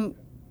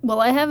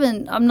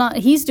 I'm not,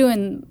 he's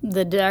doing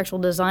the actual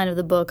design of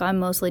the book. I'm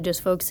mostly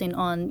just focusing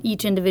on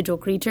each individual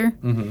creature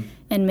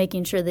and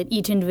making sure that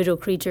each individual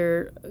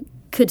creature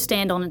could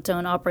stand on its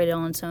own, operate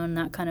on its own,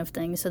 that kind of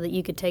thing, so that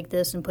you could take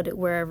this and put it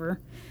wherever.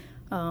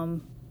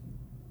 So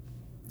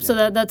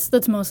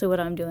that's mostly what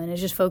I'm doing, is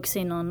just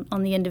focusing on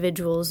the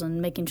individuals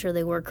and making sure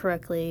they work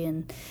correctly,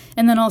 and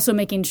then also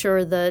making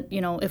sure that,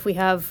 if we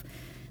have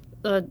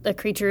a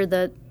creature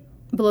that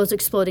blows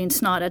exploding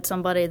snot at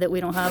somebody, that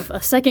we don't have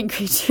a second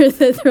creature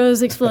that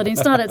throws exploding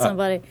snot at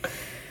somebody.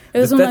 It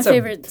was one of my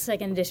favorite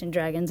second edition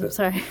dragons. I'm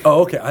sorry.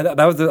 Oh, okay. I thought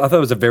it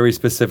was a very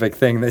specific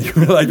thing that you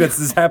were like, this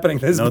is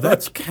happening. No,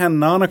 that's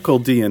canonical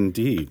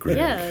D&D, Greg.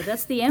 Yeah,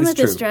 that's the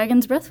Amethyst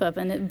Dragon's breath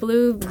weapon. It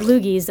blew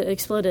geese that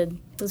exploded.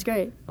 It was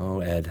great.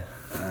 Oh, Ed.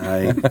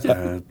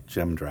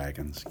 Gem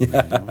dragons.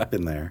 I've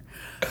been there.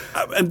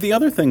 And the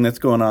other thing that's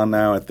going on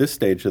now at this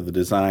stage of the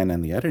design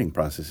and the editing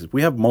process is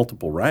we have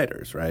multiple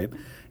writers, right?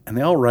 And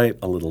they all write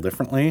a little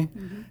differently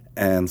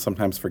and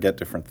sometimes forget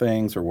different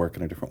things or work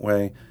in a different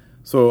way.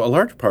 So a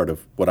large part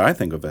of what I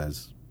think of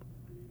as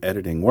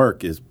editing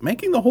work is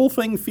making the whole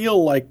thing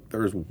feel like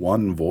there's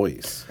one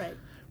voice.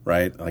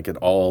 Right? Like it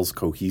all's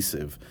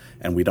cohesive.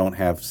 And we don't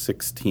have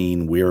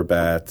 16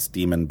 werebats,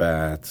 demon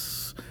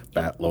bats,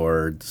 bat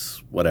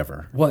lords,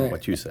 whatever.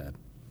 What you said.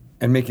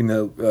 And making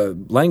the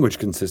language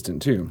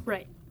consistent, too.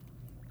 Right.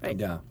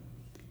 Yeah.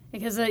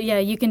 Because,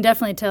 you can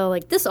definitely tell,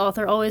 like, this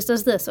author always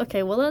does this.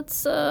 Okay, well,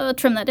 let's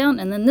trim that down.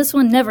 And then this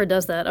one never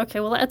does that. Okay,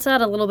 well, let's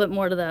add a little bit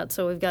more to that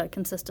so we've got it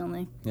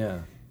consistently. Yeah.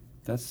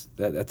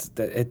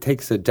 It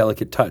takes a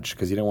delicate touch,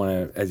 because you don't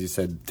want to, as you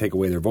said, take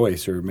away their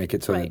voice or make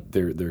it so that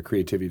their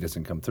creativity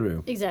doesn't come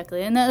through.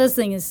 Exactly. And the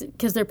thing is,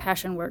 because their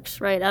passion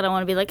works, right? I don't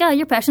want to be like,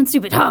 your passion's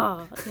stupid.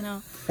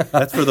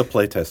 That's for the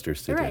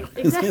playtesters to do. Right,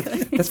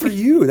 exactly. That's for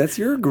you. That's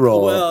your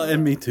goal. Well,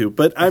 and me too.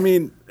 But, I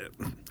mean,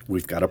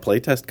 we've got a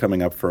playtest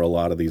coming up for a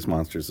lot of these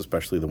monsters,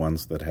 especially the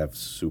ones that have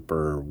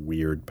super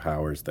weird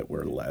powers that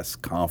we're less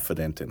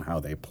confident in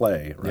how they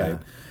play, right? Yeah.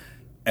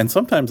 And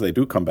sometimes they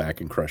do come back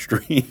and crush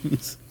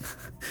dreams.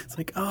 It's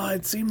like,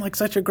 it seemed like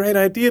such a great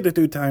idea to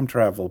do time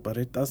travel, but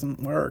it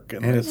doesn't work.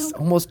 And it's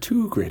almost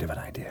too great of an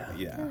idea.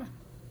 Yeah.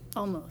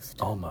 Almost.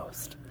 So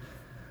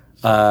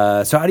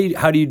how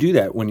do you do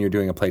that when you're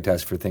doing a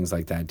playtest for things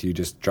like that? Do you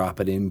just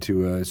drop it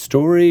into a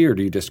story, or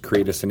do you just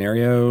create a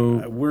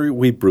scenario?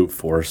 We brute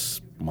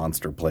force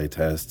monster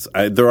playtests.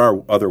 There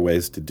are other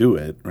ways to do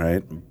it,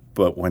 right?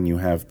 But when you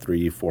have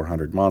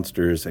 300-400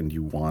 monsters and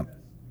you want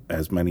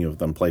as many of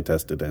them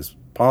playtested as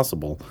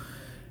possible,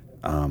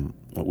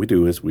 what we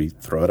do is we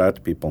throw it out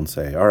to people and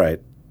say, all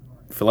right,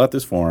 fill out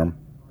this form,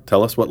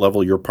 tell us what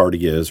level your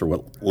party is or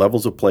what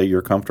levels of play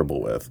you're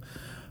comfortable with,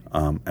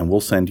 and we'll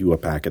send you a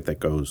packet that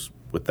goes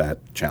with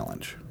that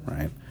challenge,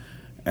 right?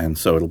 And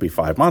so it'll be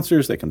 5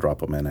 monsters. They can drop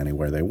them in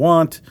anywhere they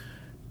want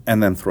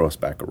and then throw us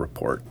back a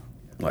report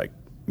like,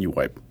 you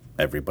wipe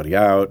everybody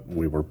out.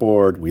 We were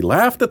bored. We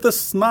laughed at the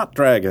snot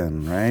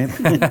dragon,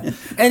 right?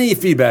 Any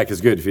feedback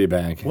is good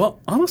feedback. Well,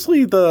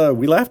 honestly,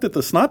 we laughed at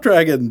the snot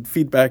dragon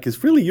feedback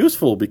is really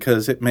useful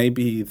because it may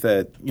be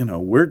that,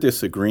 we're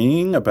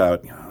disagreeing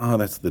about,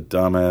 that's the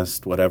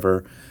dumbest,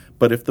 whatever.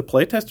 But if the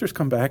playtesters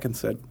come back and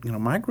said,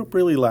 my group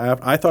really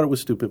laughed. I thought it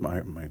was stupid.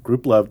 My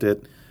group loved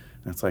it.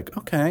 And it's like,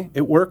 okay,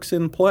 it works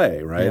in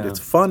play, right? Yeah. It's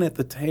fun at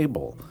the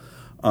table.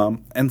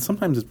 And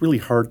sometimes it's really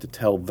hard to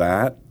tell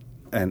that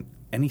and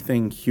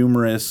anything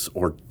humorous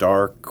or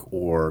dark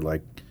or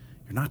like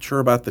you're not sure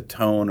about the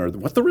tone or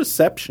what the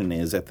reception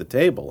is at the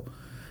table.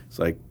 It's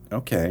like,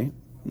 okay,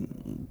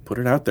 put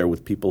it out there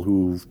with people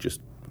who've just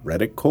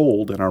read it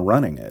cold and are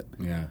running it.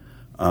 Yeah.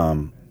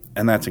 And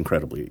that's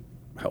incredibly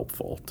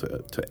helpful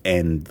to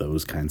end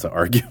those kinds of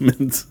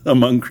arguments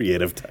among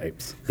creative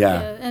types. Yeah.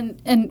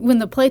 And when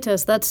the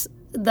playtest,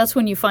 that's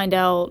when you find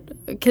out,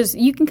 because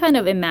you can kind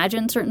of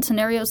imagine certain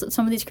scenarios that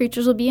some of these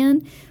creatures will be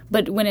in,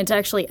 but when it's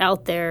actually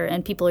out there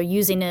and people are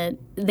using it,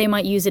 they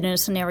might use it in a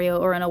scenario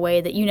or in a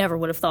way that you never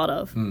would have thought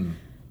of.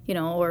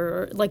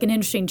 Or like an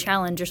interesting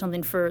challenge or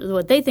something for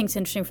what they think is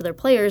interesting for their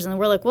players, and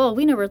we're like, well,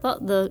 we never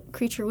thought the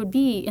creature would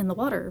be in the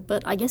water,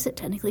 but I guess it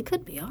technically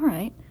could be. All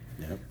right.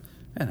 Yep.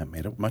 And it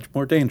made it much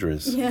more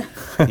dangerous. Yeah,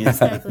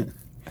 exactly.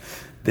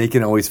 They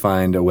can always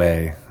find a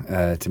way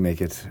to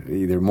make it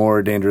either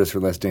more dangerous or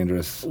less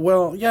dangerous.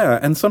 Well, yeah,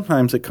 and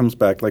sometimes it comes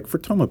back. Like for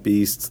Tome of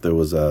Beasts, there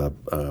was a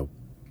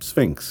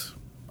sphinx,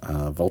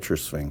 vulture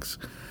sphinx.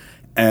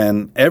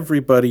 And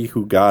everybody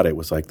who got it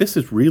was like, this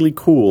is really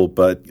cool,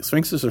 but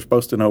sphinxes are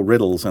supposed to know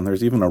riddles, and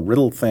there's even a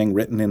riddle thing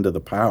written into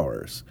the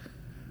powers.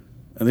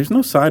 And there's no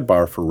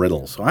sidebar for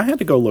riddles. So I had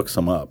to go look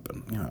some up.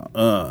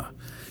 And,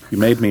 you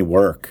made me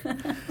work.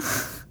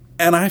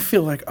 And I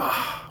feel like,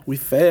 we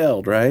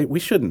failed, right? We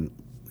shouldn't.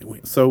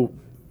 So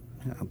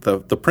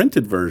the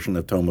printed version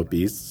of Tome of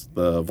Beasts,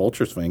 the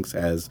Vulture Sphinx,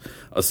 has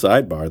a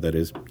sidebar that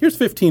is, here's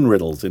 15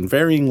 riddles in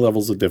varying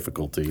levels of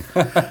difficulty.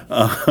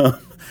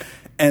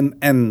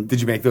 And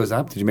did you make those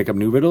up? Did you make up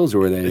new riddles, or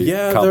were they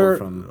cobbled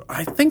from?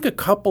 I think a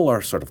couple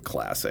are sort of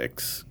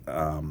classics.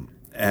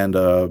 And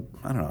I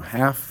don't know,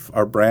 half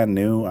are brand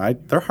new.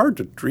 They're hard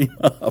to dream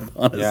up,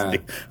 honestly.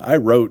 Yeah. I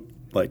wrote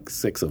like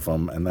 6 of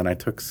them, and then I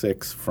took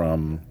 6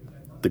 from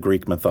the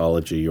Greek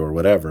mythology or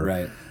whatever.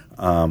 Right.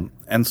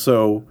 And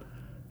so,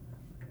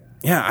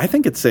 yeah, I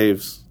think it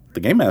saves the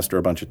game master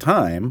a bunch of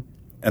time,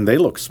 and they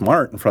look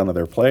smart in front of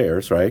their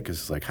players, right? Because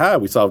it's like,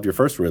 we solved your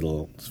first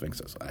riddle. Sphinx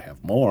says, I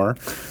have more,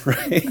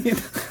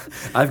 right?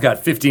 I've got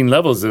 15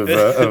 levels of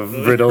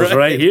riddles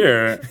right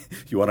here.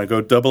 You want to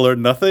go double or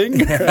nothing?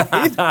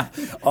 Right?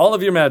 All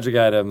of your magic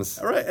items.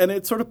 All right, and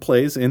it sort of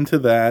plays into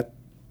that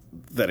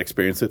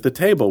experience at the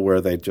table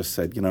where they just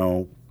said,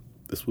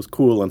 this was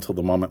cool until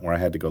the moment where I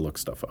had to go look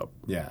stuff up.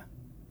 Yeah,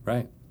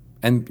 right.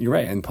 And you're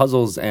right. And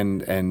puzzles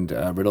and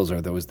riddles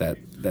are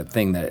that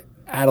thing that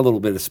add a little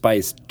bit of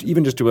spice,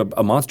 even just to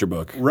a monster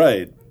book.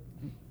 Right.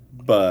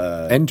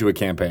 But and to a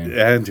campaign.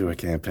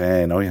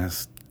 Oh,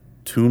 yes.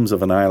 Tombs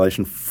of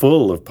Annihilation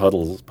full of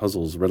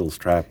puzzles, riddles,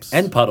 traps.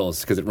 And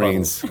puddles, because it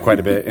rains quite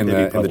a bit in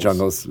the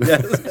jungles.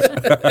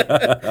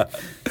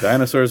 Yes.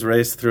 Dinosaurs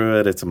race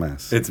through it. It's a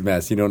mess. It's a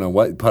mess. You don't know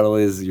what puddle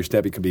is your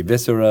step. It could be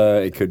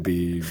viscera. It could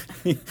be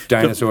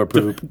dinosaur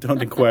poop.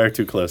 Don't inquire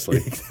too closely.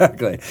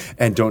 Exactly.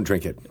 And don't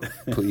drink it,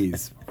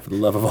 please, for the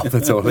love of all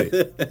that's holy.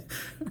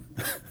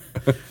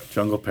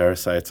 Jungle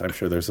parasites. I'm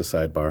sure there's a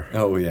sidebar.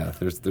 Oh yeah,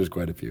 there's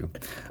quite a few.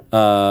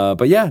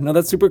 But yeah, no,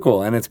 that's super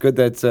cool, and it's good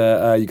that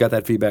you got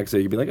that feedback. So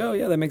you'd be like, oh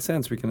yeah, that makes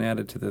sense. We can add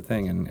it to the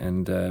thing,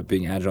 and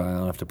being agile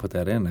enough to put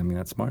that in. I mean,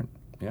 that's smart.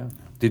 Yeah.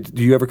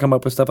 Do you ever come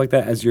up with stuff like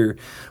that as you're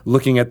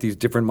looking at these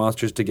different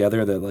monsters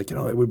together? That like,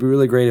 it would be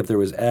really great if there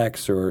was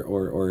X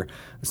or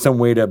some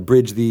way to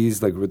bridge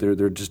these, like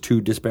they're just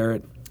too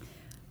disparate.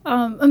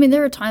 I mean,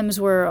 there are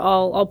times where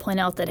I'll point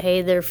out that,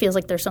 hey, there feels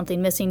like there's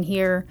something missing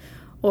here.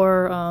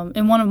 Or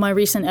in one of my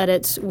recent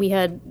edits, we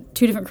had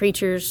 2 different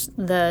creatures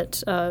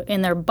that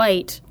in their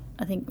bite,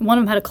 I think one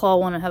of them had a claw,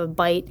 one had a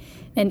bite,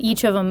 and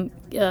each of them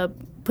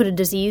put a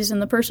disease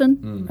in the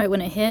person right when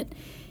it hit.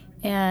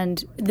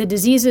 And the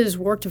diseases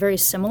worked very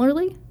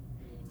similarly,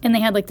 and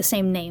they had like the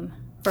same name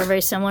for a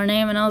very similar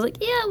name. And I was like,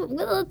 yeah,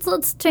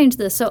 let's change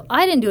this. So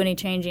I didn't do any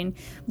changing,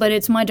 but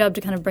it's my job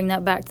to kind of bring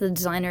that back to the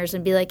designers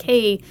and be like,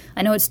 hey,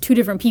 I know it's 2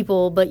 different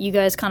people, but you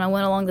guys kind of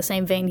went along the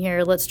same vein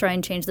here. Let's try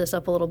and change this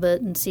up a little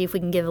bit and see if we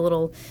can give a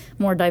little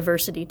more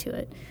diversity to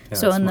it. Yeah,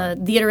 so in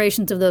the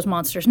iterations of those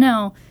monsters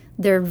now,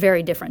 they're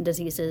very different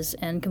diseases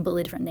and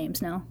completely different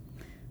names now.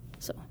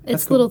 So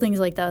it's cool. Little things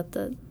like that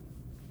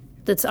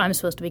that's I'm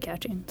supposed to be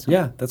catching. So.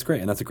 Yeah, that's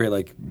great, and that's a great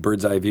like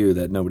bird's eye view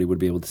that nobody would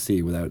be able to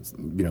see without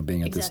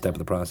being at this step of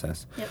the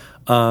process. Yep.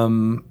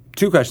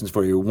 2 questions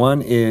for you.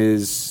 One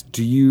is,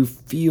 do you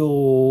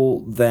feel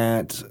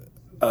that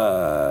I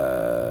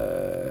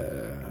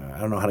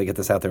don't know how to get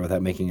this out there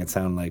without making it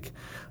sound like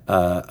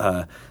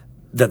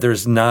that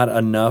there's not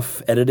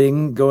enough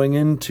editing going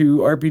into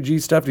RPG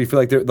stuff? Do you feel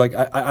like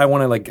I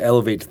want to like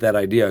elevate that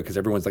idea, because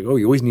everyone's like, oh,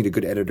 you always need a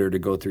good editor to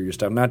go through your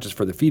stuff, not just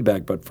for the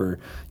feedback, but for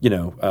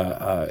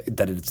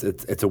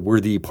that it's a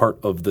worthy part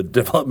of the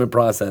development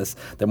process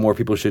that more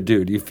people should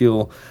do. Do you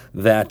feel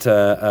that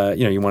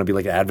you want to be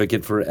like an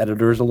advocate for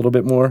editors a little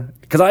bit more?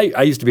 Because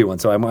I used to be one,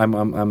 so I'm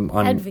on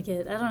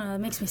advocate. I don't know. It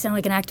makes me sound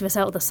like an activist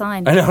out with a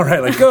sign. I know,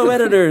 right? Like, go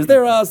editors,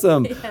 they're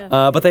awesome.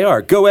 Yeah. But they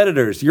are. Go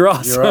editors, you're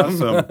awesome. You're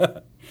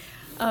awesome.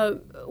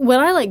 What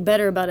I like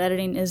better about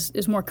editing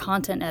is more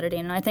content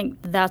editing, and I think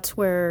that's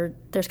where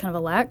there's kind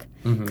of a lack,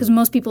 because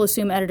most people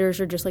assume editors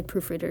are just like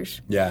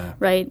proofreaders. Yeah.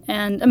 Right?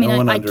 And I mean, no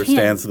one I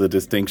understands the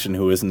distinction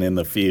who isn't in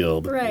the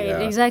field. Right, yeah.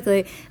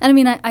 Exactly. And I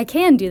mean, I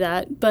can do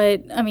that,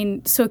 but I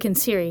mean, so can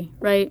Siri,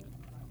 right?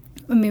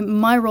 I mean,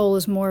 my role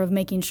is more of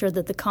making sure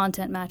that the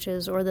content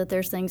matches, or that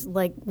there's things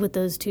like with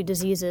those 2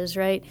 diseases,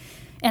 right?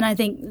 And I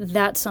think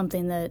that's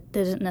something that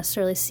isn't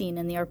necessarily seen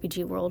in the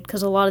RPG world,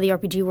 because a lot of the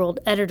RPG world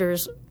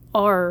editors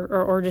are,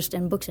 or just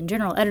in books in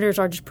general, editors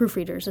are just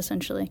proofreaders,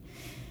 essentially.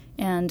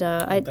 And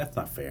that's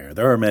not fair.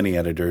 There are many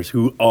editors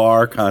who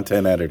are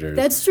content editors.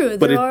 That's true.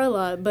 There are a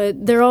lot,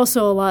 but there are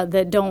also a lot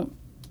that don't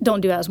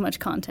do as much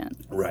content.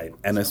 Right.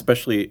 And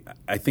especially,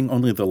 I think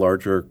only the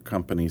larger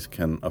companies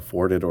can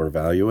afford it or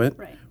value it.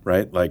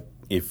 Right? Like,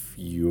 if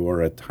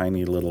you're a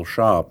tiny little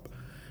shop,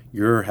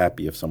 you're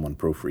happy if someone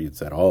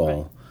proofreads at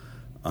all.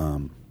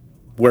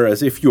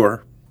 Whereas if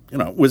you're,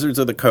 Wizards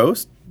of the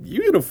Coast,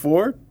 you can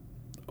afford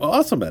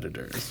awesome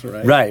editors,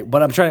 right? Right.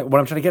 What I'm trying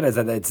to get at is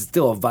that it's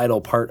still a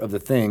vital part of the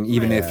thing,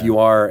 even if you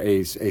are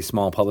a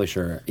small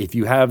publisher. If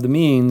you have the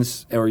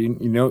means, or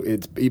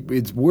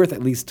it's worth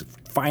at least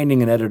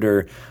finding an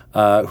editor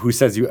who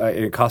says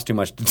it costs too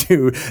much to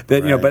do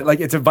that. But like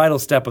it's a vital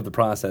step of the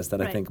process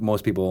that I think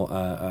most people.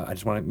 I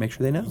just want to make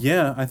sure they know.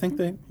 Yeah, I think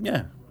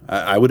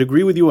I would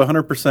agree with you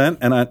 100%.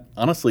 And I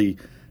honestly,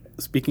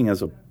 speaking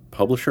as a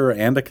publisher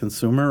and a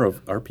consumer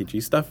of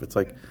RPG stuff, it's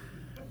like,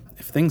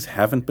 if things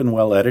haven't been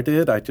well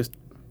edited, I just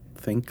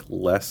think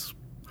less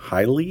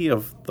highly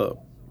of the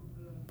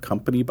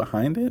company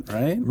behind it,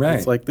 right? Right.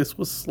 It's like, this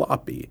was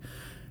sloppy.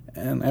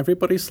 And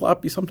everybody's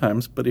sloppy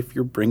sometimes, but if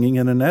you're bringing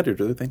in an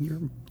editor, then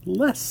you're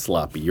less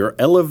sloppy. You're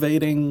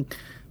elevating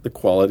the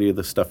quality of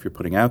the stuff you're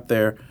putting out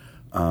there.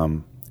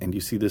 And you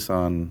see this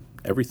on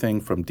everything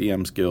from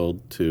DM's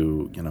Guild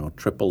to,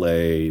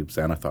 AAA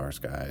Xanathar's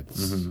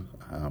guides.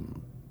 Mm-hmm.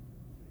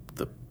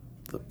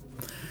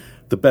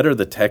 The better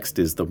the text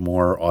is, the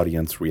more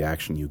audience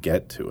reaction you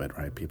get to it,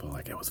 right? People are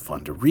like, it was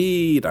fun to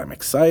read. I'm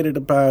excited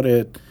about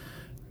it.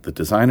 The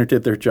designer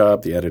did their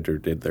job. The editor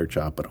did their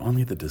job. But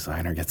only the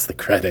designer gets the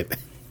credit.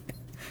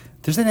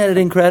 There's an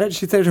editing credit.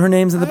 She said her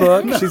name's in the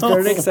book. She's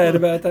very excited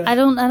about that. I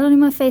don't need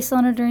my face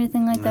on it or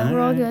anything like that.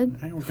 We're all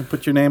good. We can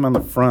put your name on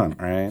the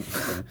front, right?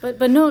 So.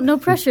 But no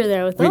pressure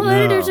there.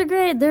 Editors are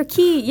great. They're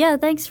key. Yeah,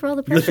 thanks for all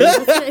the pressure.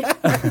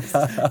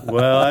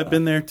 Well, I've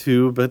been there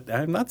too, but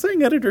I'm not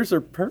saying editors are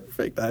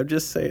perfect. I'm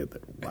just saying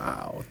that,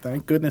 wow,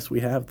 thank goodness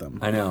we have them.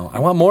 I know. I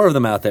want more of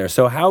them out there.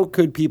 So how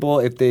could people,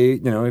 if they,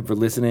 if they're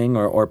listening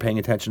or paying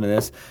attention to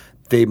this,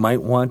 they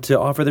might want to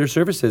offer their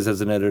services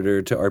as an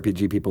editor to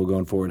RPG people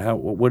going forward?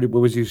 What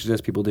would you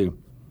suggest people do?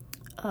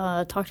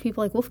 Talk to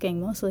people like Wolfgang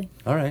mostly.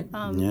 All right.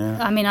 I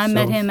mean, I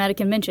met him at a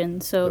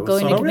convention. So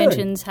going to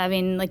conventions,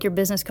 having like your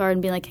business card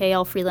and being like, hey,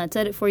 I'll freelance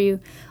edit for you.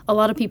 A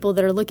lot of people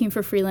that are looking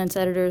for freelance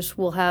editors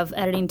will have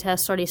editing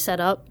tests already set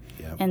up.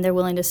 Yep. And they're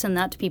willing to send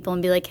that to people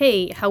and be like,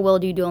 hey, how well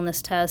do you do on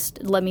this test?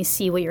 Let me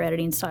see what your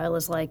editing style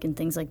is like and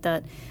things like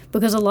that.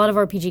 Because a lot of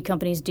RPG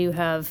companies do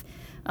have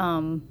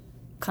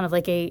kind of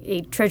like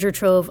a treasure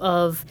trove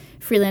of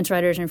freelance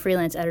writers and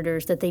freelance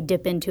editors that they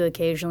dip into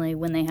occasionally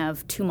when they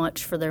have too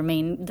much for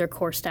their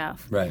core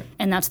staff. Right.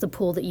 And that's the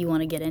pool that you want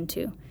to get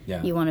into.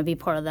 Yeah. You want to be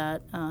part of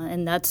that.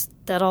 And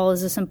that all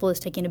is as simple as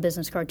taking a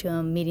business card to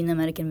them, meeting them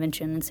at a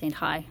convention and saying,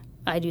 hi,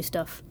 I do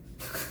stuff.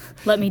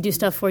 Let me do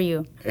stuff for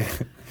you.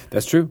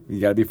 That's true.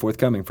 You got to be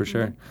forthcoming for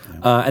sure.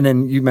 Yeah. And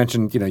then you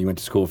mentioned, you went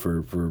to school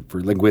for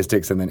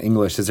linguistics and then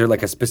English. Is there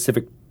like a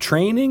specific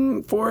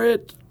training for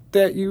it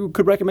that you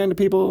could recommend to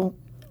people?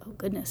 Oh,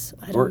 goodness.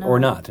 I don't know. Or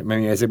not? I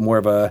mean, is it more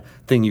of a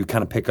thing you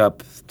kind of pick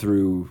up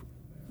through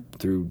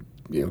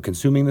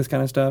consuming this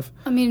kind of stuff?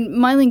 I mean,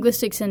 my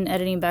linguistics and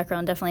editing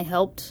background definitely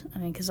helped. I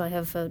mean, because I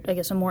have,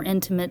 a more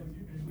intimate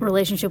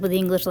relationship with the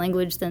English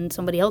language than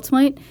somebody else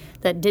might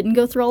that didn't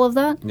go through all of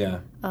that. Yeah.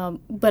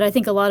 But I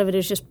think a lot of it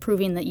is just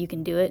proving that you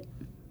can do it,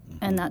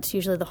 and that's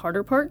usually the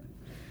harder part,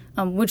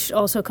 which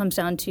also comes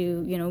down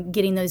to,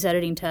 getting those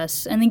editing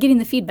tests and then getting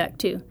the feedback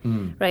too,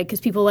 right?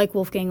 Because people like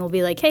Wolfgang will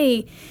be like,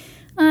 hey,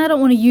 I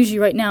don't want to use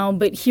you right now,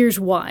 but here's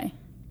why.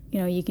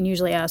 You can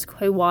usually ask,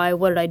 hey, why?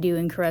 What did I do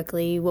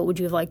incorrectly? What would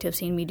you have liked to have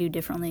seen me do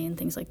differently and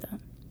things like that.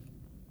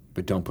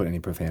 But don't put any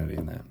profanity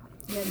in that.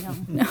 Yeah,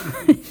 no.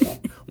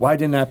 Why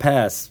didn't I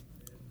pass?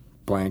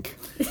 Blank.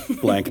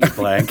 Blank,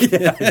 blank.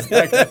 Yeah,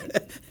 exactly.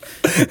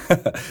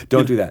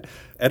 Don't do that.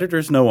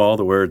 Editors know all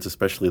the words,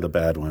 especially the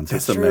bad ones.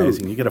 That's it's true.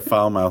 Amazing. You get a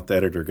foul-mouthed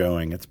editor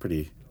going. That's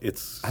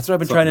what I've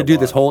been trying to do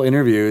this whole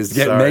interview is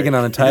get Megan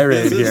on a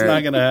tirade this here. This is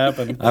not going to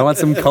happen. I want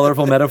some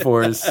colorful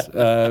metaphors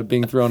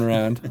being thrown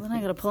around. Well, then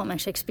I got to pull up my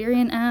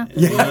Shakespearean app.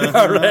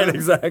 Yeah, right,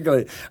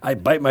 exactly. I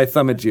bite my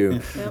thumb at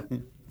you. Yep.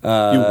 You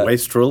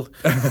wastrel.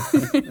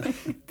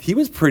 He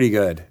was pretty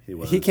good. He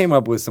was. He came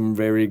up with some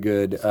very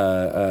good...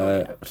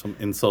 some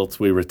insults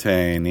we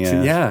retain,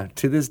 yeah.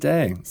 To this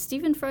day.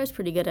 Stephen Fry's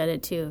pretty good at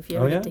it, too. If you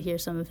ever get to hear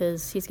some of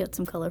his, he's got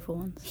some colorful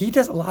ones. He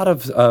does a lot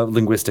of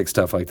linguistic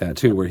stuff like that,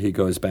 too, where he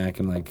goes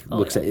back and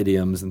looks at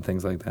idioms and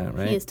things like that,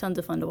 right? He is tons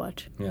of fun to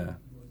watch. Yeah.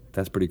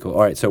 That's pretty cool.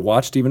 All right, so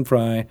watch Stephen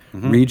Fry,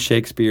 read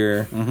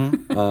Shakespeare.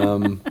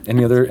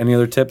 Any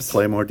other tips?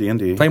 Play more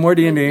D&D. Play more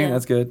D&D. Yeah.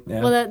 That's good.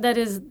 Yeah. Well, that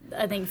is,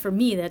 I think for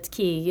me, that's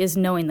key, is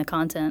knowing the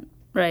content,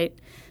 right?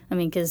 I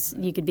mean, because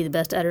you could be the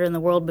best editor in the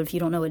world, but if you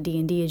don't know what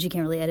D&D is, you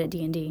can't really edit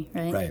D&D,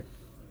 right? Right.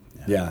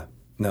 Yeah.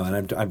 No,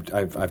 and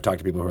I've talked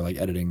to people who are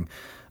editing,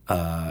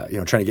 trying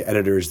to get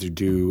editors to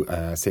do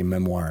say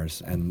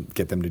memoirs and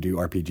get them to do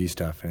RPG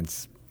stuff, and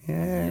it's.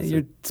 Yeah,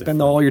 you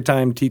spend all your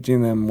time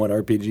teaching them what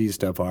RPG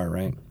stuff are,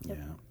 right? Yep.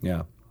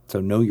 Yeah.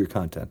 So know your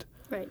content.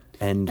 Right.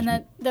 And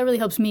that really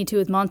helps me, too,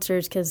 with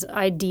Monsters, because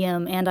I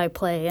DM and I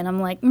play. And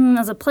I'm like,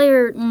 as a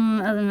player,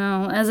 I don't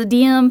know. As a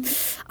DM,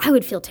 I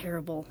would feel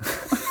terrible.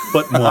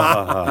 But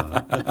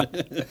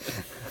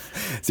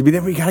So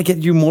then we got to get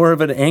you more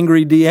of an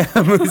angry DM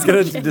who's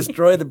going to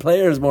destroy the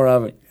players more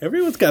often.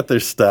 Everyone's got their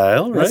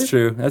style, right? That's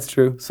true. That's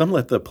true. Some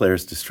let the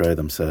players destroy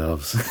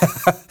themselves.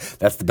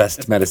 That's the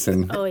best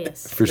medicine. Oh,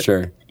 yes. For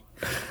sure.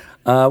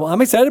 Well, I'm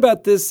excited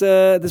about this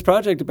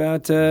project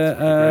about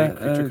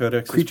Creature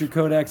Codex. Creature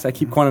Codex. I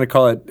keep wanting to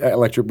call it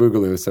Electric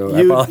Boogaloo, so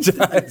I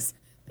apologize.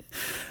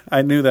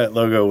 I knew that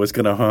logo was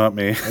going to haunt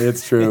me.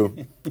 It's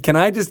true. Can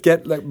I just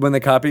get, like, when the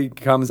copy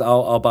comes,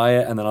 I'll buy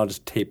it, and then I'll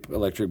just tape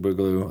Electric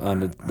Boogaloo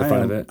onto the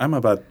front of it? I'm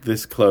about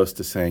this close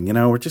to saying,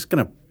 we're just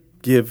going to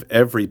give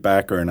every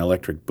backer an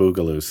Electric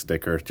Boogaloo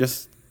sticker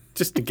just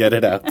to get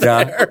it out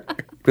there.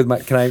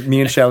 Yeah.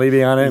 Me and Shelly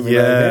be on it?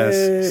 Yes.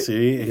 Like, hey.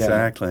 See,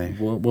 exactly.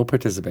 Yeah. We'll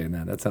participate in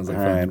that. That sounds like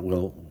All fun. right,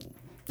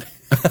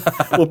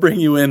 we'll bring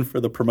you in for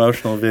the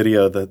promotional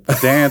video, the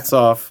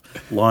dance-off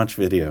launch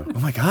video. Oh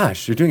my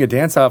gosh, you're doing a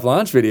dance-off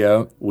launch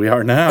video. We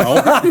are now.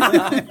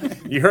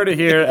 You heard it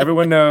here.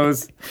 Everyone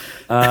knows.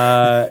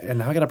 And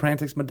now I got to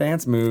practice my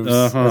dance moves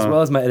as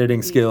well as my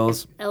editing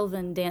skills.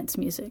 Elven dance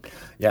music.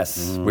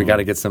 Yes, we got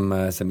to get some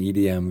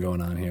EDM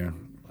going on here.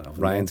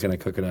 Ryan's going to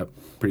cook it up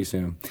pretty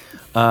soon.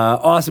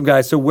 Awesome,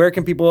 guys. So where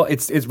can people?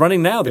 It's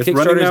running now. The It's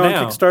Kickstarter's running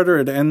now. on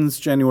Kickstarter. It ends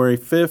January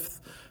 5th.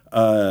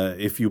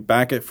 If you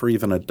back it for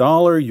even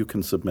 $1, you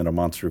can submit a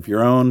monster of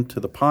your own to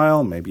the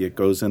pile. Maybe it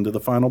goes into the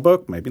final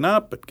book. Maybe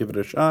not, but give it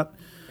a shot.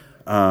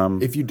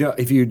 If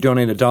you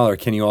donate $1,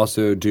 can you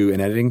also do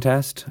an editing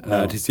test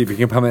to see if you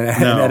can become an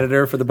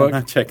editor for the book?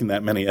 I'm not checking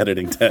that many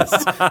editing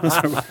tests. Those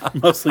are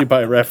mostly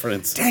by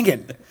reference. Dang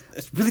it!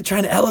 It's really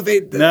trying to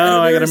elevate.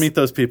 I got to meet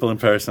those people in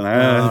person.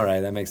 All right,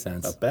 that makes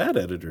sense. A bad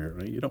editor.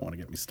 Right? You don't want to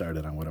get me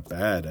started on what a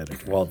bad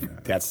editor. Well,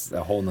 that's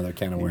a whole nother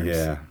can of worms.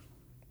 Yeah.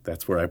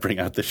 That's where I bring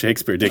out the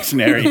Shakespeare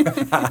dictionary.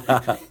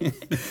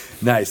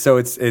 Nice. So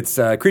it's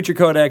Creature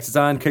Codex. It's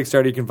on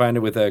Kickstarter. You can find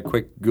it with a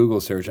quick Google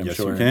search, I'm Yes,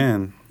 sure. you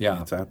can.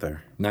 Yeah. It's out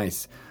there.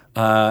 Nice.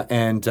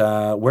 And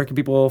where can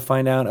people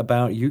find out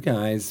about you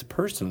guys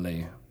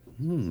personally?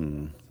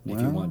 If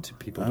you want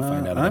people to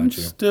find out I'm about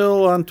you.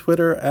 still on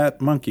Twitter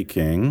at Monkey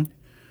King,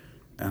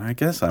 and I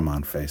guess I'm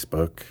on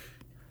Facebook.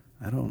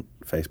 I don't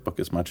Facebook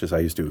as much as I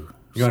used to.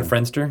 You on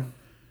Friendster?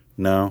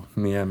 No.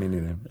 Yeah, me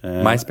neither.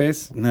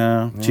 MySpace?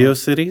 No.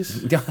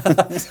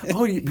 GeoCities?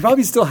 Oh, you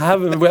probably still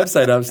have a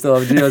website up still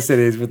of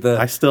GeoCities with the...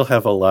 I still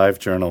have a live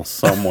journal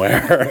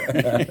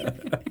somewhere.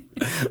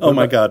 Oh,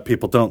 my God.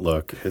 People, don't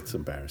look. It's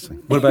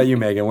embarrassing. What about you,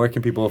 Megan? Where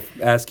can people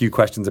ask you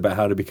questions about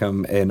how to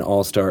become an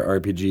all-star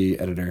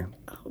RPG editor?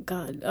 Oh,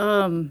 God.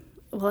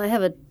 Well, I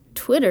have a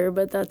Twitter,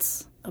 but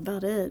that's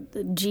about it.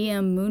 The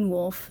GM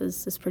Moonwolf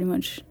is pretty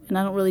much, and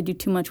I don't really do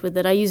too much with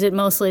it. I use it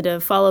mostly to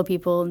follow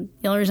people.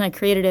 The only reason I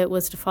created it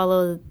was to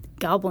follow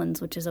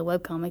Goblins, which is a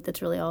webcomic that's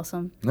really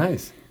awesome.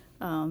 Nice.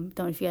 Don't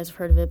know if you guys have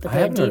heard of it, but I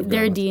haven't heard of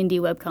they're a Goblins. D&D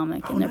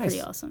webcomic, and they're nice.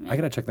 pretty awesome. Yeah. I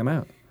got to check them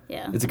out.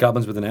 Yeah. Is it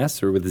Goblins with an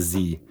S or with a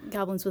Z?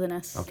 Goblins with an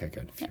S. Okay,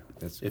 good. Phew.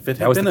 If it that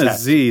had was been the a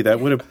test. Z, that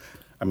would have...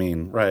 I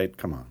mean, right,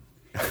 come on.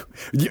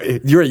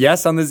 You're a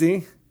yes on the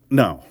Z?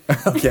 No.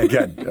 Okay,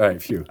 good. All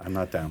right, phew. I'm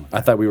not down with I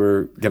that. thought we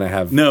were going to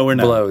have No, we're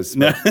not. blows.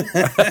 No.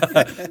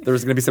 There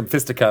was going to be some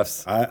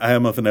fisticuffs. I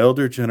am of an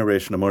elder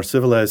generation, a more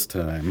civilized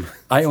time.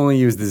 I only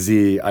use the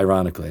Z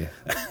ironically.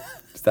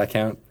 Does that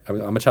count?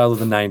 I'm a child of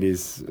the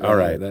 90s. All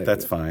right,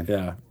 that's fine.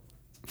 Yeah.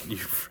 You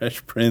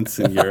Fresh Prince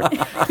and your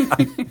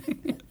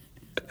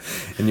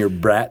And your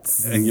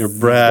brats.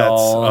 brats.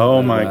 doll.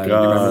 Oh my You remember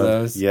God!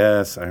 those?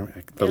 Yes, the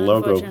Yeah,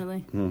 logo.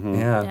 unfortunately.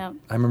 Yeah. Yeah.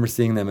 I remember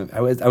seeing them. I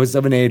was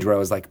of an age where I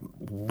was like,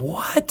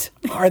 what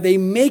are they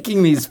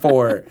making these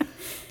for?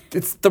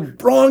 It's the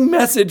wrong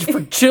message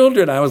for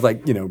children. I was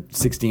like,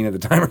 16 at the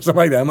time or something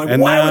like that. I'm like, And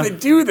why now- would they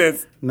do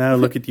this? Now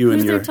look at you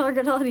Who's and their your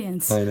target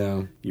audience? I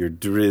know.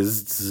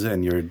 Drizzt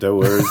and your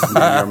Doers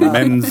and your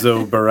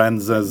Menzo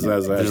Baranzas.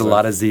 There's a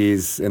lot of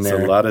Z's in there.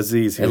 There's a lot of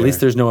Z's here. At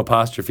least there's no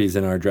apostrophes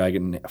in our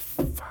dragon.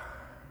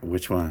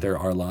 Which one? There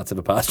are lots of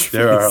apostrophes.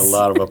 There are a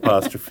lot of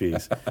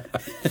apostrophes.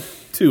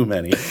 Too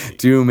many.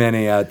 Too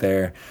many out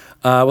there.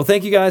 Well,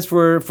 thank you guys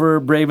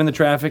for braving the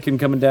traffic and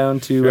coming down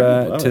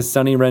to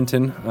sunny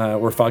Renton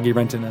or foggy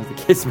Renton, as the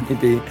case may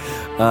be.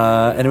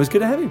 And it was good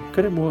to have you.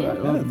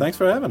 Yeah, thanks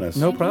for having us.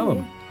 No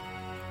problem.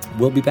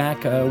 We'll be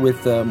back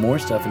with more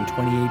stuff in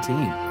 2018.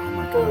 Oh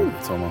my God,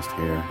 it's almost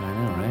here. I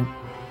know, right?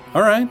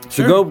 All right.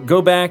 So sure.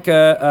 go back,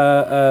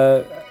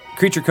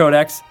 Creature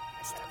Codex.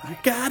 I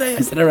got it.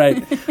 I said it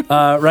right.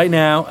 Right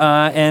now.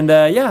 And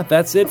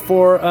that's it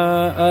for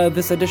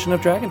this edition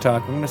of Dragon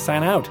Talk. We're going to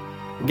sign out.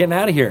 We're getting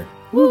out of here.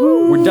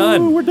 Woo-hoo. We're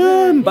done. We're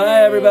done.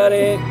 Bye,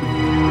 everybody.